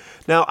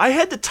 Now, I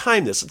had to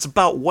time this. It's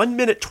about 1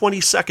 minute,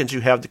 20 seconds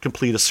you have to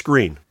complete a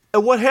screen.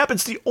 And what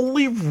happens, the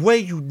only way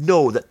you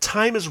know that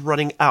time is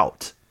running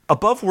out,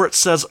 above where it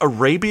says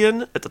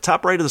Arabian, at the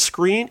top right of the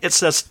screen, it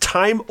says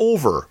time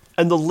over.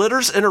 And the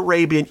letters in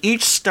Arabian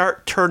each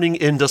start turning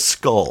into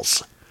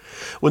skulls.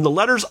 When the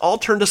letters all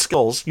turn to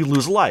skulls, you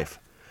lose life.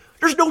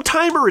 There's no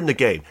timer in the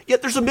game,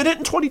 yet there's a 1 minute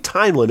and 20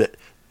 time limit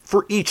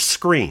for each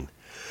screen.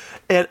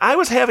 And I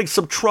was having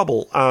some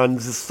trouble on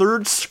the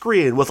third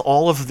screen with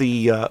all of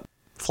the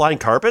flying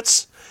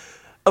carpets.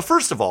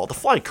 First of all, the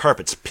flying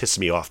carpets piss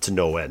me off to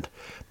no end,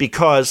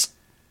 because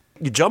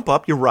you jump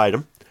up, you ride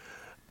them,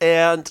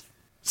 and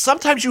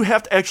sometimes you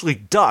have to actually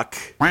duck,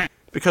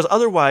 because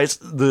otherwise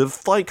the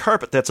flying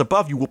carpet that's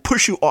above you will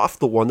push you off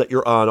the one that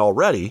you're on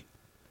already.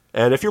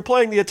 And if you're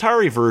playing the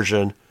Atari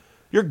version,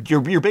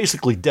 you're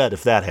basically dead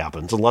if that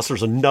happens, unless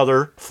there's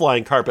another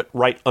flying carpet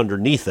right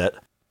underneath it.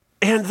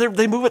 And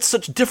they move at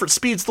such different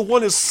speeds. The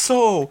one is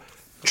so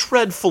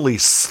dreadfully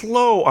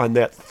slow on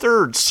that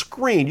third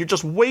screen. You're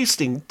just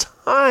wasting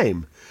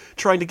time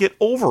trying to get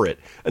over it.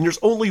 And there's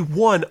only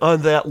one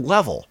on that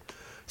level.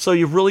 So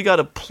you've really got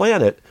to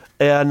plan it.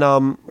 And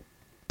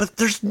but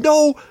there's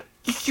no...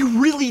 You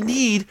really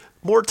need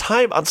more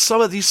time on some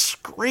of these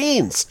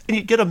screens. And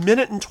you get 1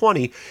 minute and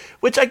 20,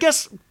 which I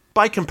guess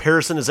by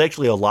comparison is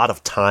actually a lot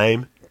of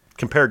time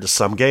compared to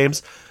some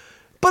games.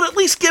 But at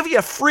least give you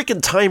a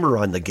freaking timer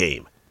on the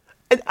game.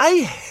 And I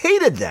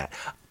hated that.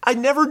 I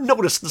never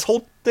noticed this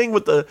whole thing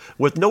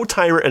with no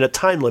timer and a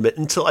time limit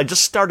until I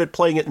just started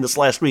playing it in this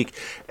last week.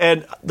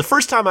 And the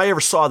first time I ever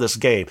saw this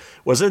game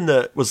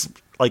was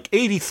like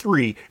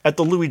 83 at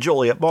the Louis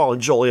Joliet Mall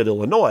in Joliet,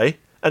 Illinois,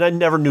 and I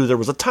never knew there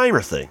was a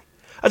timer thing.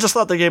 I just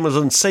thought the game was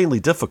insanely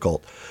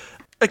difficult.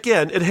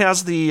 Again, it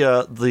has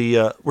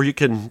the where you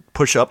can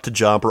push up to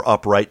jump or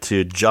upright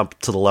to jump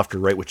to the left or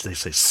right, which they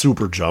say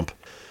super jump,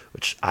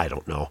 which I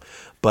don't know.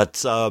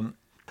 But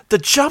the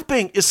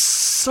jumping is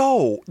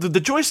so... The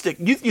joystick,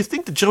 you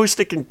think the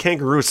joystick in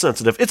Kangaroo is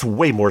sensitive. It's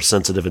way more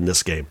sensitive in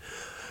this game.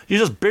 You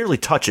just barely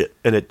touch it,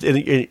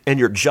 and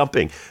you're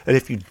jumping. And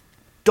if you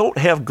don't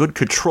have good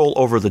control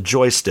over the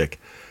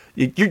joystick,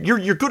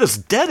 you're good as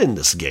dead in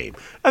this game.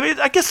 I mean,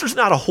 I guess there's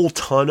not a whole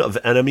ton of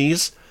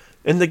enemies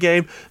in the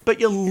game, but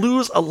you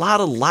lose a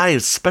lot of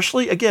lives,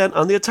 especially, again,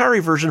 on the Atari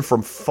version,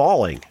 from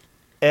falling.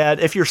 And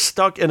if you're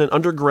stuck in an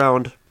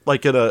underground...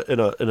 Like in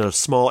a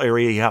small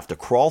area you have to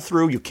crawl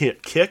through, you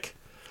can't kick.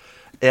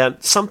 And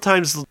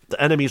sometimes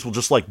the enemies will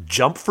just like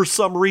jump for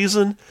some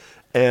reason,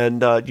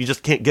 and you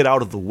just can't get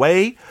out of the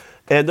way.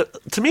 And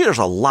to me, there's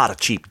a lot of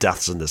cheap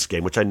deaths in this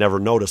game, which I never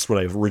noticed when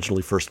I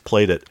originally first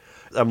played it.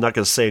 I'm not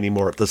going to say any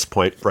more at this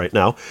point right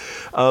now.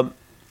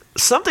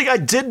 Something I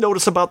did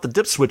notice about the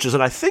dip switches,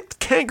 and I think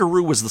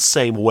Kangaroo was the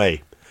same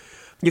way.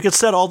 You can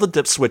set all the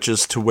dip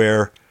switches to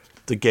where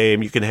the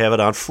game, you can have it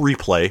on free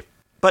play.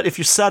 But if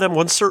you set them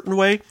one certain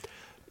way,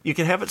 you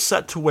can have it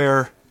set to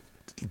where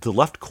the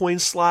left coin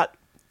slot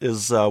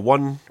is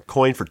 1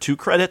 coin for 2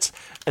 credits,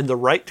 and the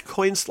right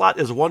coin slot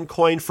is 1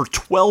 coin for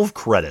 12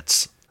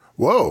 credits.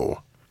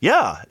 Whoa.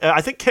 Yeah, I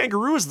think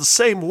Kangaroo is the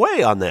same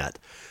way on that.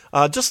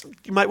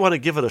 You might want to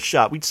give it a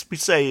shot. We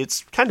say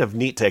it's kind of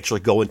neat to actually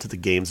go into the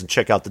games and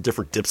check out the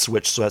different dip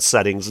switch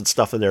settings and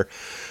stuff in there.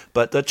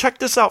 But check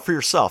this out for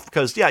yourself,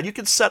 because, yeah, you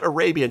can set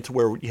Arabian to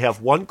where you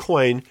have 1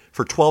 coin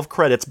for 12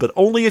 credits, but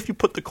only if you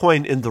put the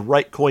coin in the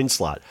right coin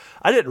slot.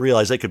 I didn't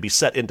realize they could be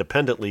set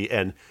independently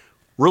and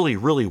really,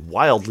 really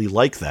wildly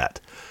like that.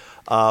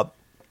 But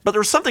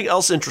there's something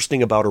else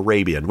interesting about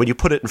Arabian when you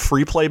put it in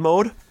free play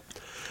mode.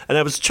 And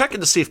I was checking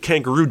to see if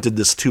Kangaroo did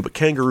this too, but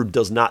Kangaroo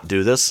does not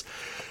do this.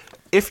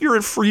 If you're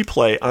in free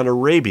play on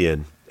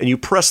Arabian and you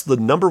press the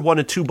number 1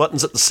 and 2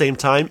 buttons at the same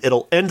time,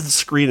 it'll end the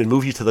screen and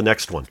move you to the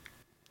next one.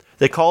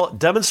 They call it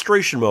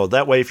demonstration mode.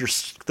 That way,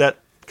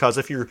 because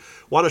if you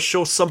want to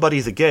show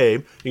somebody the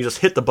game, you just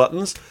hit the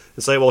buttons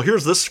and say, well,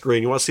 here's this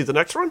screen. You want to see the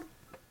next one?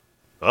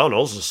 Oh,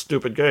 no, this is a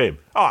stupid game.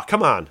 Oh,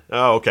 come on.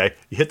 Oh, okay.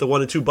 You hit the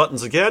 1 and 2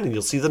 buttons again, and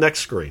you'll see the next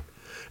screen.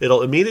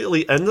 It'll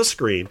immediately end the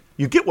screen.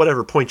 You get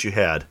whatever point you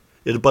had,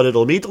 but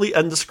it'll immediately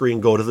end the screen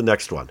and go to the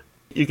next one.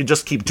 You can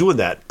just keep doing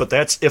that, but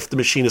that's if the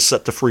machine is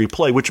set to free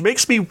play, which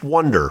makes me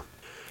wonder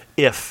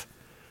if...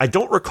 I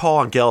don't recall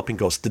on Galloping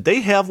Ghost, did they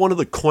have one of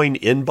the coin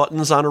in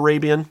buttons on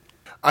Arabian?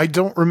 I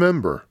don't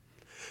remember.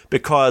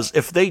 Because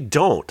if they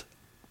don't,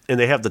 and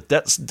they have the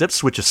dip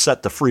switches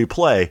set to free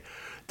play,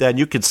 then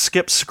you can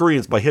skip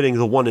screens by hitting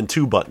the 1 and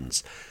 2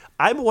 buttons.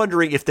 I'm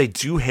wondering if they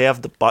do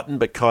have the button,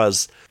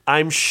 because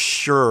I'm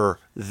sure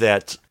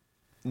that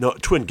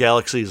Twin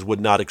Galaxies would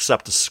not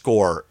accept a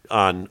score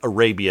on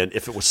Arabian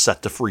if it was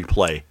set to free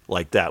play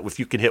like that. If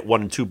you can hit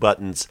 1 and 2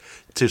 buttons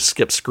to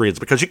skip screens,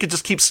 because you can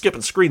just keep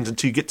skipping screens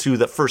until you get to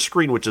that first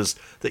screen, which is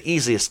the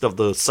easiest of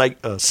the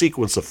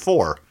sequence of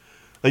 4,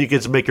 and you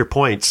get to make your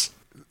points.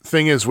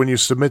 Thing is, when you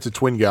submit to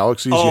Twin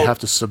Galaxies, you have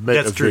to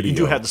submit a video. You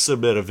do have to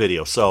submit a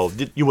video, so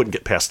you wouldn't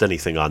get past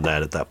anything on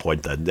that at that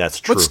point. Then that's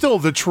true. But still,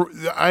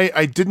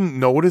 I didn't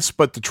notice,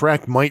 but the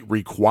track might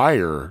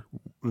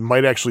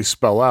actually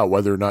spell out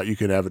whether or not you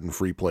can have it in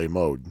free play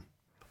mode.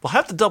 We'll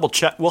have to double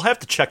check. We'll have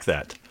to check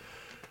that.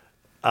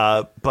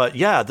 But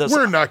yeah,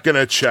 we're not going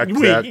to check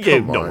that.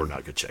 Come on. No, we're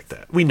not going to check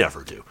that. We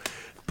never do.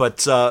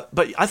 But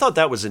I thought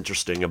that was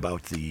interesting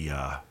about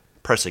the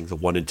pressing the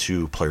 1 and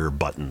 2 player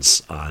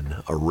buttons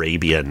on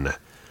Arabian,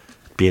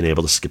 being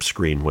able to skip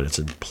screen when it's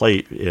in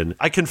play. And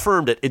I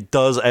confirmed it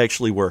does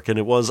actually work, and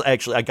it was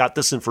actually, I got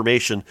this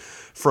information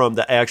from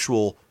the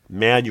actual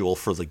manual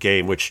for the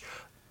game, which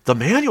the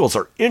manuals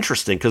are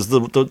interesting because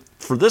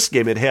for this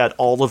game it had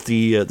all of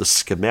the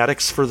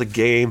schematics for the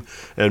game,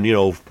 and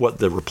what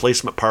the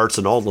replacement parts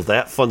and all of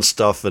that fun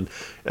stuff, and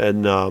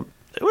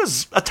it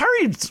was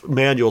Atari's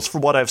manuals,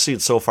 from what I've seen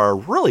so far,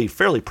 really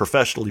fairly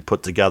professionally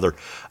put together.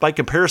 By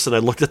comparison, I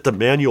looked at the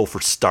manual for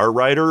Star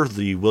Rider,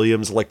 the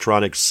Williams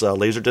Electronics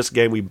Laserdisc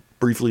game we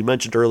briefly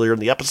mentioned earlier in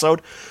the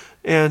episode,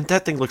 and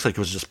that thing looks like it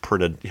was just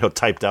printed,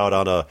 typed out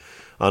on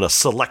a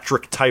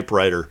Selectric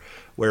typewriter,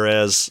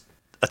 whereas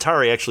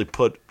Atari actually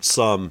put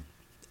some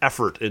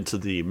effort into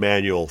the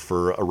manual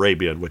for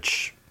Arabian,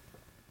 which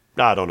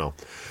I don't know.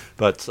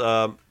 But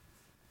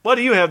what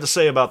do you have to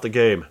say about the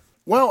game?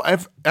 Well,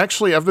 I've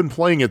been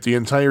playing it the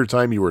entire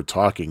time you were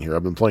talking here.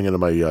 I've been playing it on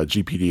my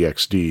GPD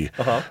XD.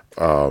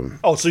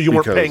 Uh-huh. So you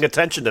weren't paying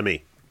attention to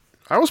me.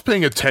 I was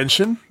paying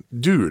attention.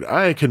 Dude,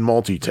 I can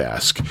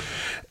multitask.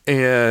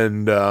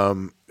 And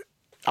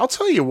I'll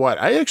tell you what,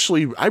 I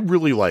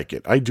really like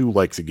it. I do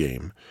like the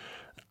game.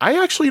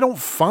 I actually don't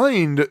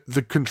find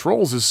the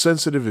controls as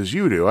sensitive as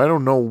you do. I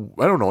don't know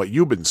what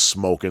you've been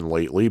smoking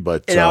lately,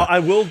 but now I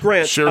will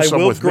grant,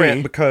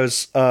 me.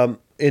 Because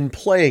in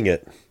playing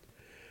it,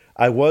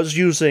 I was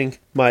using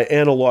my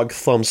analog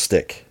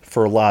thumbstick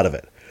for a lot of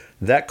it.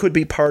 That could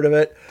be part of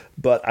it,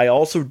 but I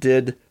also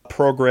did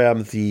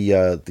program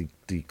the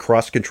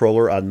cross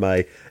controller on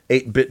my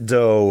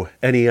 8BitDo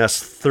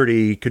NES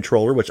 30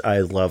 controller, which I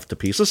love to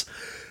pieces,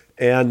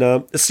 and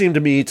it seemed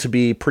to me to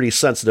be pretty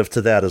sensitive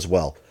to that as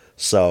well.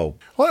 So,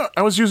 well,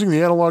 I was using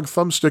the analog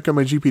thumbstick on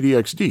my GPD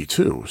XD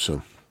too.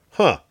 So,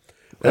 I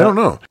don't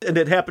know, and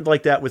it happened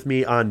like that with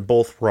me on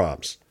both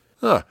ROMs.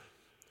 Huh.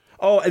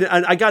 Oh,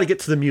 and I got to get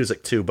to the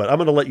music, too, but I'm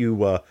going to let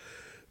you,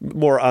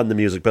 more on the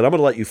music, but I'm going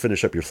to let you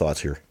finish up your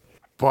thoughts here.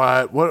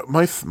 But what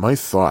my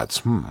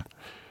thoughts?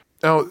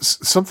 Now,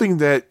 something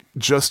that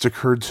just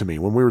occurred to me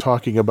when we were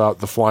talking about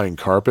the flying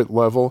carpet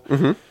level,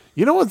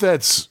 you know what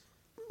that's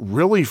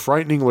really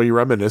frighteningly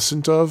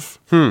reminiscent of?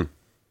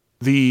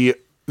 The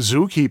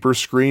Zookeeper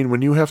screen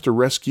when you have to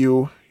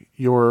rescue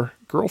your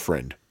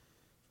girlfriend.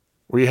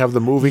 Where you have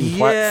the moving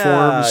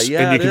platforms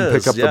and you can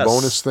pick up the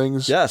bonus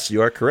things. Yes,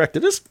 you are correct.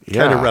 It is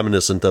kind of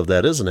reminiscent of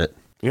that, isn't it?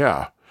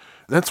 Yeah.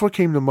 That's what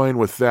came to mind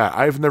with that.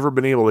 I've never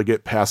been able to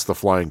get past the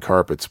flying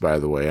carpets, by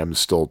the way. I'm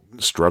still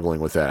struggling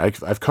with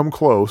that. I've come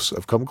close.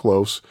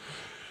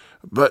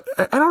 But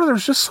I don't know,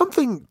 there's just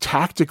something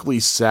tactically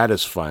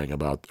satisfying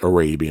about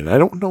Arabian. I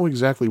don't know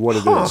exactly what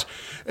it is.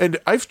 And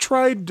I've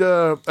tried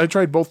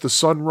both the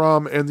Sun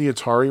ROM and the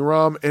Atari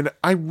ROM, and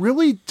I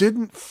really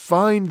didn't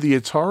find the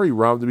Atari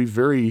ROM to be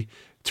very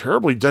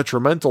terribly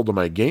detrimental to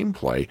my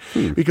gameplay,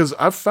 because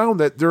I've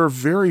found that there are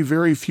very,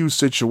 very few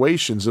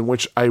situations in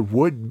which I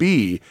would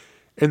be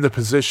in the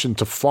position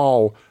to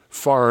fall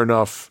far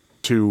enough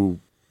to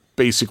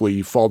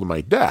basically fall to my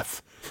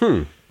death.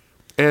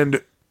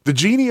 And the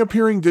genie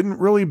appearing didn't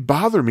really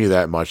bother me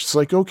that much. It's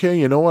like, okay,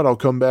 you know what? I'll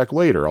come back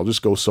later. I'll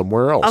just go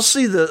somewhere else.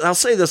 I'll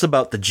say this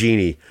about the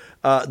genie.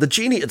 The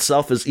genie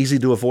itself is easy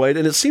to avoid,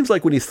 and it seems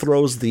like when he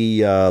throws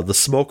the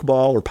smoke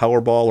ball or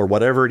power ball or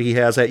whatever he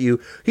has at you,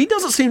 he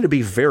doesn't seem to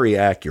be very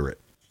accurate.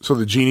 So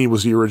the genie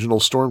was the original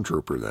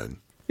Stormtrooper then?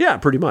 Yeah,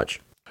 pretty much.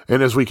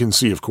 And as we can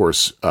see, of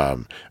course,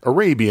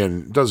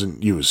 Arabian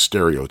doesn't use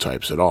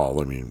stereotypes at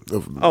all. I mean,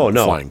 no.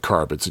 Flying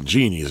carpets and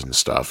genies and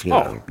stuff.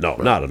 No,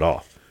 not at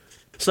all.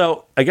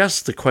 So I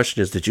guess the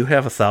question is, did you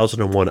have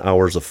 1,001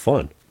 hours of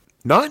fun?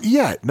 Not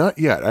yet.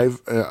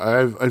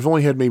 I've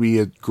only had maybe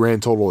a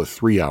grand total of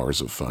 3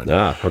 hours of fun.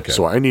 Okay.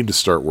 So I need to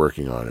start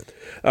working on it.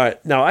 All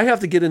right. Now I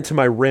have to get into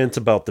my rant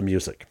about the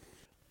music.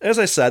 As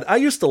I said, I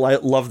used to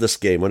love this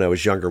game when I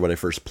was younger, when I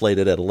first played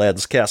it at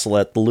Aladdin's Castle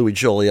at the Louis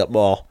Joliet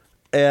Mall.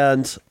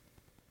 And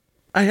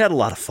I had a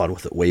lot of fun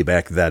with it way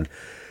back then.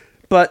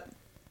 But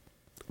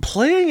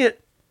playing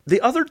it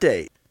the other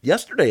day,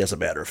 yesterday as a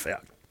matter of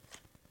fact,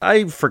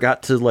 I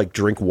forgot to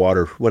drink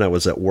water when I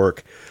was at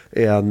work,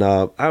 and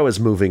I was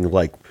moving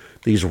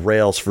these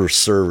rails for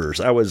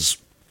servers. I was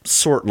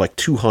sorting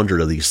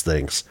 200 of these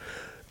things,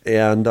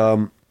 and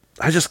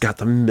I just got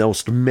the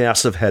most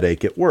massive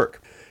headache at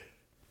work.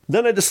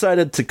 Then I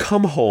decided to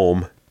come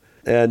home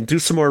and do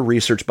some more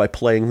research by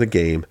playing the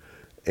game.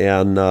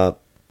 And I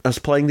was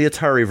playing the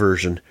Atari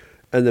version,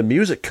 and the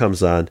music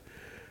comes on.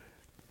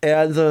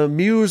 And the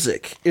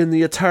music in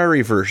the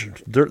Atari version,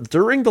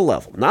 during the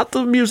level, not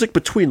the music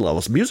between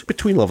levels. Music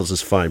between levels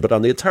is fine, but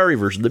on the Atari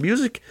version, the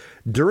music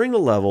during the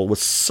level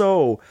was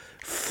so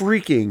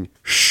freaking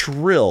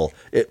shrill,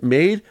 it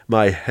made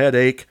my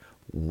headache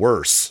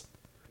worse.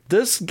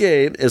 This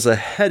game is a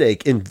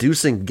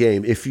headache-inducing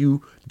game if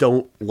you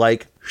don't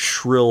like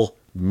shrill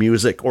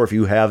music or if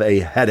you have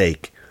a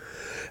headache.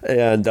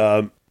 And,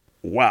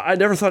 wow, I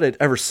never thought I'd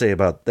ever say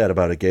about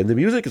a game. The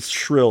music is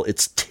shrill,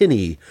 it's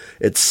tinny,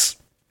 it's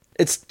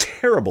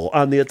terrible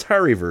on the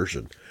Atari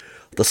version.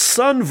 The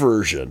Sun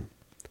version,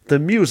 the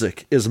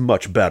music is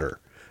much better.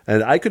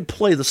 And I could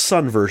play the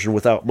Sun version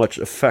without much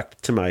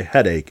effect to my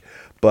headache.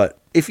 But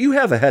if you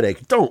have a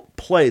headache, don't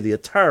play the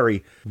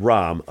Atari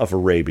ROM of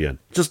Arabian.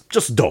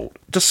 Just don't.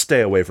 Just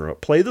stay away from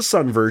it. Play the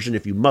Sun version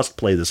if you must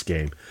play this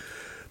game.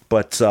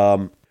 But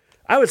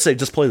I would say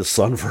just play the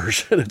Sun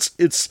version.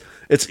 It's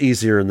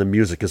easier and the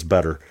music is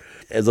better.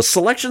 And the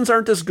selections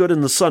aren't as good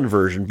in the Sun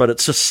version, but it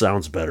just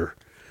sounds better.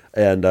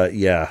 And I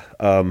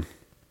don't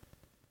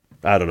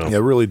know. Yeah,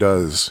 it really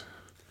does.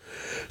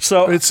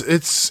 So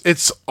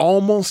it's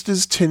almost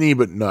as tinny,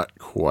 but not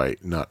quite.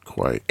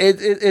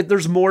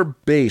 There's more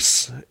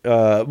bass,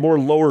 more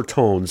lower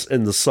tones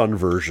in the Sun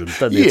version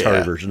than the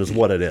Atari version is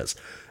what it is.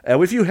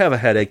 And if you have a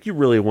headache, you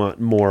really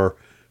want more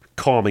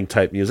calming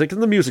type music,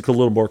 and the music's a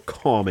little more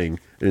calming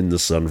in the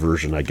Sun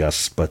version, I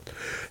guess. But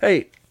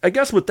hey, I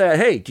guess with that,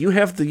 hey, do you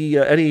have the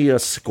any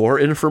score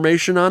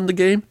information on the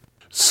game?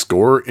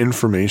 Score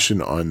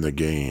information on the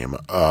game.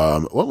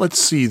 Well, let's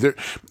see.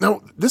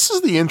 Now, this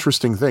is the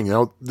interesting thing.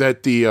 Now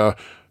that the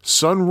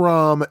Sun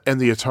ROM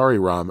and the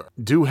Atari ROM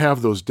do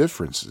have those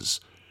differences,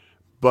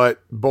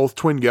 but both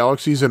Twin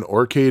Galaxies and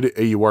Aurcade,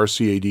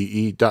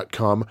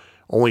 AURCADE.com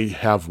only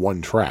have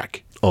one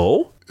track.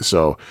 Oh?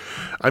 So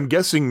I'm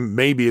guessing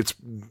maybe it's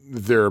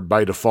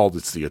by default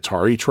it's the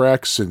Atari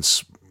track,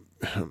 since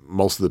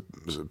most of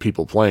the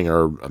people playing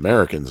are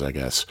Americans, I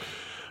guess.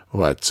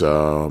 But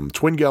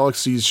Twin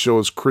Galaxies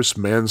shows Chris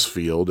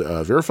Mansfield,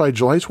 verified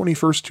July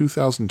 21st,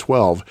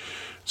 2012,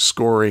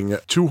 scoring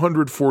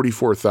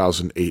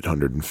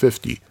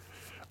 244,850.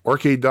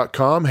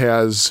 Aurcade.com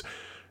has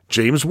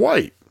James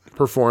White,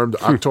 performed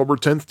October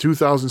 10th,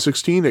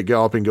 2016 at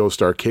Galloping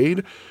Ghost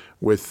Arcade,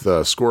 with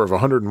a score of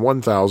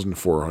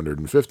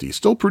 101,450.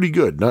 Still pretty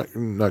good.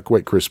 Not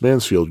quite Chris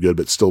Mansfield good,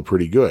 but still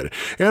pretty good.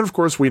 And of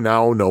course, we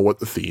now know what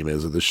the theme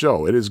is of the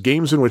show. It is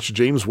games in which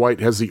James White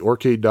has the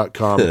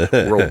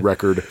Aurcade.com world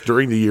record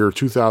during the year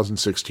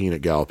 2016 at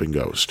Galloping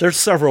Ghost. There's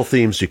several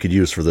themes you could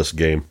use for this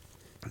game.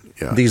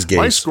 Yeah. These games.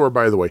 My score,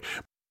 by the way,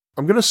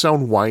 I'm going to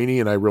sound whiny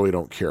and I really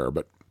don't care,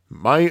 but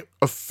my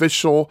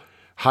official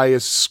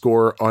highest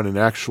score on an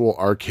actual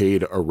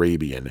arcade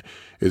Arabian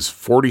is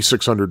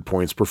 4,600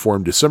 points,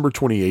 performed December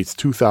 28th,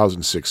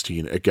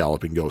 2016 at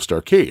Galloping Ghost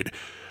Arcade.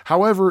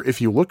 However,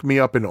 if you look me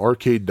up in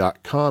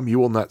Aurcade.com, you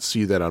will not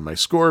see that on my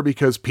score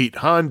because Pete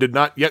Hahn did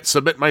not yet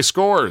submit my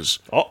scores.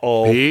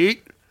 Uh-oh.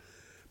 Pete?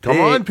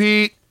 Come on,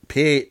 Pete.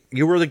 Pete,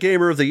 you were the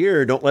Gamer of the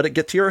Year. Don't let it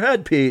get to your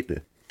head, Pete.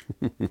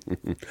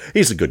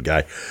 He's a good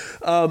guy.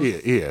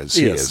 He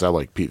is. I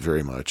like Pete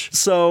very much.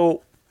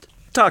 So,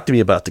 talk to me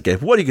about the game.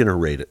 What are you going to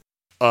rate it?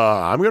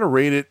 I'm going to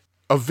rate it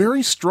a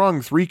very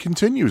strong 3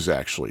 continues,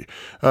 actually.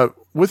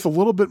 With a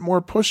little bit more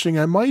pushing,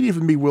 I might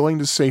even be willing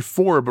to say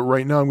 4, but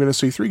right now I'm going to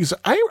say 3 because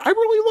I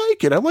really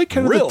like it. I like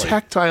kind of the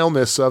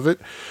tactileness of it.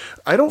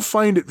 I don't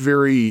find the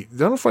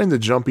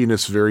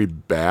jumpiness very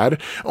bad.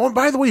 Oh, and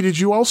by the way, I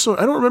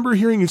don't remember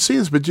hearing you say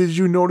this, but did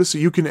you notice that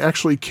you can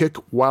actually kick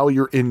while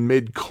you're in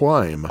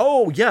mid-climb?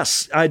 Oh,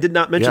 yes. I did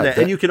not mention that.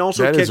 And you can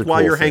also kick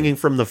while you're hanging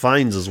from the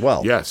vines as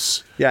well.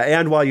 Yes. Yeah,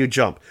 and while you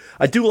jump.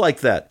 I do like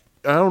that.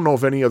 I don't know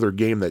of any other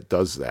game that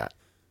does that.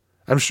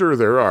 I'm sure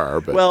there are,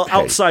 but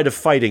outside of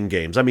fighting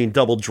games, I mean,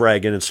 Double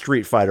Dragon and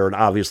Street Fighter, and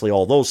obviously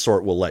all those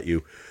sort will let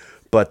you.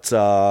 But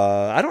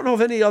I don't know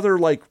of any other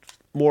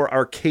more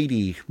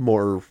arcadey,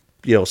 more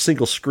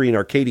single screen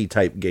arcadey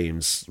type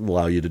games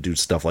allow you to do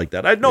stuff like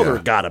that. I know there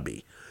gotta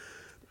be,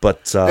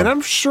 but and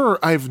I'm sure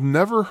I've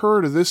never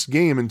heard of this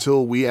game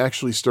until we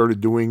actually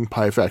started doing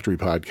Pie Factory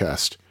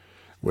Podcast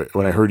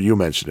when I heard you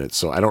mention it.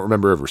 So I don't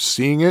remember ever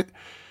seeing it.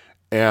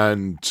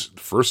 And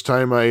first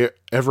time I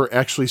ever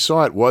actually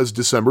saw it was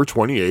December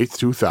 28th,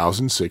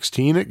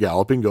 2016 at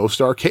Galloping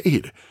Ghost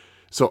Arcade.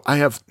 So I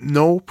have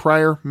no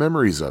prior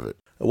memories of it.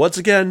 Once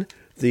again,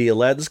 the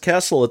Aladdin's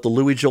Castle at the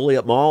Louis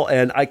Joliet Mall,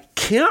 and I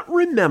can't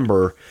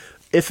remember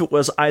if it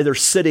was either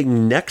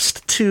sitting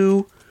next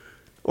to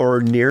or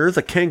near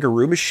the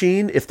Kangaroo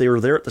Machine, if they were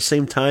there at the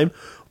same time,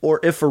 or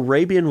if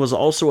Arabian was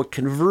also a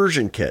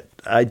conversion kit.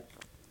 I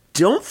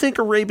don't think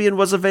Arabian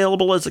was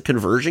available as a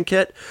conversion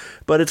kit,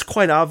 but it's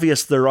quite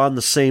obvious they're on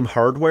the same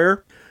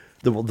hardware.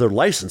 They're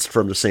licensed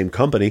from the same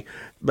company.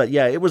 But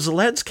yeah, it was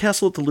Aladdin's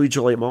Castle at the Louis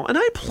Joliet Mall, and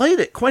I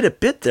played it quite a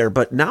bit there,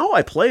 but now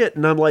I play it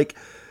and I'm like,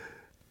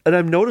 and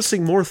I'm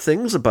noticing more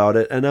things about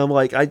it, and I'm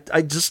like,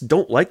 I just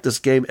don't like this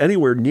game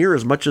anywhere near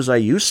as much as I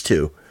used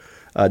to.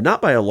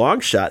 Not by a long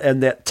shot,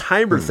 and that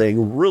timer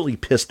thing really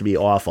pissed me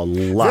off a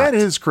lot. That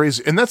is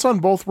crazy, and that's on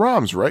both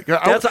ROMs, right?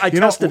 I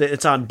tested it.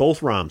 It's on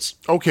both ROMs.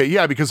 Okay,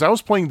 yeah, because I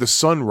was playing the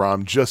Sun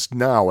ROM just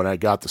now, and I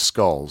got the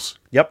skulls.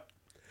 Yep,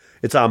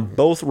 it's on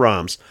both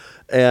ROMs,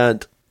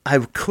 and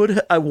I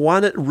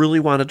really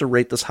wanted to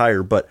rate this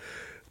higher, but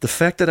the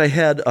fact that I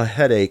had a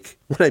headache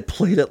when I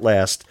played it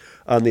last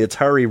on the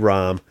Atari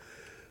ROM,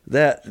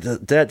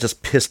 that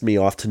just pissed me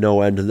off to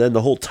no end. And then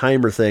the whole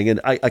timer thing,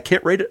 and I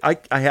can't rate it.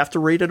 I have to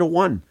rate it a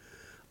 1.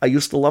 I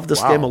used to love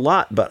this game a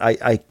lot, but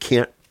I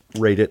can't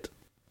rate it.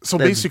 So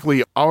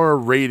basically, our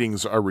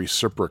ratings are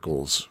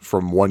reciprocals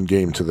from one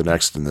game to the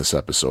next in this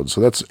episode.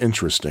 So that's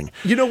interesting.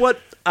 You know what?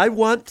 I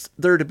want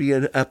there to be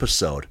an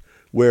episode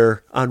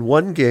where on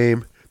one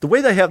game, the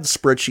way they have the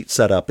spreadsheet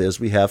set up is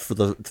we have for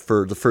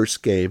the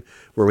first game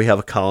where we have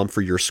a column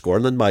for your score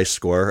and then my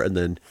score and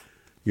then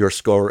your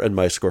score and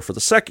my score for the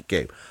second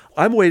game.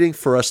 I'm waiting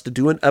for us to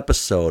do an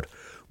episode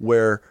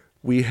where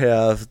we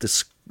have on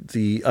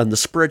the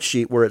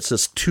spreadsheet where it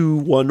says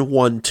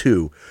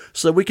 2-1-1-2,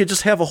 so that we could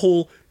just have a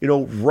whole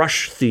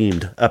Rush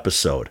themed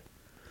episode,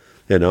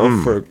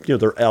 for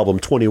their album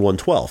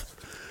 2112.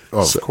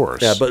 Oh, of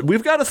course. Yeah, but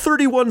we've got a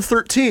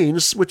 3113,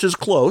 which is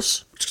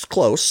close.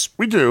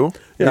 We do.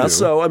 Yeah,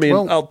 so, I mean,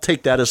 I'll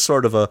take that as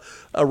sort of a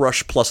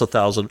Rush plus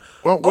 1,000.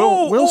 Well,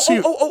 we'll see.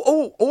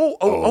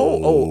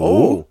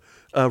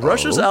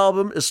 Rush's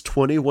album is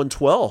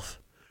 2112.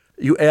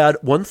 You add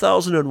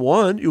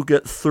 1001, you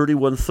get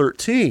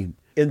 3113.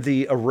 In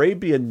the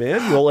Arabian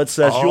manual, it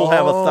says you'll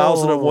have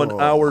 1,001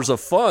 hours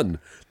of fun.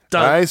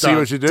 Dun, I see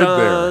what you did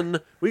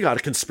there. We got a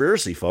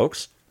conspiracy,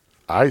 folks.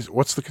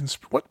 What's the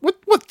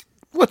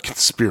what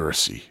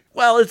conspiracy?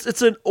 Well,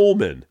 it's an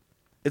omen.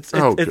 It's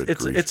an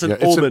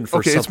omen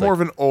for something. It's more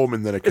of an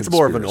omen than a conspiracy. It's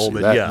more of an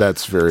omen, yeah.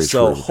 That's very true.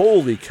 So,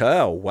 holy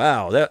cow,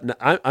 wow.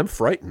 I'm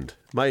frightened.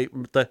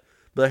 The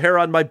hair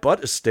on my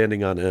butt is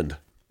standing on end.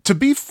 To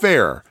be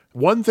fair,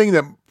 one thing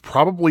that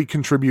probably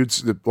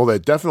contributes,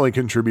 that definitely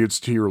contributes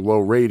to your low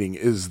rating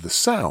is the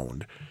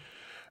sound.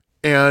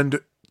 And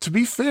to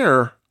be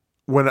fair,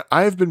 when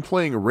I've been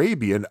playing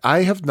Arabian,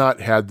 I have not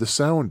had the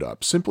sound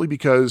up, simply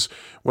because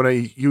when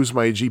I use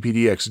my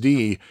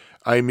GPD-XD,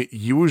 I'm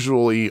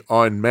usually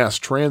on mass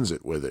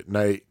transit with it, and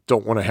I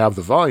don't want to have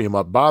the volume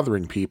up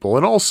bothering people.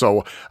 And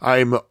also,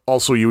 I'm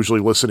also usually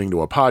listening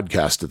to a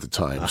podcast at the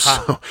time.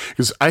 So,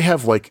 because I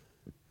have like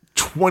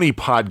 20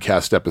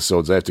 podcast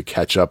episodes I have to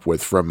catch up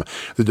with from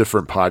the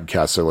different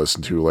podcasts I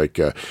listen to, like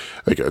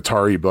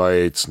Atari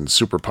Bytes and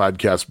Super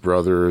Podcast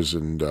Brothers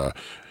and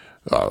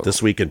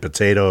This Week in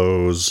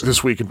Potatoes.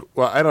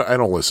 I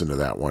don't listen to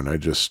that one. I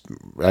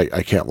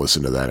can't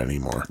listen to that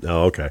anymore.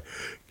 Oh, okay.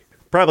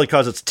 Probably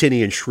because it's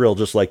tinny and shrill,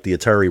 just like the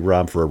Atari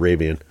ROM for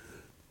Arabian.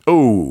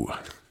 Oh,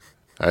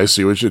 I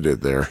see what you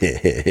did there.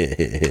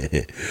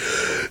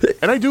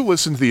 And I do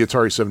listen to the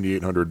Atari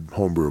 7800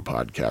 Homebrew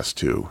podcast,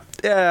 too.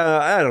 Yeah,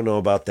 I don't know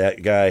about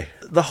that guy.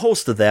 The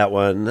host of that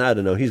one, I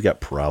don't know. He's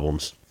got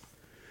problems.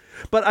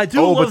 But I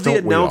do love the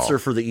announcer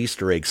for the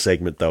Easter egg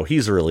segment, though.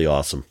 He's really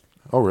awesome.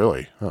 Oh,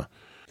 really? Huh.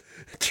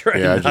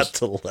 Trying not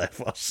to laugh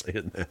while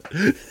saying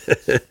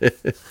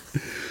that.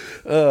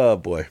 Oh,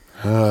 boy.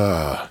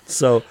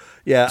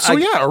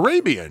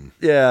 Arabian.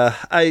 Yeah,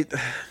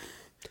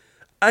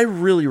 I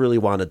really, really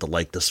wanted to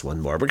like this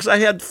one more because I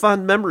had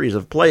fond memories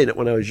of playing it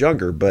when I was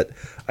younger, but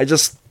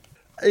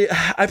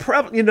I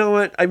probably, you know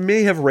what, I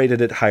may have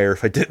rated it higher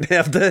if I didn't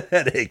have the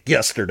headache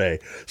yesterday.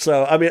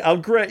 So, I mean, I'll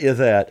grant you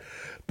that.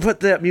 But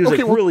that music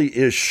really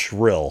is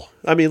shrill.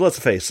 I mean, let's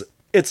face it.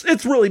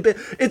 It's really big.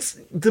 It's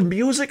the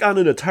music on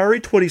an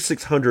Atari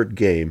 2600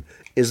 game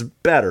is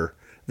better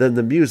than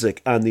the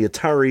music on the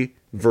Atari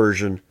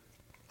version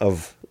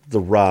of the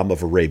ROM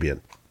of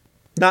Arabian.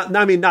 Not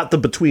the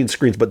between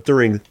screens, but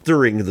during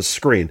the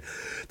screen.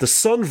 The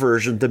Sun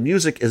version, the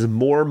music is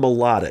more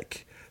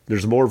melodic.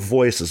 There's more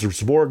voices.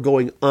 There's more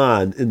going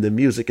on in the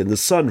music in the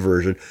Sun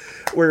version,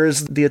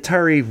 whereas the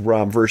Atari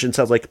ROM version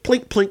sounds like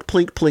plink, plink,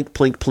 plink, plink,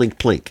 plink, plink,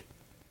 plink.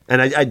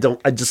 And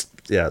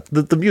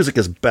the music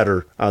is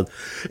better.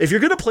 If you're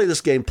going to play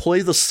this game,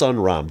 play the Sun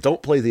ROM.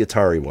 Don't play the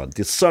Atari one.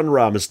 The Sun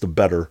ROM is the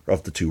better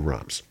of the two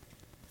ROMs.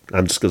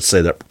 I'm just going to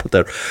say that. Put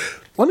that.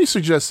 Let me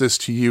suggest this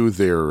to you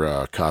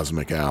there,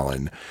 Cosmic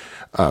Alan.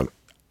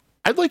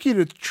 I'd like you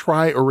to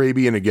try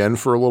Arabian again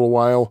for a little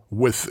while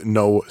with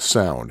no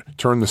sound.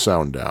 Turn the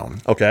sound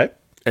down. Okay.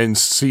 And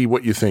see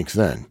what you think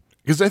then.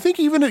 Because I think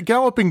even at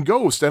Galloping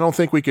Ghost, I don't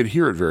think we could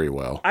hear it very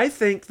well. I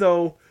think,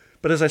 though,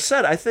 but as I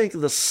said, I think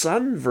the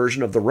Sun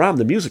version of the ROM,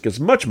 the music is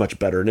much, much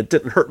better, and it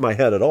didn't hurt my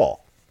head at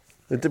all.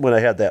 It did when I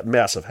had that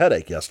massive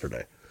headache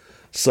yesterday.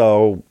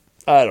 So,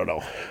 I don't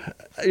know.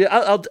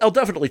 I'll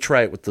definitely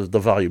try it with the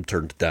volume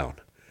turned down.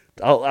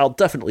 I'll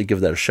definitely give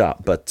that a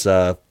shot, but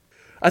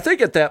I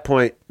think at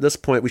this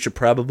point, we should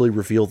probably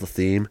reveal the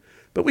theme,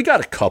 but we got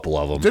a couple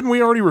of them. Didn't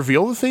we already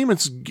reveal the theme?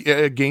 It's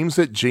games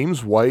that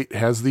James White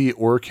has the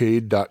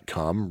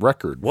Aurcade.com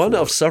record One for.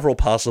 of several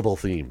possible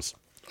themes.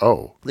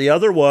 Oh. The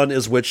other one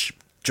is which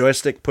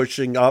joystick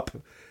pushing up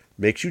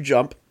makes you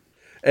jump.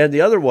 And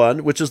the other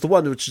one, which is the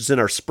one which is in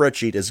our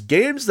spreadsheet, is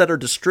games that are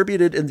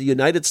distributed in the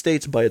United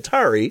States by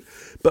Atari,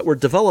 but were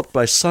developed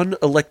by Sun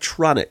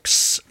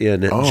Electronics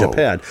in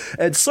Japan.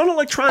 And Sun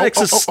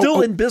Electronics is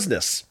still in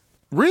business.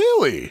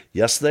 Really?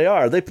 Yes, they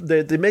are. They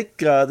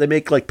make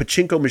like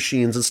pachinko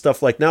machines and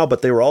stuff like now,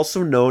 but they were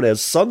also known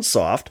as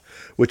Sunsoft,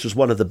 which is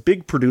one of the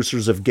big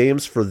producers of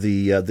games for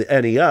the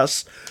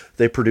NES.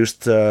 They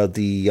produced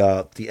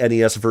the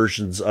NES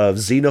versions of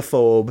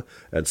Xenophobe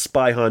and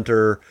Spy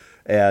Hunter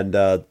and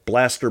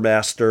Blaster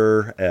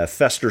Master,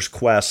 Fester's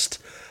Quest.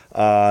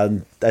 I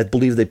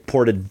believe they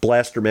ported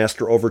Blaster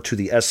Master over to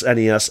the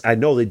SNES. I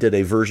know they did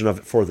a version of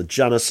it for the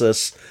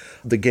Genesis.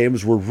 The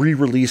games were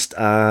re-released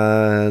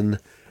on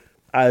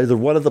either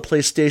one of the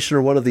PlayStation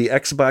or one of the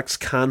Xbox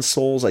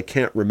consoles. I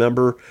can't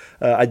remember.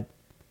 And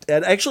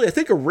actually, I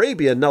think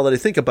Arabian, now that I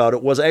think about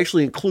it, was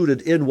actually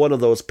included in one of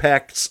those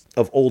packs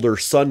of older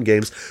Sun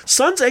games.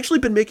 Sun's actually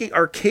been making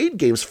arcade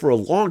games for a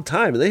long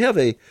time, and they have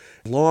a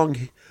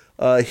long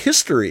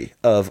history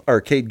of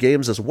arcade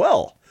games as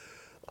well.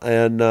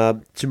 And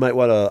you might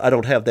want to, I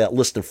don't have that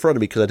list in front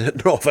of me because I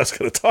didn't know if I was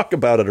going to talk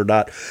about it or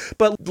not.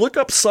 But look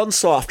up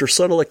Sunsoft or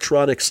Sun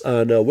Electronics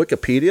on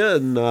Wikipedia,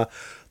 and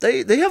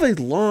they have a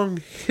long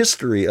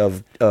history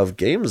of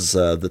games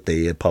that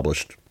they have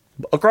published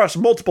across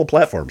multiple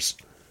platforms.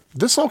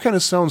 This all kind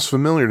of sounds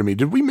familiar to me.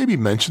 Did we maybe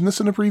mention this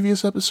in a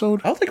previous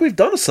episode? I don't think we've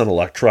done a Sun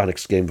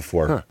Electronics game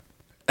before. Huh.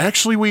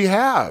 Actually, we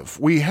have.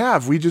 We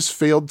just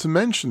failed to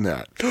mention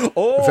that.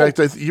 Oh, in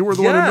fact, you were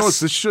the one who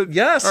noticed this should.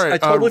 Yes, all right, I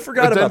totally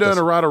forgot about this. Addenda and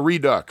Errata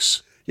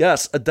Redux.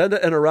 Yes,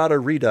 Addenda and Errata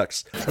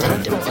Redux.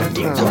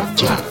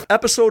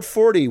 Episode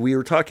 40, we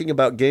were talking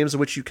about games in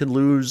which you can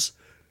lose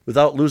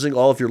without losing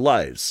all of your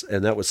lives,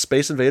 and that was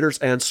Space Invaders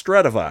and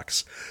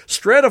Stratovox.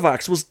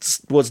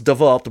 Stratovox was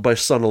developed by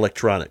Sun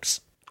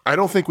Electronics. I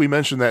don't think we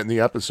mentioned that in the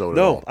episode.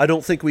 No, I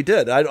don't think we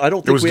did. I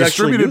don't think it was we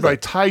actually distributed by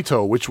that.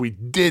 Taito, which we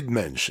did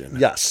mention.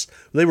 Yes,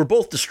 they were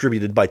both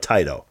distributed by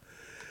Taito.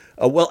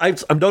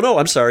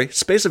 I'm sorry.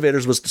 Space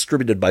Invaders was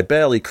distributed by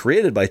Bally,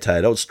 created by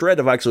Taito.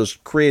 Stratovox was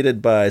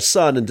created by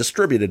Sun and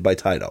distributed by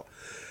Taito.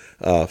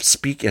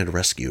 Speak and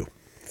Rescue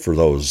for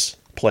those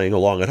playing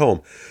along at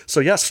home. So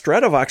yes,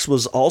 Stratovox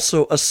was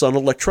also a Sun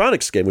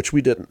Electronics game, which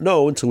we didn't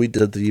know until we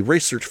did the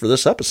research for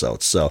this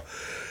episode. So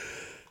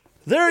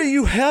there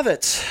you have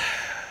it.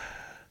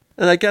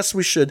 And I guess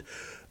we should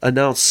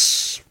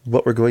announce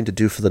what we're going to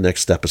do for the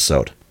next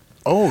episode.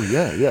 Oh,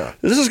 yeah.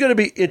 This is going to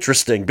be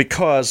interesting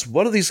because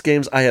one of these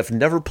games I have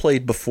never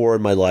played before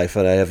in my life,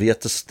 and I have yet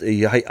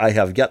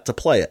to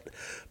play it.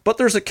 But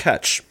there's a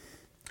catch.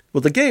 Well,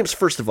 the games,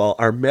 first of all,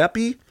 are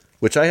Mappy,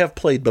 which I have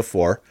played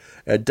before,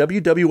 and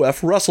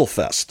WWF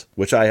WrestleFest,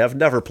 which I have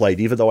never played,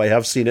 even though I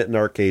have seen it in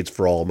arcades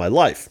for all of my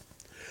life.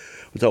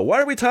 So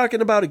why are we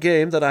talking about a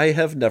game that I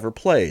have never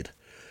played?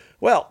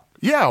 Well...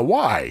 Yeah,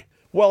 why?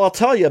 Well, I'll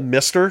tell you,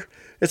 mister.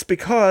 It's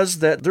because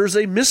that there's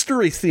a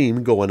mystery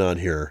theme going on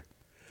here.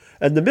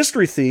 And the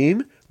mystery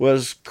theme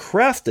was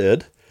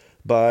crafted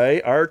by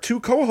our two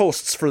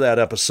co-hosts for that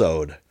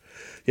episode.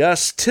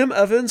 Yes, Tim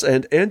Evans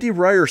and Andy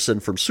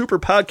Ryerson from Super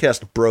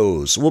Podcast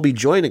Bros will be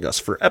joining us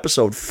for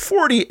episode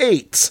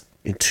 48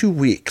 in 2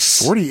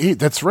 weeks. 48,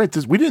 that's right.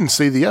 We didn't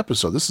say the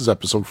episode. This is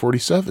episode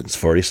 47. It's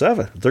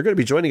 47. They're going to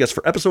be joining us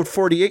for episode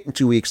 48 in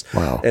 2 weeks.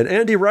 Wow. And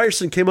Andy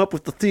Ryerson came up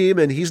with the theme,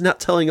 and he's not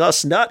telling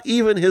us, not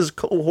even his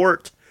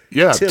cohort.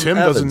 Yeah, Tim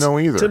doesn't know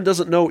either. Tim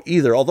doesn't know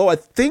either. Although I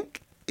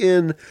think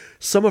in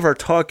some of our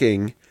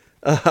talking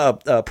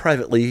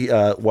privately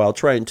while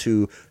trying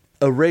to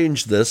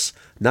arrange this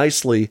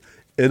nicely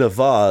in a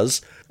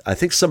vase, I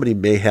think somebody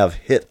may have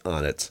hit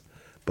on it.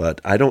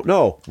 But I don't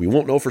know. We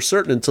won't know for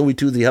certain until we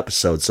do the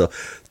episode. So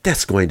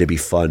that's going to be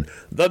fun.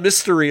 The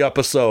mystery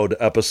episode.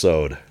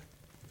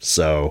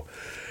 So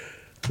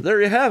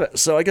there you have it.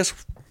 So I guess,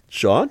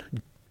 Sean,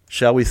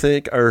 shall we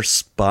thank our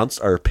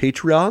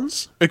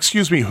Patreons?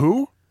 Excuse me,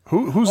 who?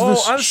 Who's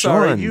this I'm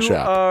Sean sorry. You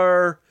chap?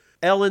 are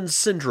Ellen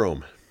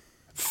Syndrome.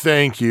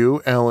 Thank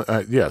you,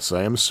 Ellen. Yes,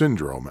 I am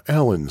Syndrome.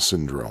 Ellen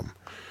Syndrome.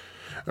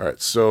 All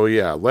right, so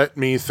yeah, let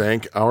me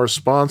thank our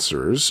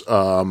sponsors.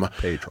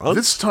 Patrons.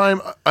 This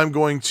time, I'm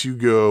going to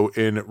go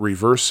in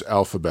reverse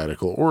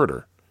alphabetical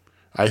order.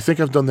 I think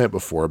I've done that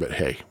before, but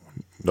hey,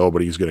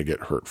 nobody's going to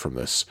get hurt from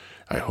this.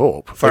 I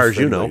hope. As far as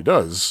you know. If anybody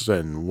does,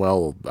 then,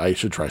 well, I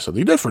should try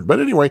something different. But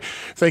anyway,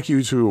 thank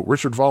you to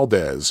Richard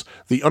Valdez,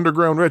 the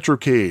Underground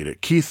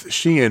Retrocade, Keith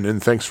Sheehan,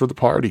 and thanks for the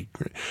party,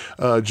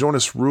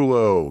 Jonas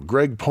Rulo,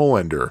 Greg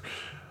Polender,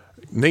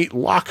 Nate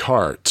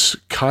Lockhart,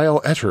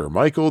 Kyle Etter,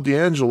 Michael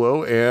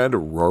D'Angelo,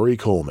 and Rory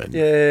Coleman.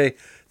 Yay.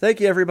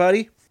 Thank you,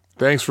 everybody.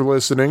 Thanks for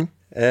listening.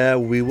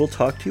 And we will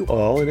talk to you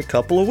all in a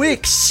couple of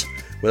weeks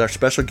with our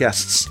special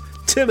guests,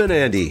 Tim and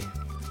Andy.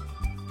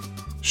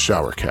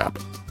 Shower cap.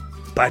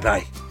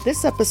 Bye-bye.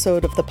 This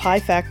episode of the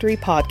Pie Factory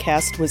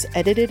podcast was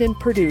edited and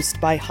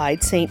produced by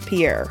Hyde St.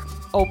 Pierre.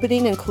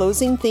 Opening and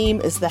closing theme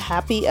is The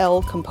Happy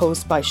L,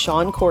 composed by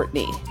Sean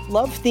Courtney.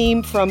 Love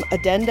theme from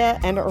Addenda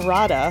and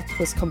Errata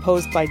was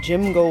composed by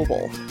Jim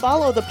Goebel.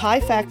 Follow the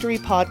Pie Factory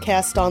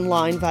podcast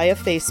online via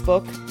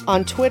Facebook,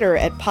 on Twitter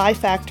at Pie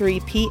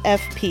Factory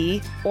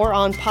PFP, or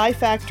on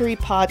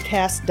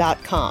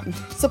piefactorypodcast.com.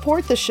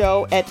 Support the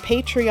show at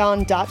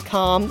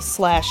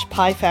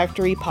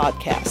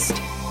patreon.com/piefactorypodcast.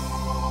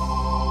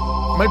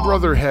 My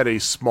brother had a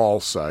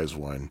small size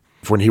one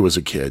when he was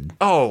a kid.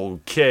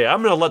 Okay,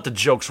 I'm going to let the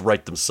jokes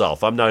write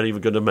themselves. I'm not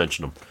even going to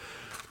mention them.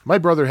 My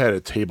brother had a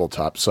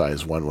tabletop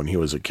size one when he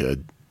was a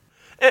kid.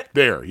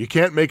 There, you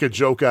can't make a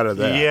joke out of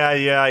that.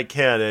 Yeah, I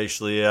can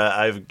actually.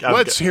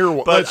 Let's hear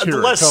it. Less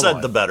Come said,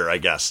 on. the better, I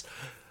guess.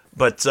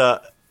 But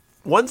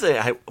one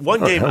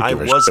game I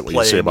was shit what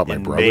you say playing about my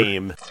in brother.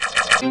 MAME.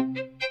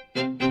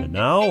 And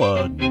now,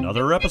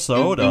 another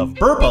episode of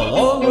Burp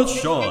Along with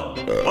Sean.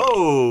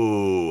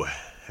 Oh,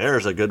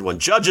 there's a good one.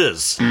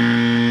 Judges.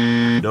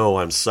 No,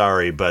 I'm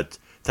sorry, but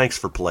thanks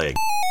for playing.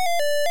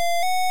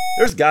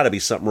 There's got to be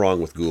something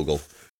wrong with Google.